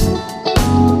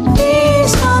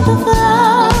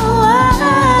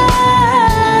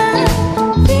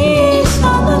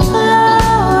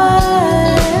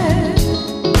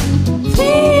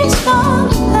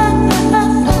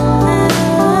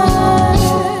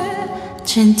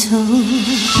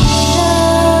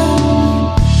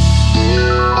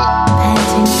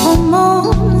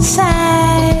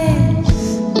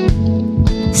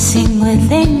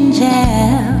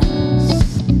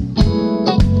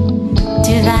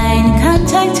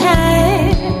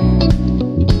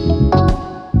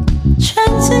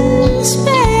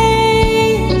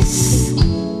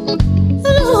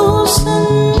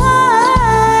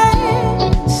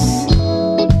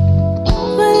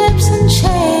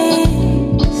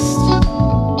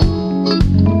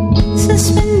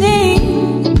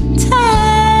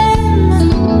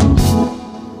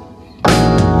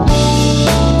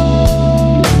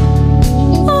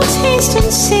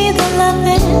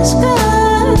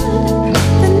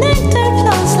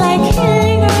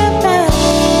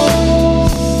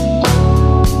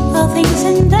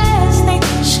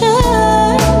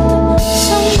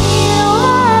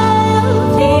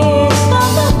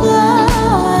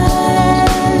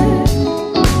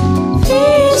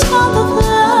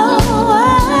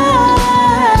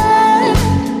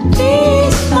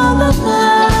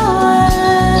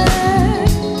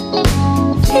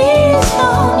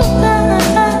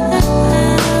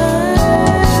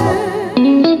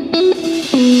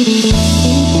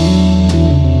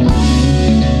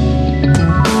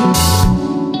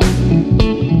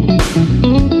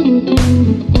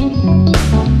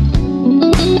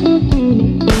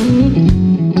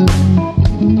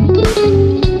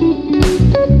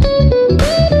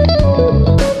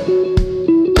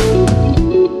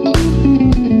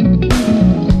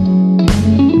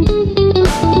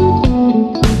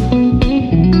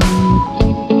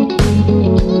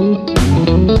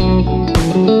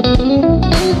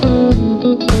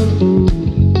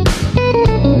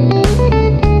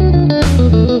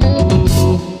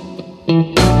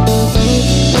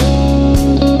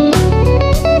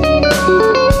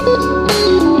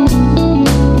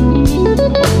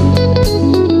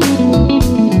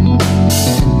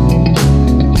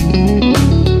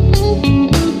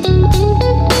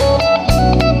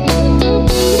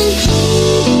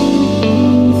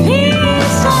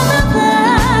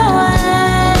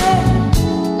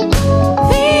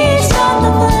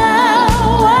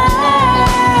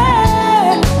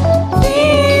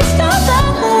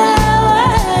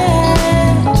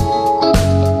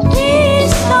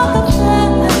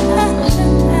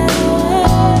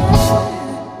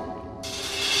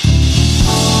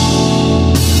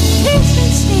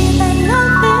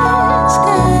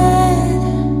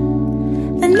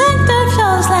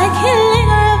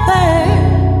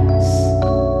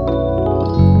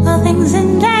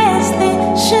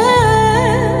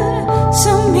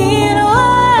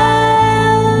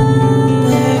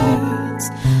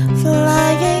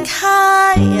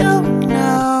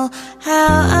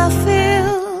 how I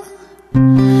feel.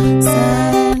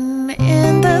 Sun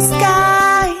in the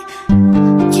sky,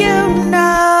 you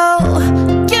know,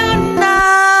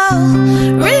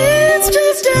 rain's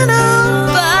drifting on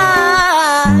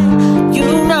by. You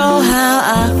know how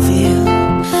I feel.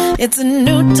 It's a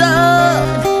new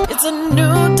dawn, it's a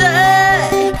new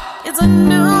day, it's a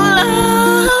new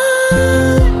life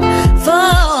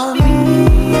for me.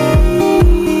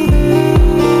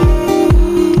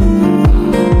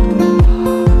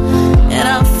 And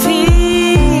I'm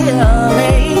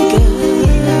feeling good.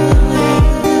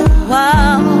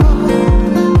 Wow,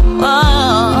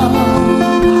 wow.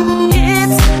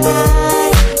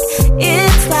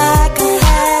 It's like I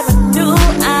have a new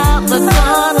outlook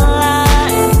on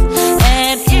life.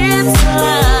 And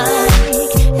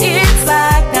it's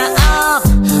like now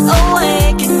I'm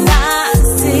awake and I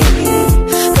see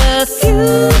the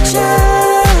future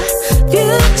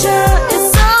is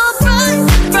so bright in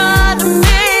front of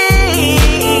me.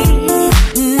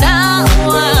 Now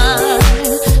I'm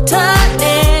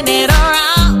turning it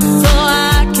around so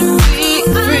I can be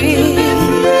free.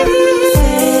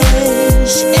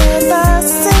 Fish in the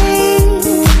sea,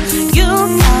 you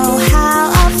know how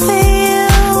I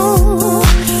feel.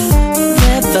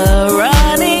 Never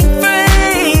running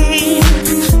free,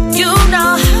 you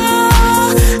know how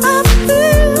I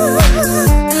feel.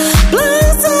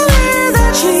 Blossom in the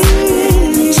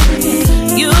tree,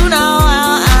 you know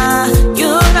how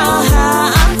I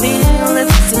feel.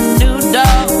 It's a new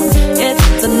dawn,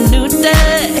 it's a new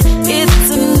day, it's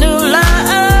a new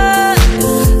life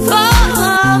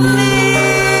for me.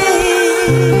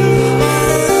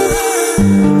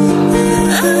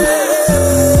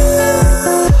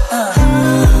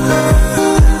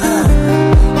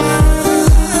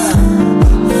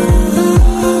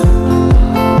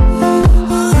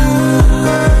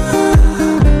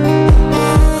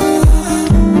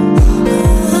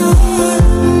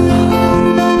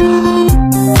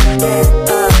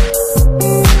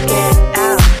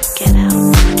 Get out,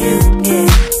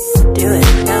 do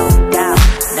it, no doubt,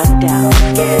 no doubt.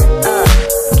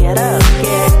 Get up,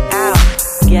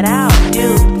 get out,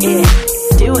 do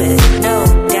it, no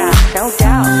doubt, no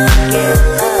doubt. Get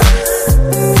up,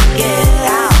 get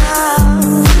out,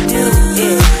 do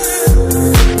it,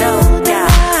 no doubt.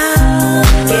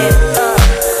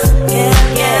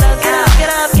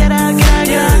 Get up, get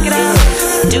out,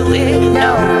 do it, no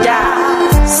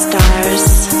doubt.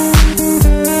 Stars,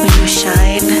 when you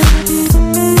shine,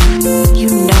 you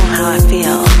know how I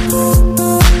feel.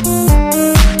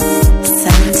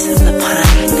 Scent of the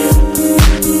pine,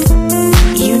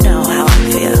 you know how I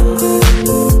feel.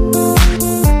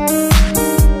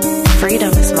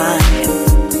 Freedom is mine.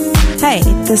 Hey,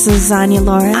 this is Zanya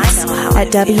Lawrence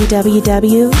at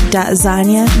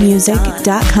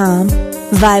www.zanyamusic.com,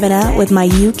 vibing out with my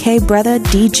UK brother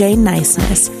DJ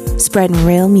Niceness, spreading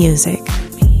real music.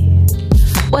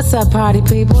 What's up, party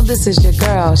people? This is your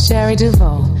girl, Sherry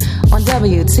Duval, on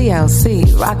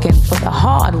WTLC, rocking for the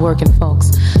hard-working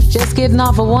folks. Just getting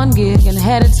off of one gig and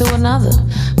headed to another.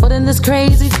 But in this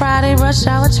crazy Friday rush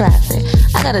hour traffic,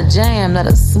 I got a jam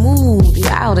that'll smooth you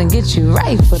out and get you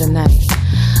right for the night.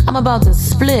 I'm about to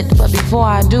split, but before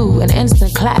I do, an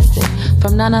instant classic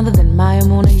from none other than Maya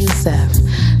Mona Yousef.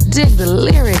 Dig the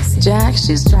lyrics, Jack.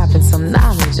 She's dropping some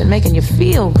knowledge and making you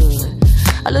feel good.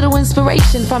 A little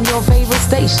inspiration from your favorite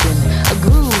station. A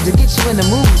groove to get you in the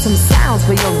mood. Some sounds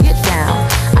for your get down.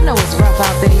 I know it's rough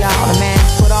out there, y'all. The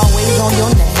man's put always on your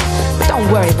neck. But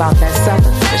don't worry about that, sucker.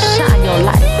 Just shine your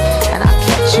light, and I'll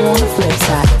catch you on the flip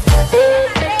side.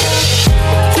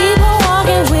 Keep on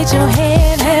walking with your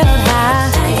head held high.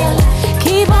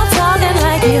 Keep on talking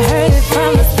like you heard it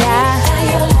from the sky.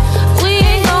 We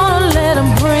ain't gonna let them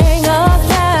bring us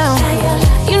down.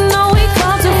 You know we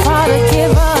come too far to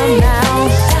give up now.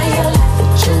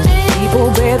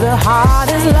 People bear the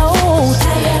hardest load.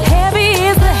 Heavy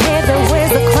is the head that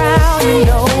wears the crown, you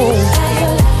know.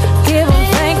 Give them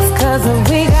thanks 'cause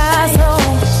we got soul.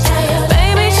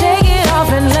 Baby, shake it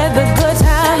off and let the good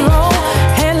time roll.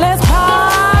 And let's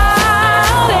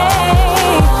party.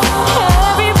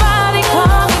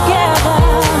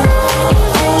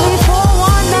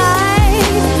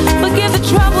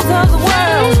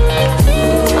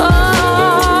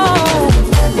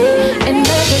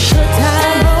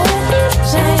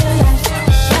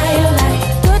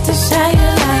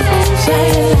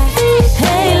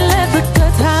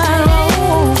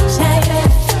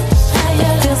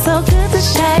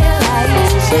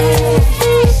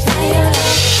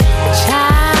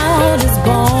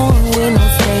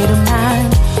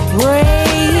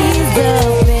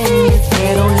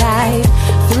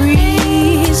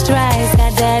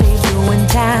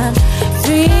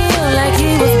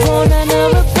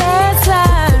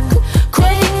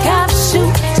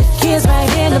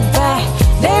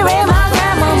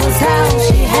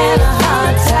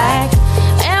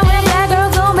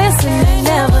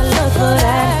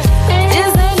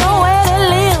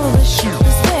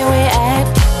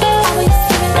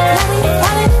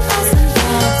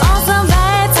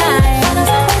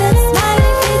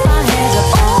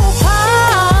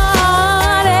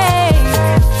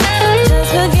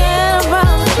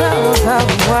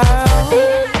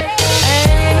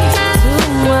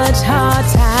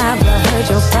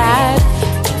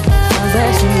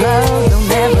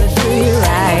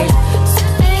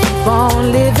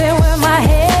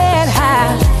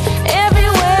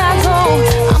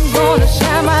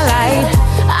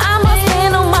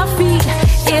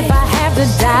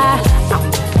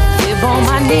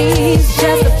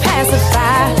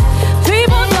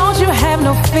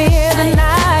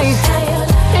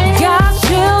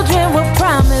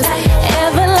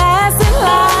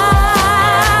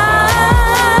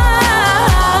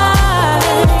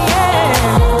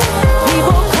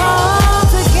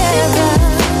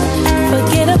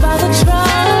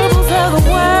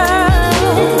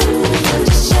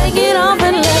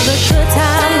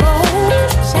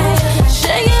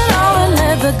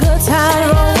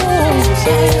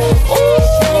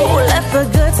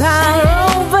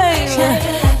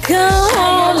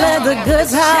 the good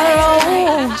time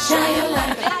roll.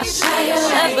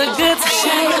 Let the good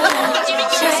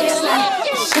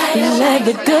let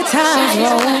the good times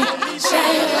roll.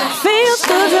 Feels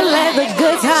good to let the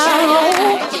good times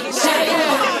roll.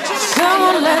 Come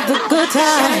on, let the good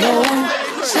times roll.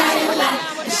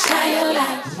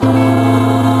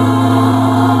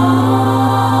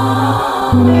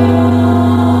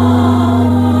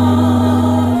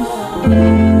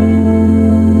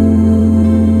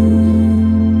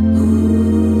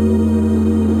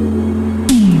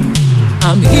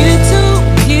 I'm here to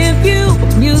give you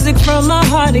music from my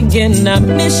heart again. I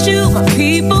miss you, my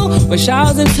people. Wish I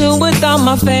was in tune with all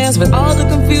my fans, with all the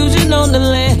confusion on the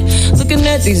land. Looking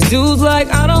at these dudes like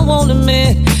I don't want a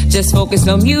man. Just focus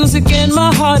on music in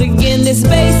my heart again. This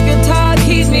bass guitar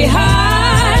keeps me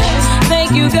high.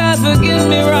 Thank you, God, for getting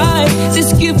me right.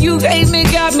 This gift you gave me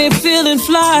got me feeling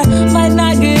fly. Might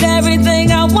not get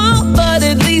everything I want, but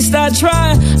at least I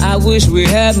try. I wish we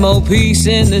had more peace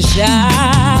in the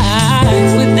sky.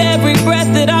 With every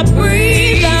breath that I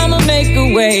breathe, I'ma make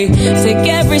a way. Take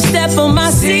every step on my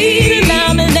seat and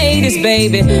I'm an 80s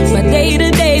baby. My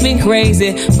day-to-day been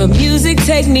crazy, but music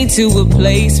take me to a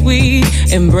place we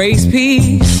embrace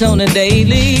peace on a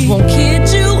daily. Won't kid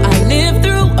you, I live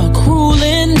through a cruel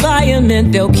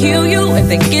environment. They'll kill you and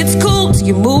think it's cool, so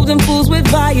you move them fools with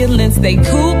violence. They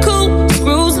cuckoo,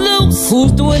 screws loose.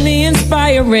 Who's doing the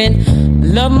inspiring?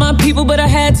 Love my people, but I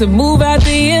had to move out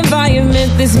the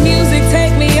environment. This music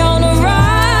take me on a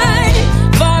ride,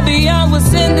 far beyond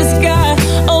what's in the sky,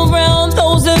 around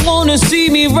those that wanna see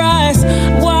me rise.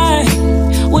 Why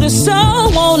would a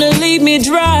soul wanna leave me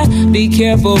dry? Be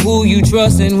careful who you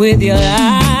trusting with your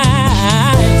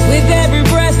life. With every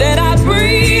breath that I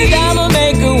breathe, I'ma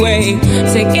make a way.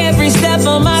 Take every step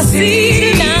on my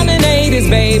seat and I'm an 80s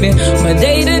baby. My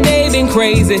day-to-day been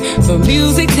crazy, but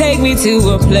music take me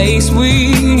to a place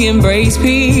we embrace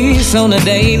peace on a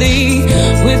daily.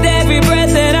 With every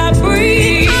breath that I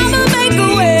breathe, I'ma make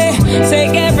a way.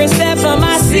 Take every step on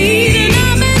my seat and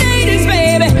I'm an 80s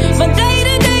baby. My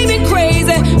day-to-day been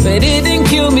crazy, but it didn't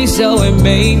kill me, so it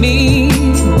made me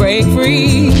break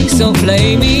free. So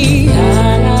play me.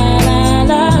 La, la, la,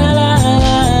 la, la, la,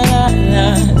 la,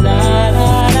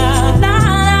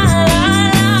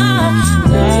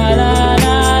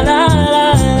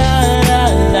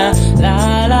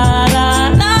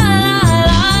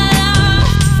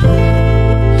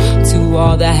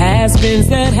 all the has-beens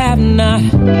that have not,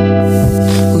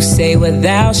 who say what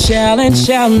thou shalt and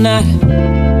shall not.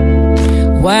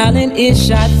 While in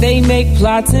earshot they make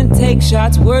plots and take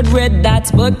shots, word red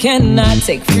dots, but cannot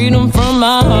take freedom from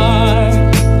my heart.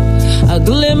 A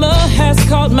glimmer has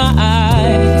caught my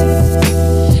eye.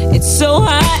 It's so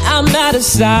high I'm out of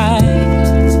sight,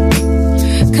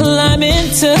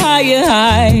 climbing to higher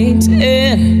heights.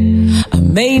 Yeah. I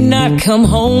may not come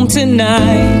home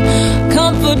tonight.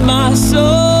 Comfort my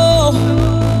soul,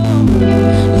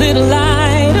 little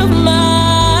light of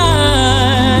mine.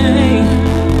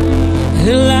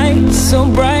 Little light so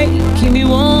bright, keep me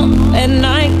warm at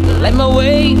night. Light my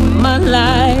way, my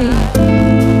life.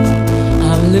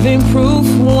 I'm living proof,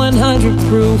 100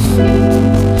 proof.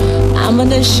 I'm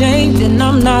unashamed and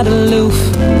I'm not aloof.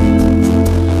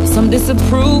 Some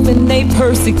disapprove and they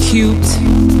persecute,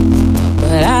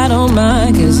 but I don't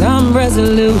mind, 'cause I'm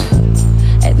resolute.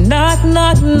 At knock,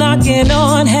 knock, knocking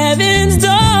on heaven's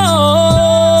door.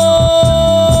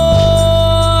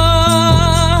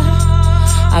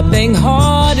 I bang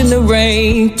hard in the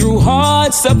rain, through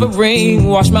hard suffering,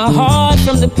 wash my heart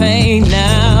from the pain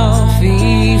now.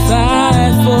 Fee,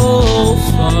 fi, fo,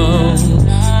 fum,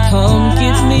 come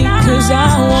get me, 'cause I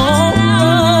won't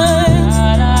run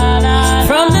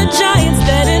from the giants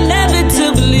that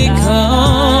inevitably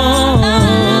come.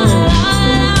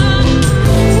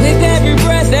 With every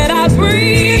breath that I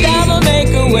breathe, I'ma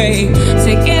make a way.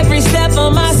 Take every step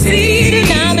on my seat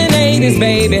and I'm an 80s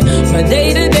baby. My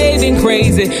day-to-day been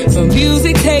crazy, but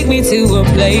music take me to a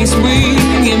place we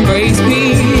embrace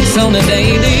peace on a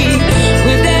daily.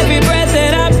 With every breath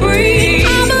that I breathe,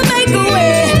 I'ma make a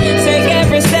way. Take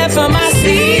every step on my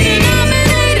seat and I'm an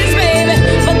 80s baby.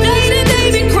 My day-to-day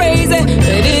been crazy,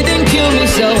 but it didn't kill me,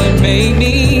 so it made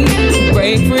me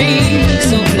break free.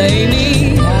 So play me.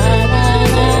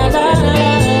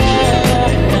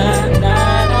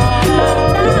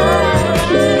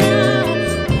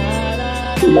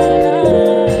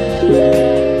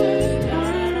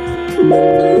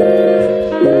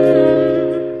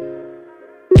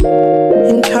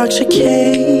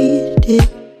 Intoxicated,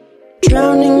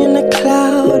 drowning in a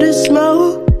cloud of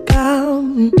smoke.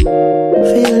 I'm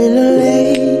feeling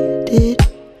elated,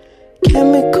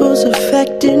 chemicals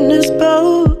affecting us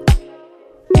both.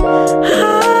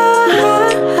 I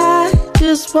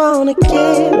just wanna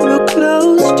get real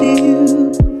close to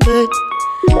you, but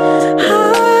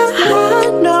I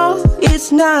know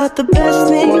it's not the best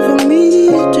thing for me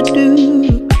to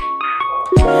do.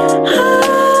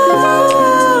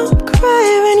 I'm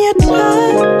craving your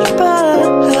touch, but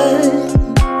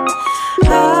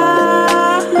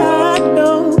I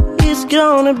know it's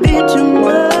gonna be too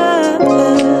much.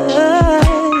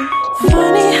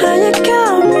 Funny how you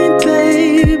got me,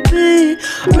 baby,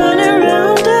 running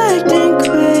around acting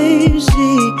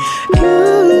crazy.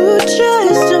 You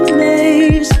just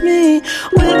amaze me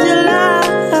with your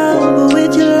love,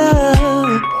 with your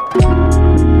love.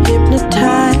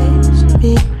 Hypnotize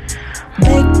me,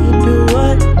 make me do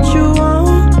what you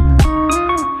want.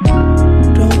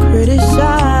 Don't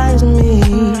criticize me,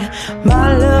 my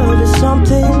love is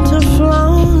something to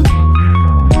flaunt.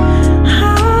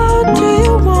 How do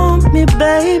you want me,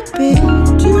 baby?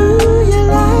 Do you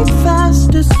like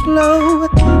fast or slow?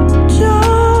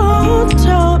 Don't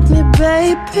talk me,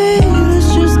 baby, let's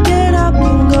just get up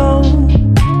and go.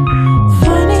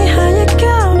 Funny how you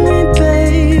got me,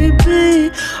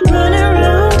 baby, running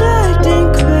around acting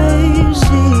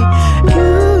crazy. You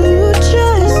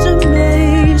just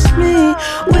amaze me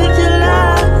with your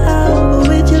love,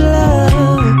 with your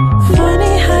love.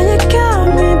 Funny how you got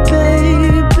me,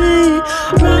 baby,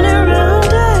 running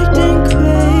around acting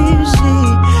crazy.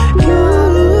 You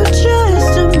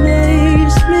just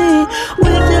amaze me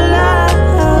with your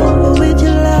love, with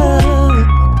your love.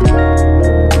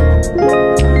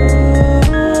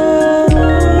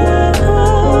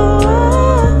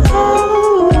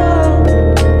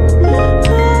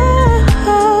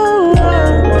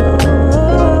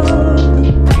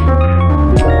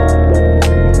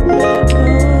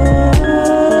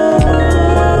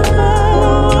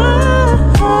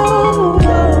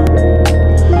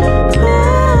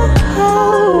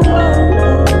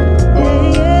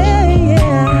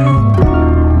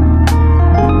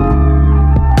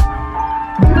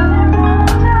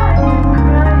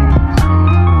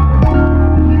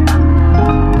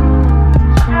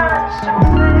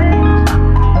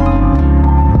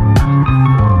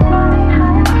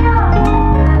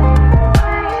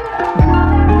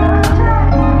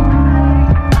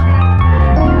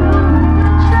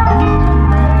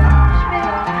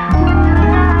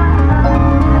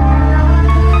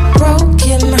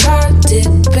 Broken hearted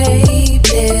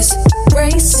babies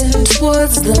racing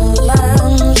towards the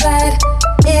limelight.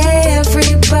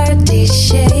 Everybody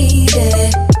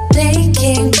shaded, they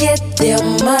can't get their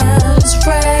minds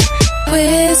right.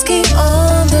 Whiskey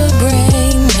on the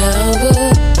brain, now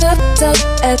we're tucked up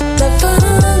at the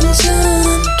function,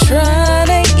 trying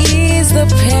to ease the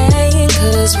pain,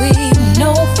 cause we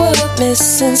know we're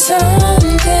missing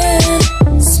something.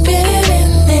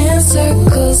 Spinning in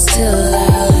circles till I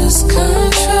lose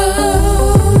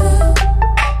control.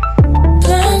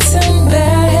 Blunts and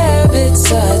bad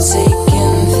habits are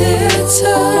taking their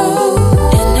toll,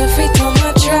 and every time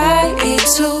I try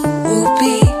to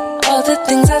be all the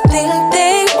things I think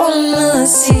they wanna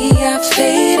see, I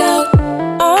fade out.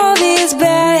 All these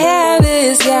bad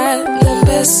habits got the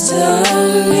best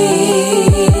of me.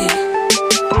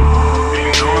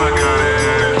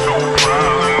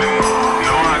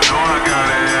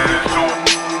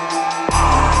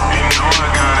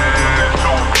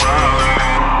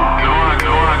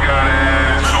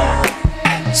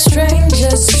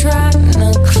 Strangers trying to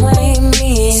claim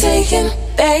me, taking,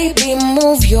 baby,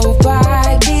 move your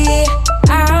body.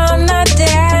 I'm not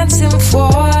dancing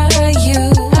for you,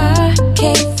 I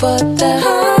came for the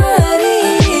honey.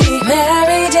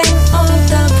 Married and on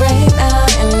the brain now,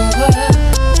 and we're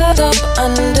tucked up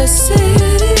under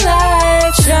city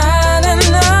lights, trying to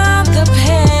numb the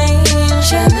pain,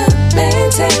 trying to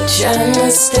maintain, trying to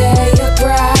stay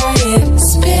upright,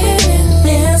 spinning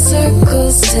in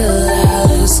circles till I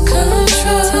lose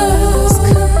control.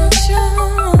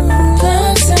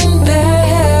 Plans and bad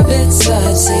habits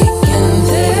are taking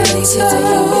their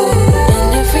toll,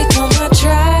 and every time I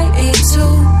try to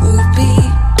be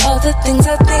all the things I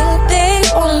think they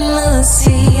wanna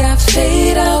see, I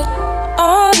fade out.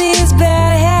 All these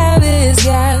bad habits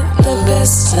got the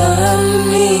best of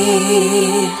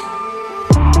me.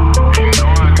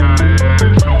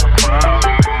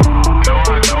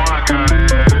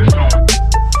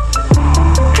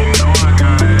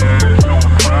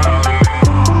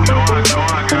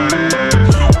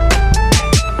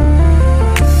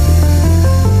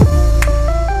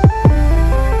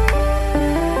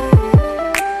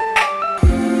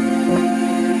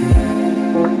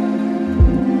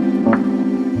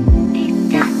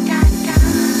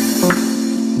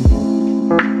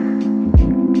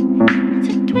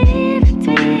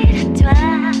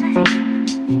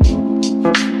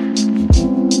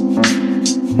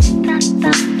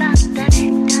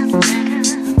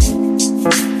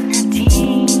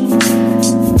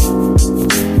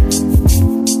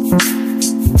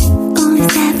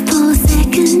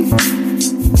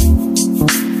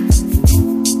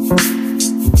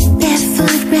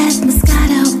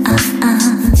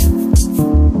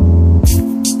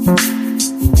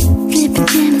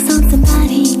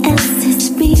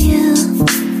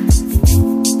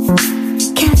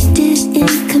 captive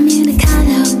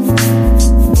incommunicado.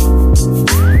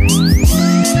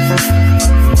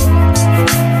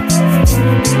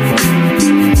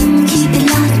 Keep it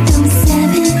locked on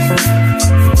 7.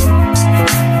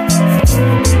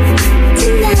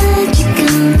 Tonight you're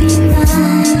gonna be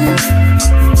mine.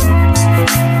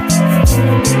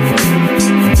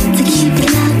 So keep it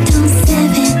locked on 7.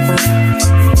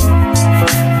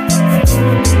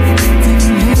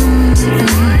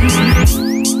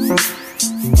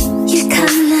 Your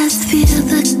colors feel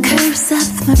the curves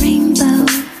of my rainbow.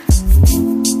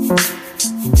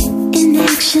 In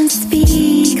action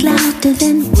speak louder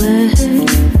than words.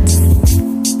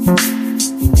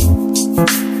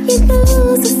 You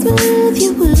move so smooth,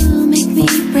 you will make me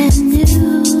brand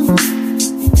new.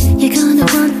 You're gonna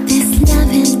want this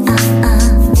loving,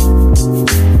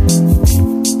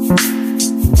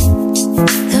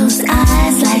 Those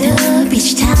eyes light up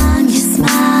each time you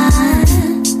smile.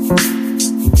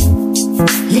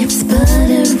 Lips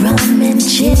butter, rum and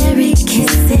cherry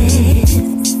kisses.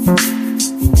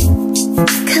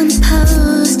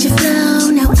 Composed your flow,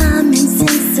 now I'm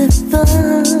insensible.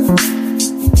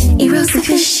 Eros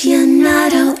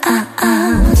aficionado,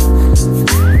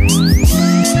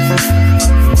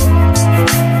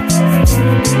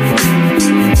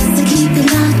 So keep it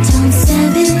locked on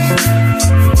 7.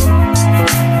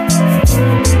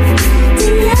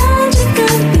 Tonight you're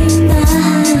gonna be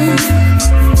mine.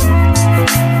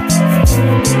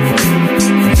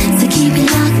 So keep it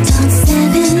locked on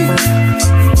 7.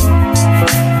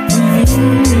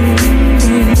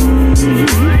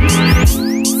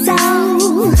 So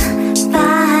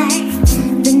fine,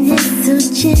 Vanessa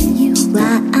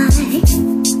genuine.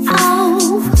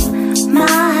 Oh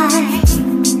my,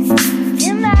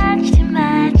 too much, too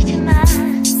much, too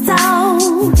much. So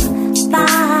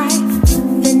fine,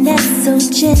 Vanessa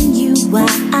genuine.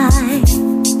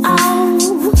 Oh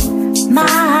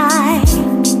my.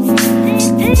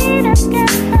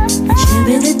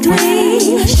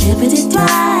 Shibby-the-dwee,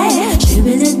 shibby-the-dwee,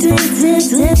 shibby-the-dwee,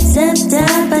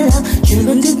 zip-zip-zip-zip-zip-a-love.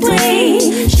 Shibby-the-dwee,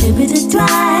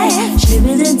 shibby-the-dwee,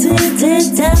 shibby-the-dwee,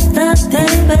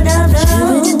 zip-zip-zip-zip-zip-a-love.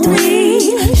 Shibby-the-dwee,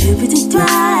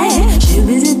 shibby-the-dwee,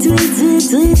 shibby-the-dwee,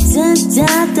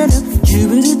 zip-zip-zip-zip-zip-a-love.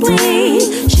 Shibby-the-dwee,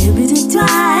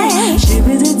 shibby-the-dwee,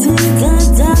 shibby-the-dwee,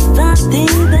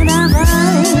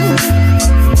 zip-zip-zip-zip-zip-a-love.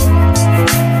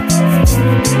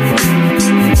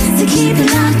 So keep it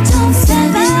locked on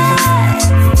 7.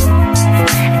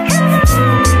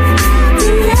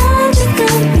 Tonight you're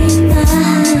gonna be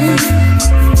mine.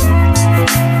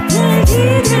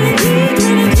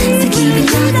 So keep it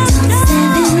locked on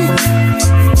 7.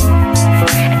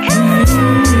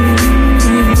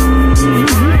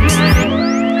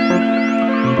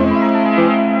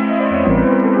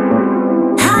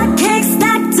 Hot cake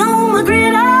stacked on my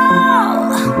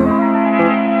griddle.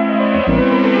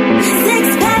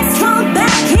 6 packs from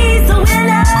back, he's a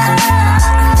winner.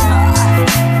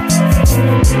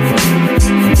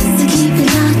 So keep it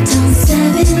locked on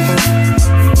 7.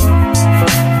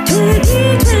 Twiggy,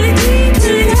 twiggy,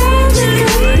 twiggy,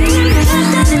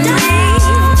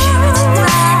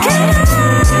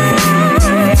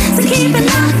 so keep it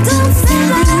locked on 7.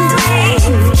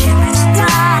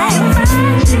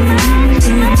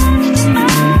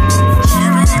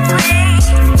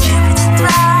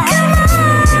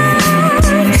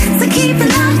 So keep it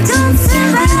locked on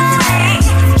 7.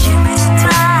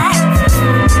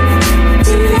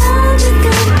 Tonight you're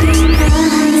gonna be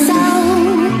mine. So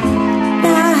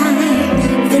fine,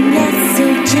 Vanessa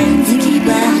James, you keep it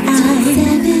locked on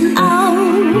 7. Oh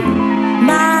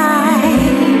my,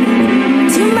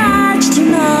 too much, too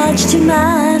much, too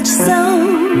much. So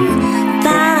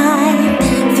fine,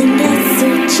 Vanessa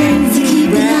James, you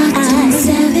keep it locked on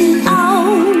 7. Oh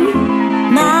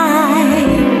my.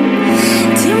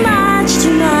 Too much,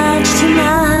 too much, too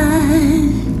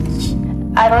much.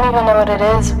 I don't even know what it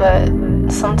is, but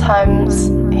sometimes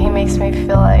he makes me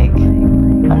feel like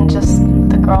I'm just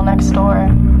the girl next door.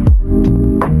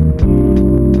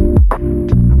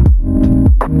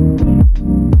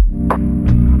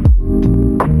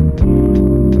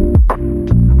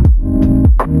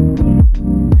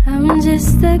 I'm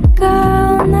just the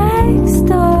girl next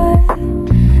door,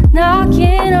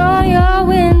 knocking on your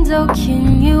window.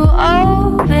 Can you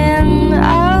open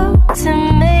up to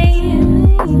me?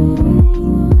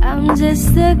 I'm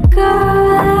just the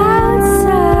girl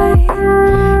outside,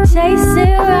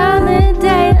 chasing around the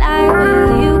daylight.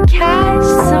 Will you catch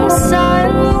some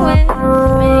sun with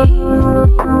me?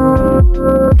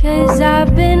 'Cause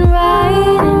I've been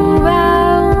riding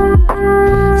round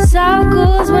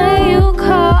circles when you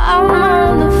call. I'm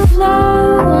on the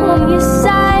floor when you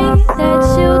say that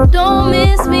you don't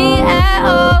miss me at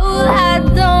all. I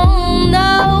don't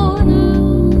know.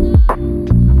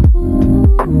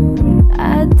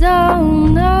 I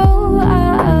don't know.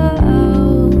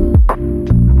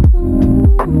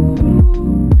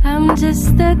 I'm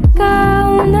just the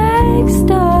girl next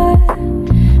door,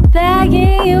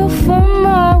 begging you for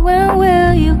more. When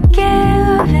will you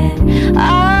give it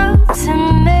all to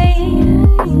me?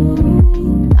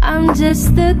 I'm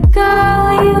just the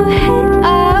girl you hit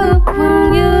up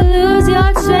when you lose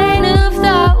your train of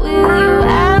thought. Will you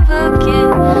ever get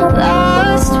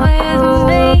lost with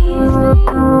me?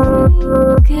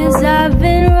 'Cause I've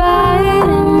been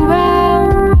riding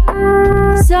round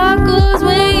circles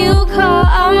when you call.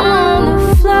 I'm on the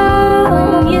floor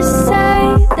and you say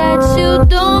that you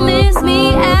don't miss me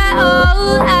at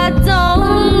all. I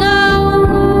don't know.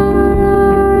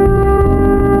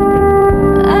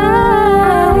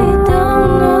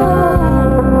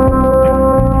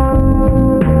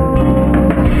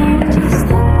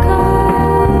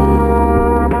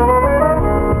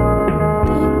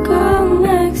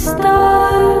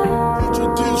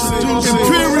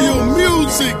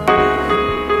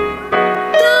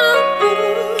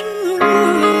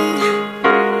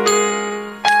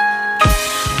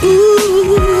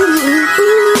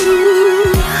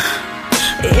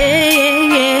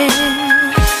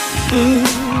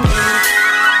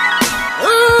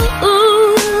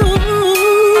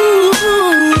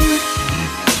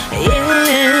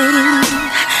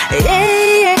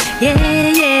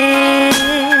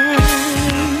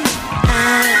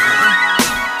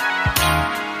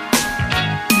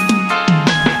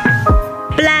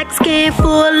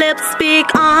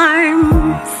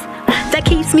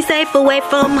 Away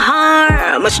from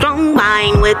harm, a strong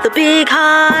mind with a big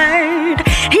heart.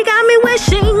 He got me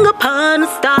wishing upon a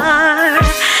star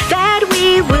that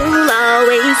we will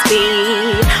always be.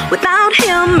 Without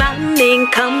him, I'm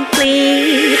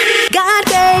incomplete. God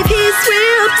gave his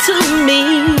will to me.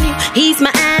 He's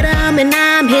my Adam and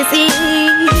I'm his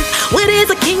Eve. What is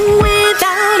a king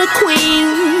without a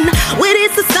queen? What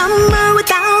is the summer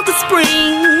without the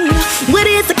spring? What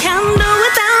is a candle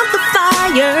without the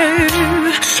fire?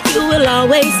 You will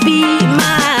always be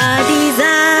my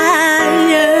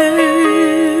desire.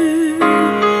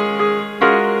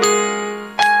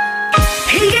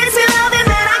 He gives me loving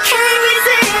that I can't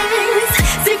resist.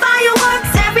 See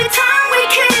fireworks every time we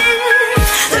kiss.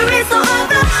 There is no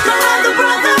other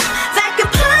brother that can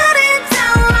put it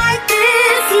down like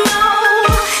this. No,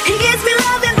 he gives me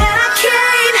loving that I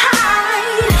can't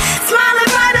hide. Smiling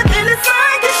brighter than the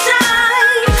sun can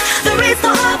shine. There is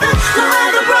no other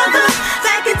brother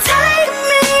that can take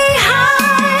me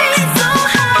high, so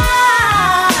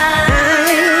high,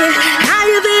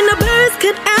 higher than the birds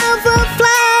could ever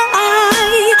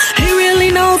fly. He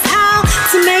really knows how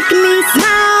to make me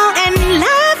smile and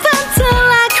laugh until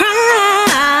I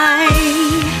cry.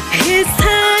 His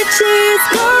touch is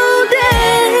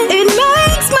golden, it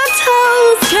makes my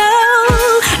toes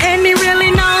curl, and he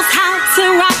really knows how to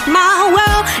rock my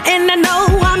world. And I know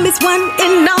I'm his one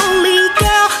and only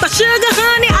girl. My sugar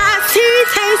honey iced tea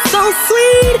tastes so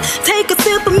sweet. Take a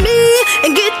sip of me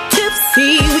and get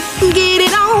tipsy. We can get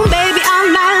it on, baby, all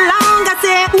night long. I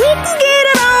said we can get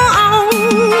it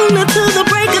on until the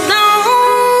break of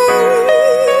dawn.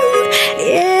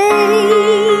 Yeah.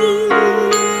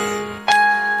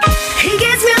 He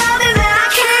gives me loving that I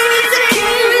can't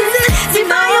resist. See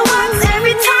fireworks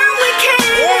every time we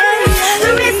kiss.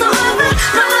 There is no other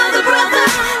brother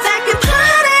that can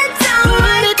put it down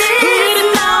like this.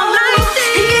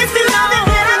 He gives me loving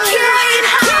that I can't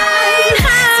hide.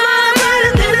 Smiling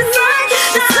brighter than the sun.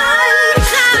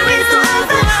 There is no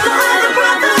other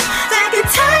brother that can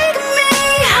take me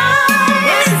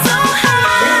high, so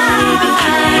high. Baby,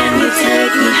 can you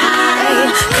take me high?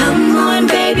 Come on,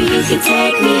 baby, you can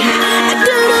take me high.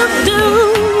 Do,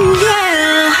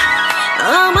 yeah.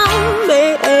 Come on,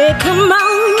 baby, come on.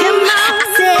 I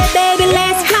said, baby,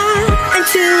 let's fly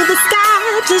into the sky.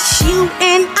 Just you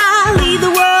and I, leave the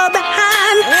world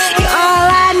behind. You're all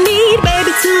I need,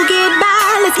 baby, to get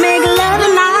by. Let's make love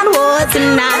and not war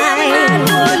tonight.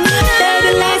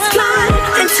 Baby, let's fly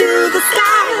into the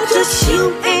sky. Just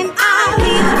you and I,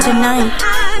 leave the world Tonight,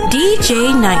 DJ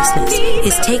Niceness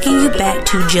is taking you back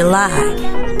to July.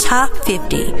 Top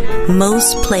 50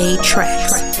 most played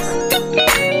tracks.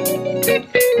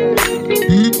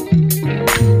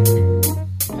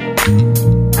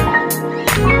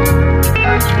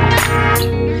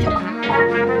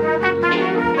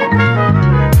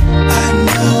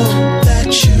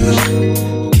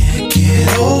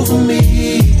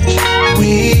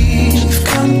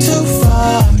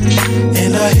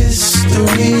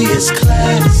 History is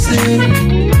classic.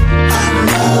 I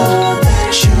know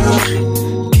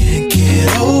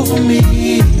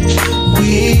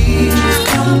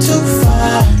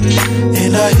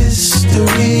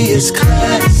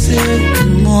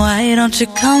won't you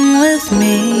come with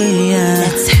me?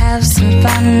 Let's have some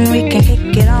fun, we can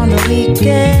kick it on the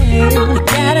weekend. You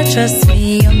gotta trust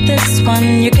me on this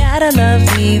one, you gotta love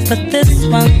me for this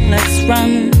one. Let's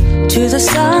run to the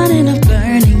sun in a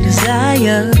burning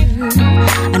desire.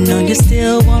 I know you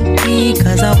still want me,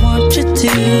 cause I want you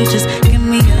to. Just give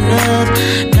me your love,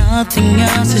 nothing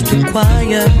else is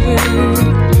required.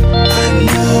 I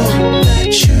know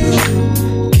that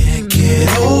you can't get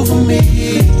over me.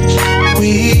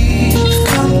 We've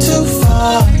come too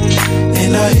far,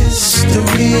 and our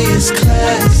history is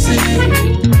classic.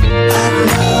 I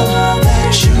know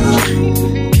that you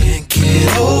can't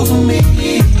get over me.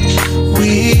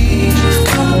 We've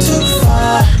come too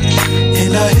far,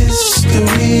 and our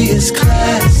history is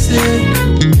classic.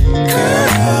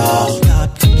 Girl, stop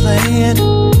playing,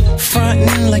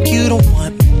 frontin' like you don't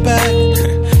want me back.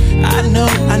 I know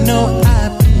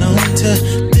I've been known to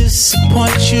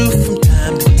disappoint you from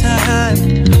time to time,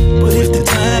 but if the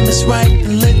time is right,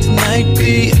 then let tonight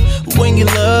be when you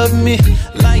love me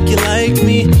like you like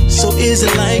me. So is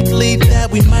it likely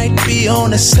that we might be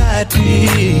on a side B?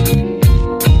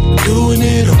 Doing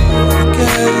it over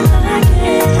again,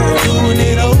 doing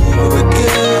it over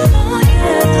again,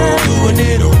 doing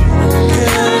it over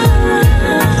again,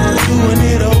 doing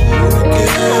it over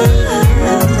again.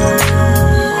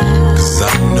 'Cause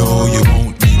I know you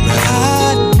want me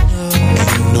back,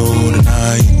 ain't no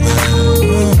denying that.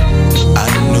 I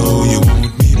know you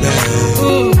want me back,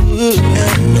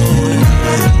 ain't no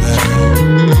denying that.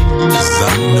 'Cause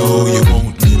I know you want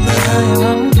me back,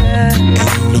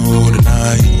 ain't no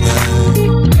denying that.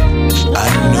 I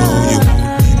know you want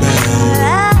me back,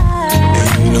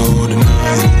 ain't no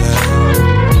denying that.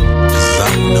 'Cause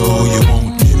I know you want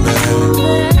me back,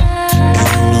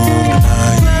 ain't no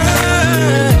denying that.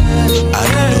 I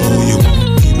know you want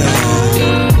me back,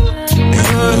 ain't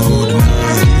no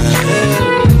denying that.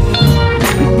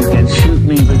 You can shoot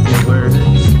me with your words,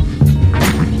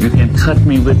 you can cut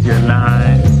me with your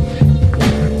lies,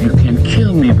 you can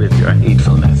kill me with your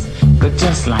hatefulness, but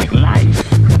just like life,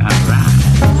 I rise.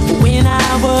 When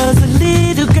I was a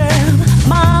little girl,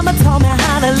 Mama taught me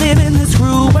how to live in this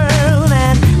cruel world,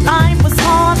 and life was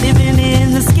hard living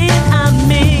in the skin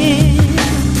I'm in.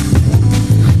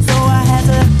 So I had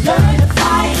to learn to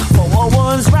fight for what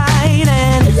was right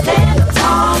and stand up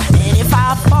tall. And if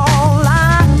I fall,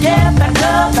 I get back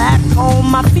up, back on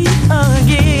my feet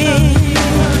again.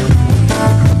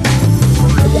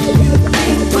 You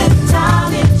think with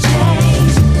time it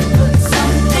changed, but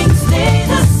some things stay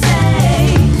the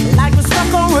same. Like we're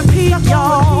stuck on repeat,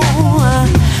 y'all,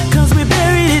 'cause we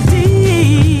buried it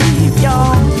deep,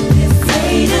 y'all. This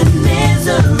hate and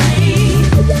misery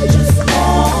just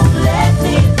won't let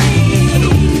me be.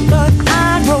 But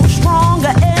I grow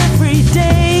stronger every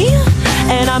day,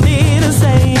 and I'm here to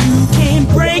say you can't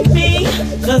break me,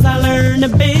 'cause I learned to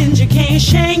bend, you can't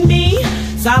shake me.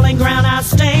 Solid ground I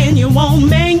stand, you won't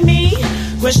make me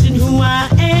question who I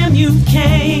am, you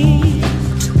can't.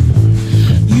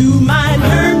 You might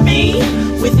hurt me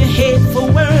with your hateful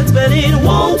words, but it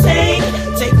won't take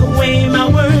away my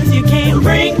worth. You can't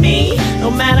break me, no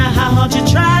matter how hard you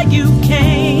try, you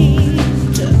can't.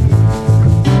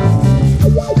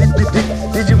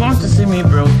 Did you want to see me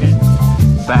broken?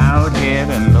 Bowed head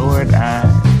and lowered eyes,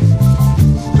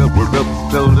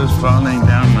 shoulders falling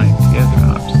down like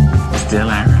teardrops, still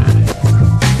I rise.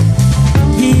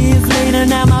 Years later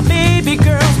now my baby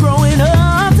girl's growing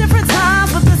up, different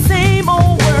times but the same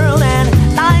old world, and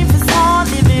life is hard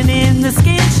living in the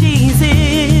skin she's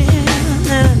in.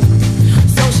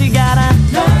 So she gotta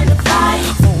learn to fight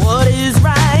for what is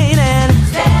right and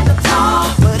stand up tall.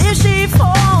 But if she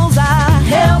falls, I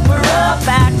help her up,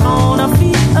 back on her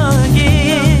feet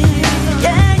again.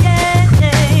 Yeah, yeah,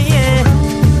 yeah, yeah.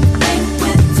 Think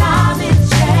with time it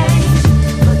changed,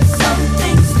 but some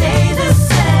things stay the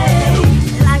same.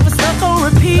 Like we're stuck on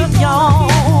repeat, y'all.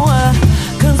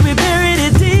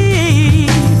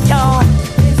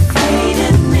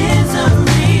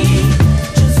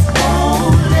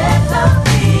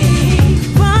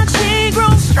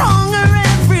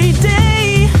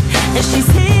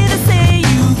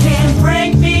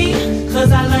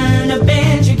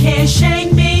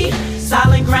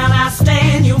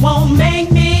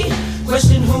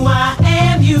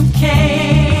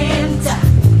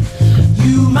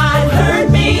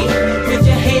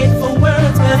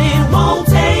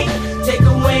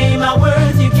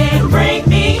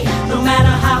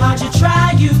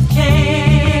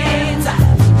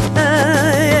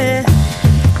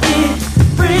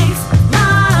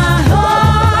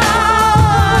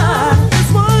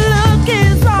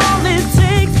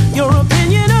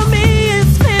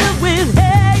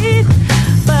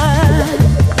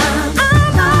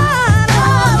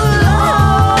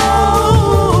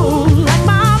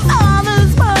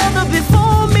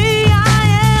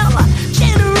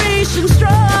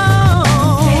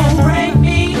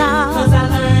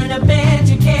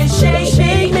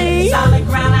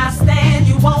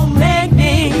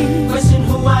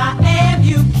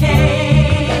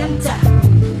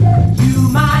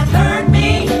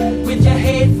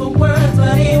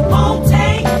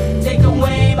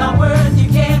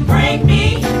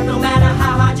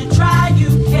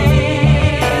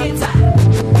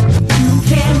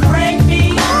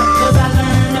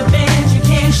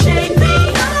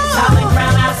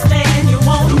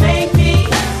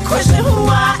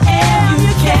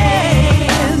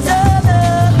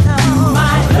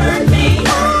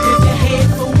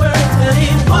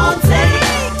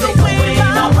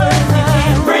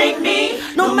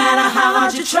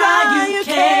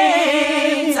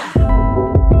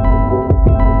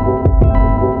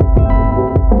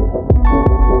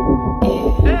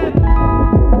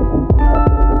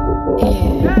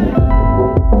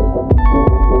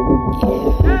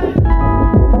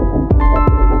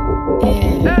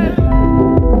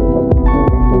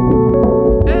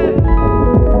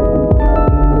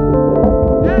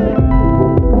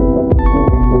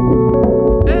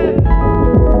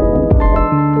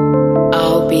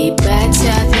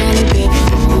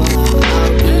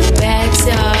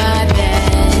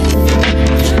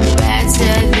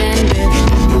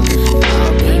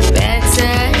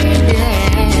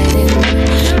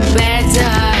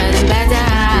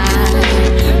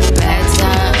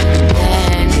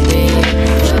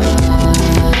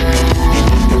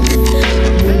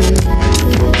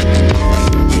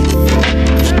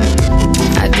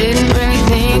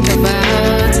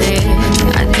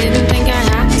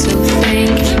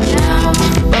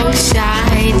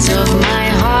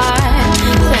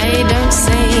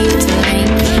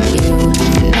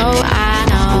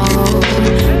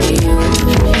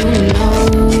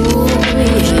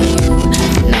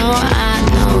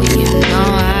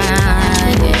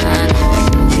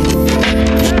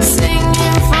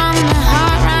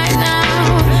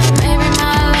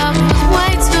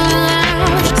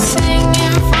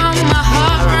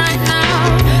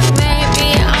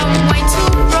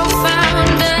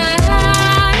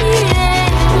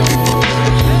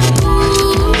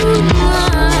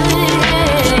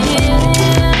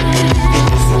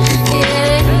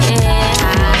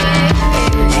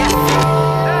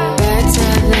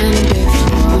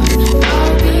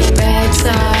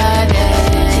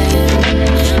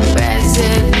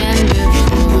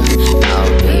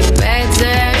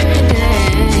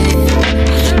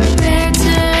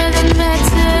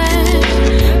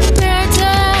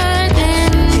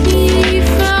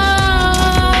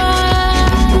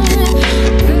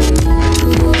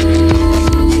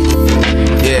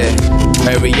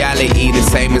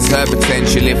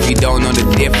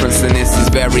 difference, and this is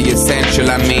very essential.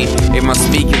 I mean, in my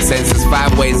speaking sense, there's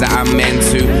 5 ways that I'm meant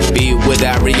to be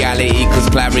without reality, cause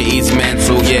clarity's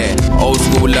mental, yeah. Old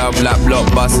school love like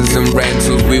blockbusters and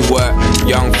rentals. We were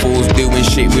young fools doing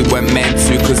shit we weren't meant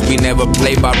to, cause we never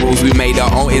played by rules, we made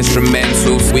our own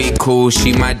instrumentals. We cool,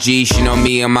 she my G, she know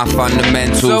me and my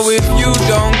fundamentals. So if you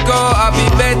don't go, I'll be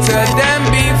better than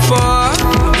before.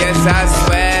 Yes, I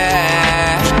swear.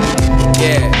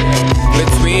 Yeah,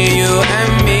 between you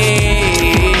and me,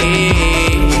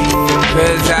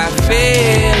 cause I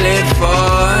feel it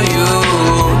for you.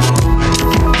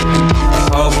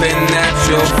 Hoping that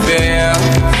you'll feel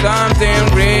something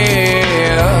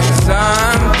real,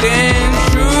 something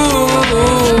true.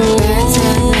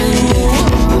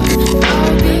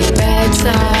 I'll be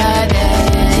better than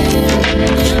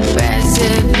before.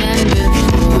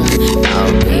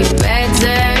 I'll be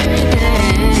better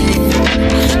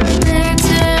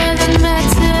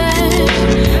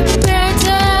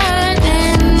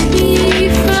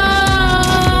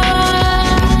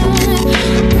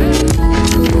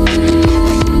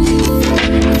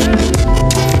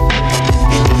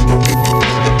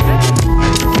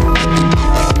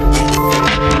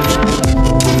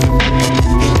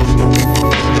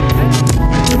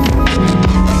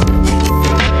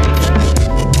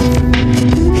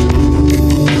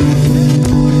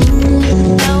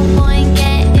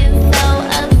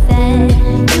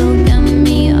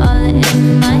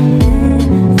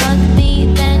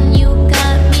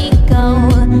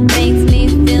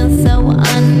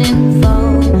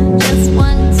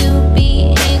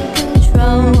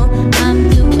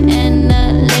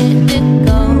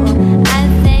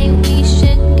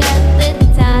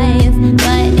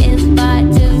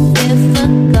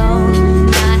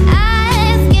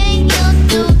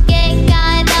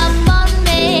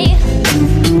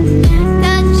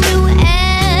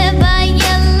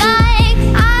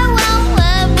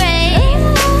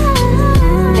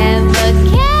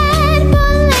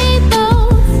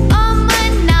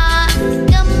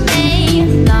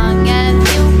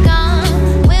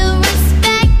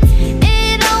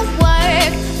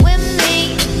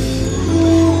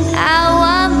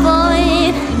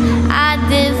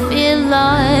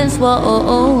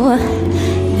whoa,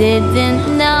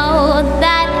 didn't know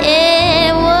that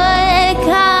it would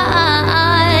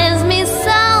cost me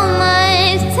so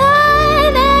much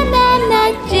time and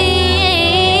energy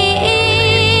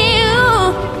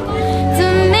to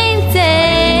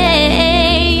maintain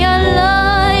your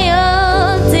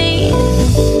loyalty.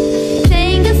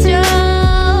 Take a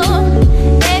stroll,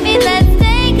 baby, let's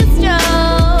take a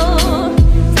stroll.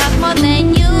 Talk more than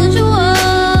usual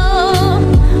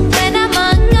when I'm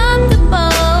uncomfortable.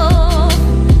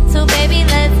 So baby,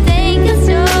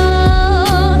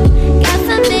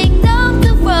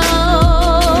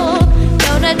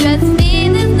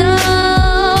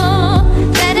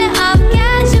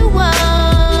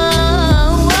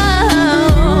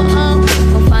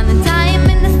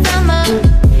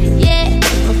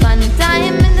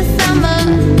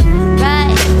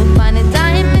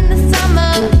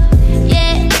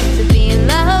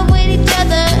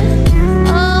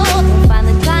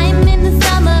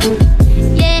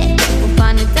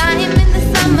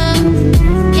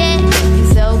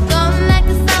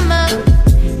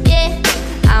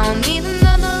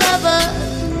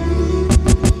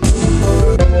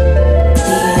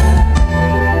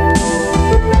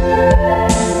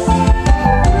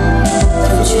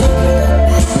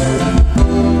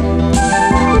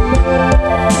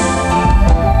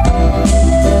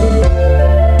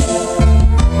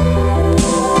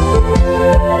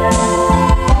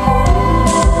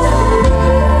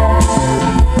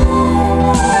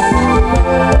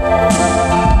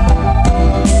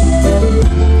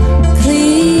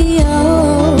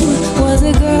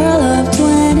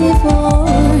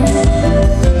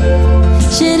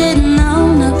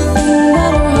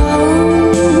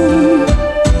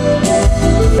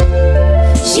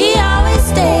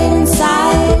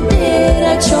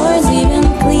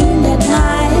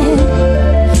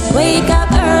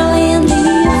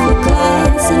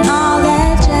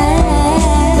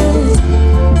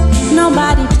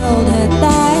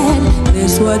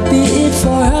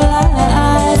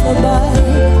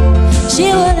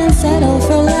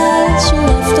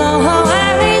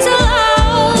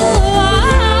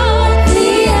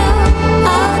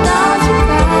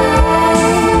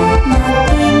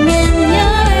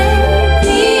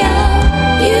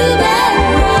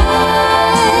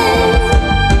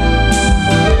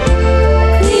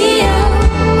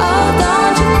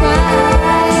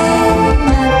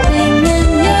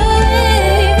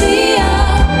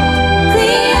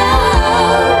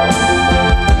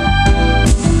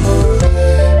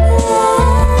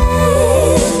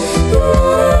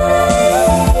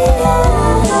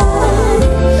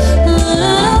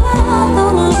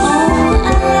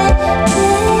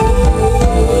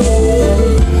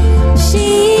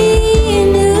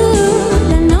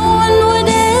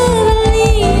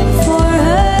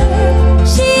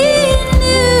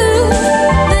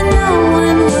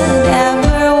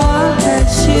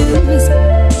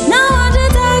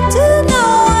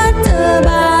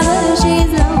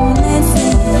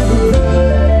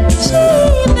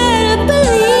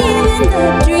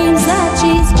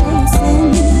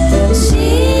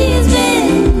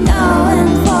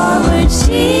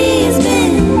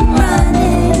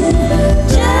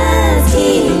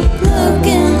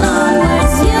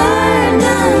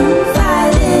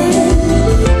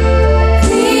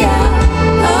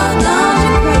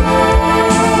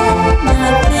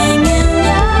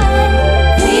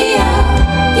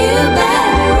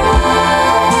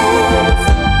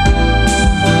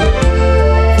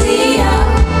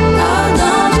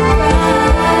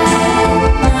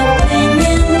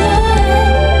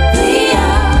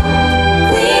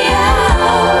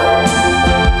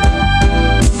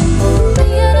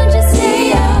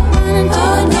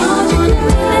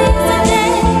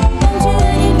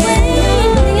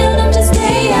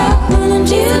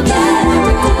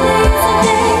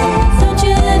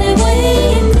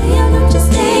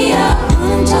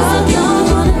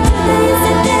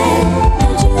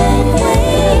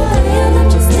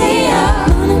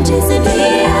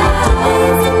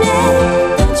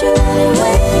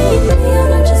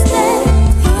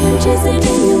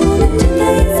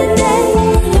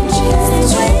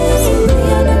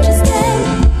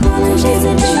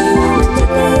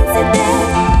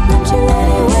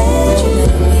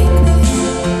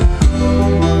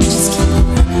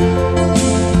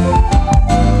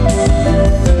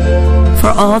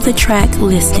 the track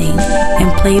listing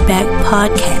and playback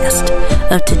podcast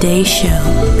of today's show,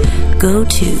 go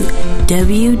to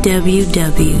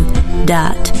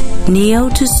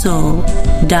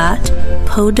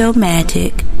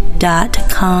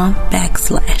www.neotosoul.podomatic.com/.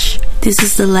 This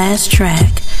is the last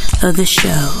track of the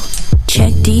show.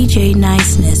 Check DJ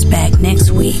Niceness back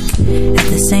next week at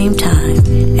the same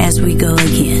time as we go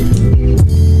again.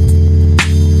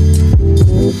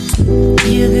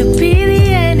 You could be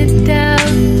the antidote.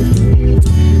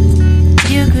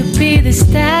 You could be the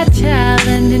star child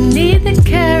underneath the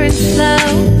current flow.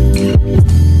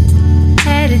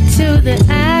 Headed to the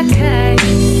archives.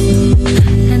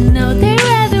 I know they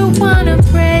rather wanna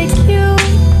break you.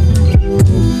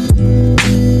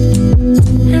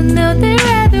 I know they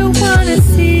rather wanna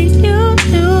see you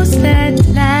lose that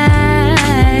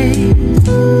light.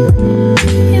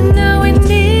 You know we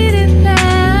need it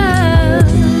now.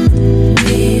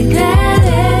 Need that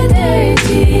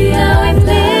energy. Oh, we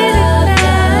need it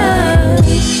now.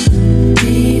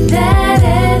 Need that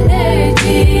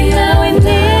energy. Oh, we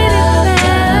need it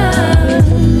now.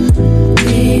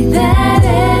 Need that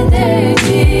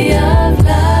energy of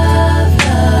love,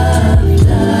 love,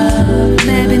 love.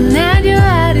 Maybe now you're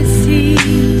out to sea.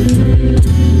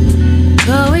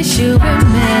 Go as you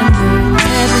remember.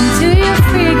 Step into your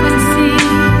frequency.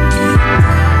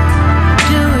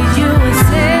 Do what you were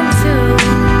sent to.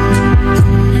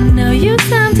 I know you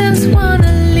sometimes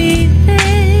wanna leave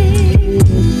it.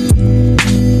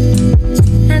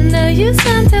 I know you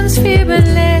sometimes fear, but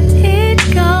let it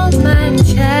go, my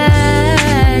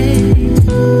child.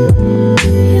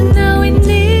 You know we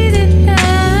need it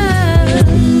now.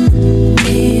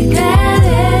 Need that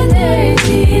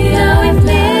energy. Oh, we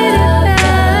need it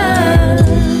now.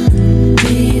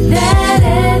 Need that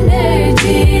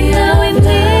energy. Oh, we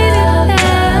need it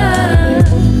now.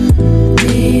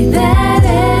 Need that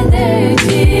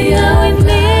energy. Oh, we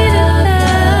need it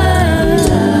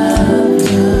now.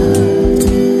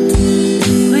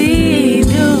 We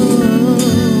do.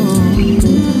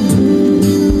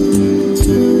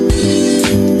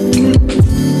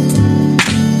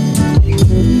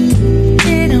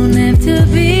 It don't have to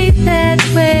be that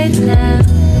way now.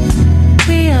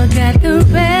 We all got the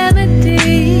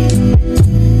remedy.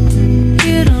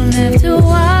 You don't have to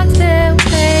walk that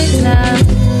way now.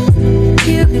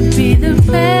 You can be the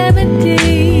remedy.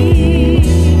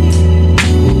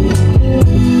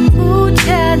 Ooh,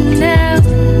 child, now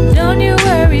don't you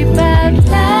worry about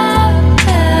love.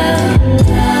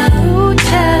 Ooh,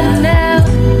 child, now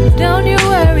don't you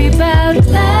worry about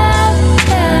love.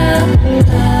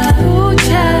 Ooh,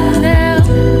 child, now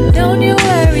don't you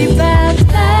worry about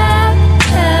love.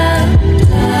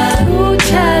 Ooh,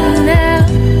 child, now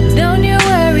don't you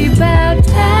worry about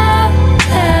love.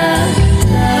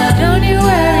 Don't you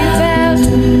worry about,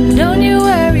 don't you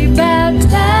worry about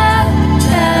love.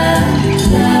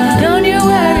 Don't you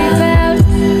worry about,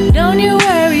 don't you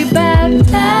worry about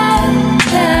love.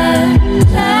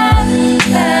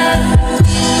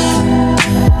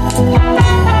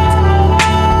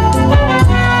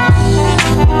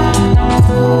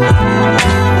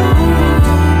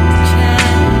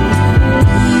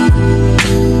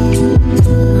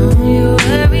 Don't you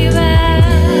worry about love.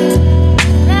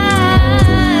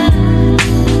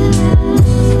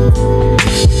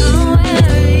 Don't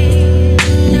worry,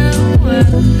 don't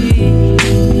worry.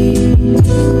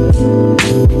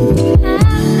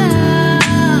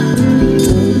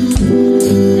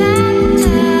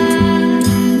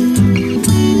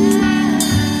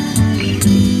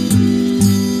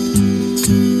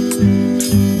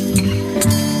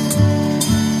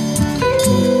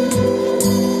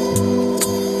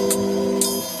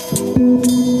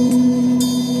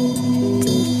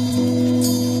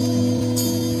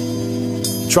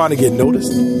 Trying to get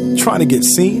noticed? Trying to get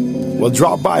seen? Well,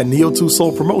 drop by Neo 2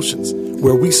 Soul Promotions,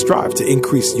 where we strive to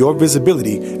increase your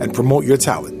visibility and promote your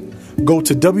talent. Go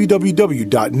to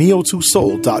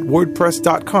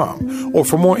www.neo2soul.wordpress.com, or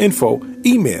for more info,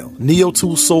 email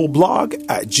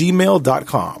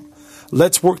neo2soulblog@gmail.com.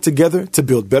 Let's work together to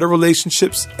build better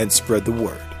relationships and spread the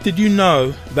word. Did you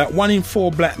know that 1 in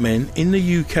 4 black men in the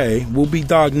UK will be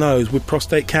diagnosed with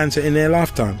prostate cancer in their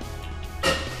lifetime?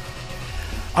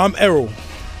 I'm Errol.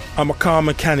 I'm a car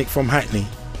mechanic from Hackney,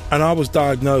 and I was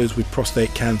diagnosed with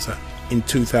prostate cancer in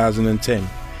 2010.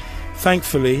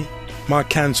 Thankfully, my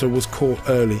cancer was caught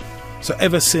early. So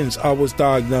ever since I was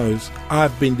diagnosed,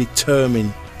 I've been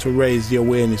determined to raise the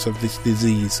awareness of this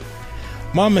disease.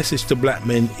 My message to black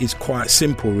men is quite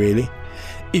simple, really.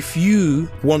 If you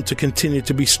want to continue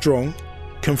to be strong,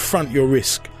 confront your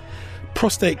risk.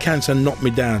 Prostate cancer knocked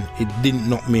me down. It didn't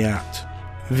knock me out.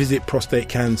 visit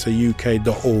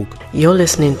prostatecanceruk.org. You're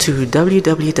listening to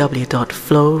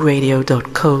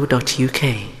www.flowradio.co.uk.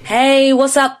 Hey,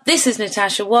 what's up? This is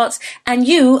Natasha Watts, and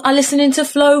you are listening to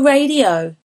Flow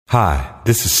Radio. Hi,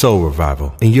 this is Soul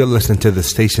Revival, and you're listening to the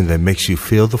station that makes you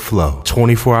feel the flow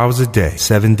 24 hours a day,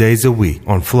 7 days a week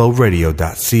on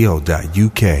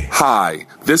flowradio.co.uk. Hi,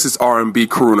 this is R&B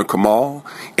Karuna Kamal,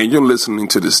 and you're listening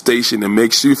to the station that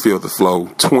makes you feel the flow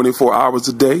 24 hours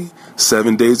a day,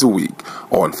 7 days a week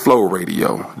on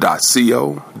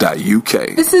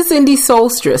flowradio.co.uk. This is Indie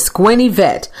Soulstress, Gwen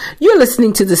Yvette. You're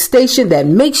listening to the station that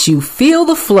makes you feel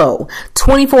the flow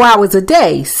 24 hours a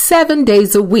day, 7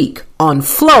 days a week on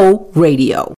Flow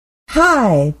Radio.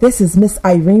 Hi, this is Miss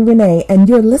Irene Renee, and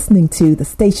you're listening to the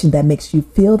station that makes you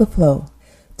feel the flow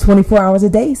 24 hours a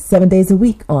day, 7 days a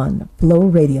week on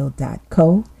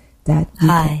flowradio.co.uk.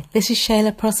 Hi, this is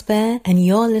Shayla Prosper, and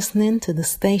you're listening to the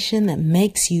station that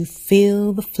makes you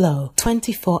feel the flow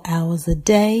 24 hours a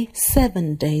day,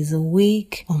 7 days a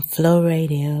week on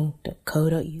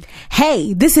flowradio.co.uk.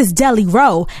 Hey, this is Deli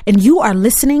Rowe, and you are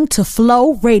listening to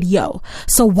Flow Radio.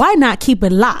 So why not keep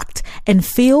it locked and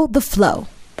feel the flow?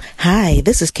 Hi,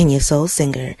 this is Kenya Soul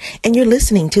Singer, and you're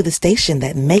listening to the station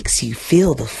that makes you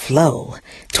feel the flow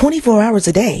 24 hours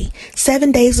a day,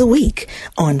 7 days a week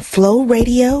on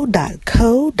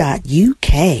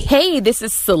flowradio.co.uk. Hey, this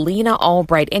is Selena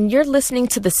Albright, and you're listening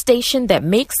to the station that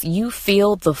makes you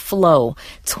feel the flow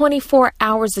 24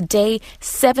 hours a day,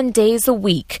 7 days a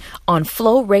week on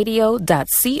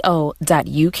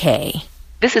flowradio.co.uk.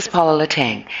 This is Paula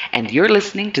Latang, and you're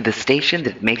listening to the station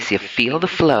that makes you feel the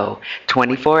flow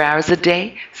 24 hours a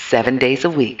day, 7 days a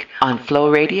week on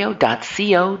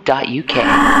flowradio.co.uk.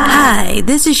 Hi,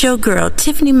 this is your girl,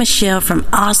 Tiffany Michelle from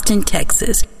Austin,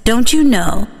 Texas. Don't you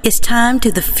know it's time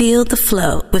to Feel the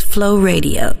Flow with Flow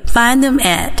Radio. Find them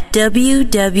at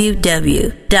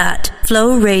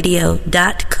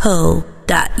www.flowradio.co.uk.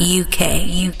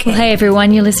 Well, hey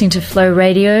everyone, you're listening to Flow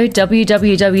Radio,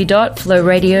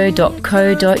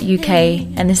 www.flowradio.co.uk,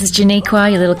 and this is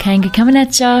Janiqua, your little kanga, coming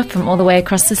at ya from all the way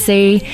across the sea.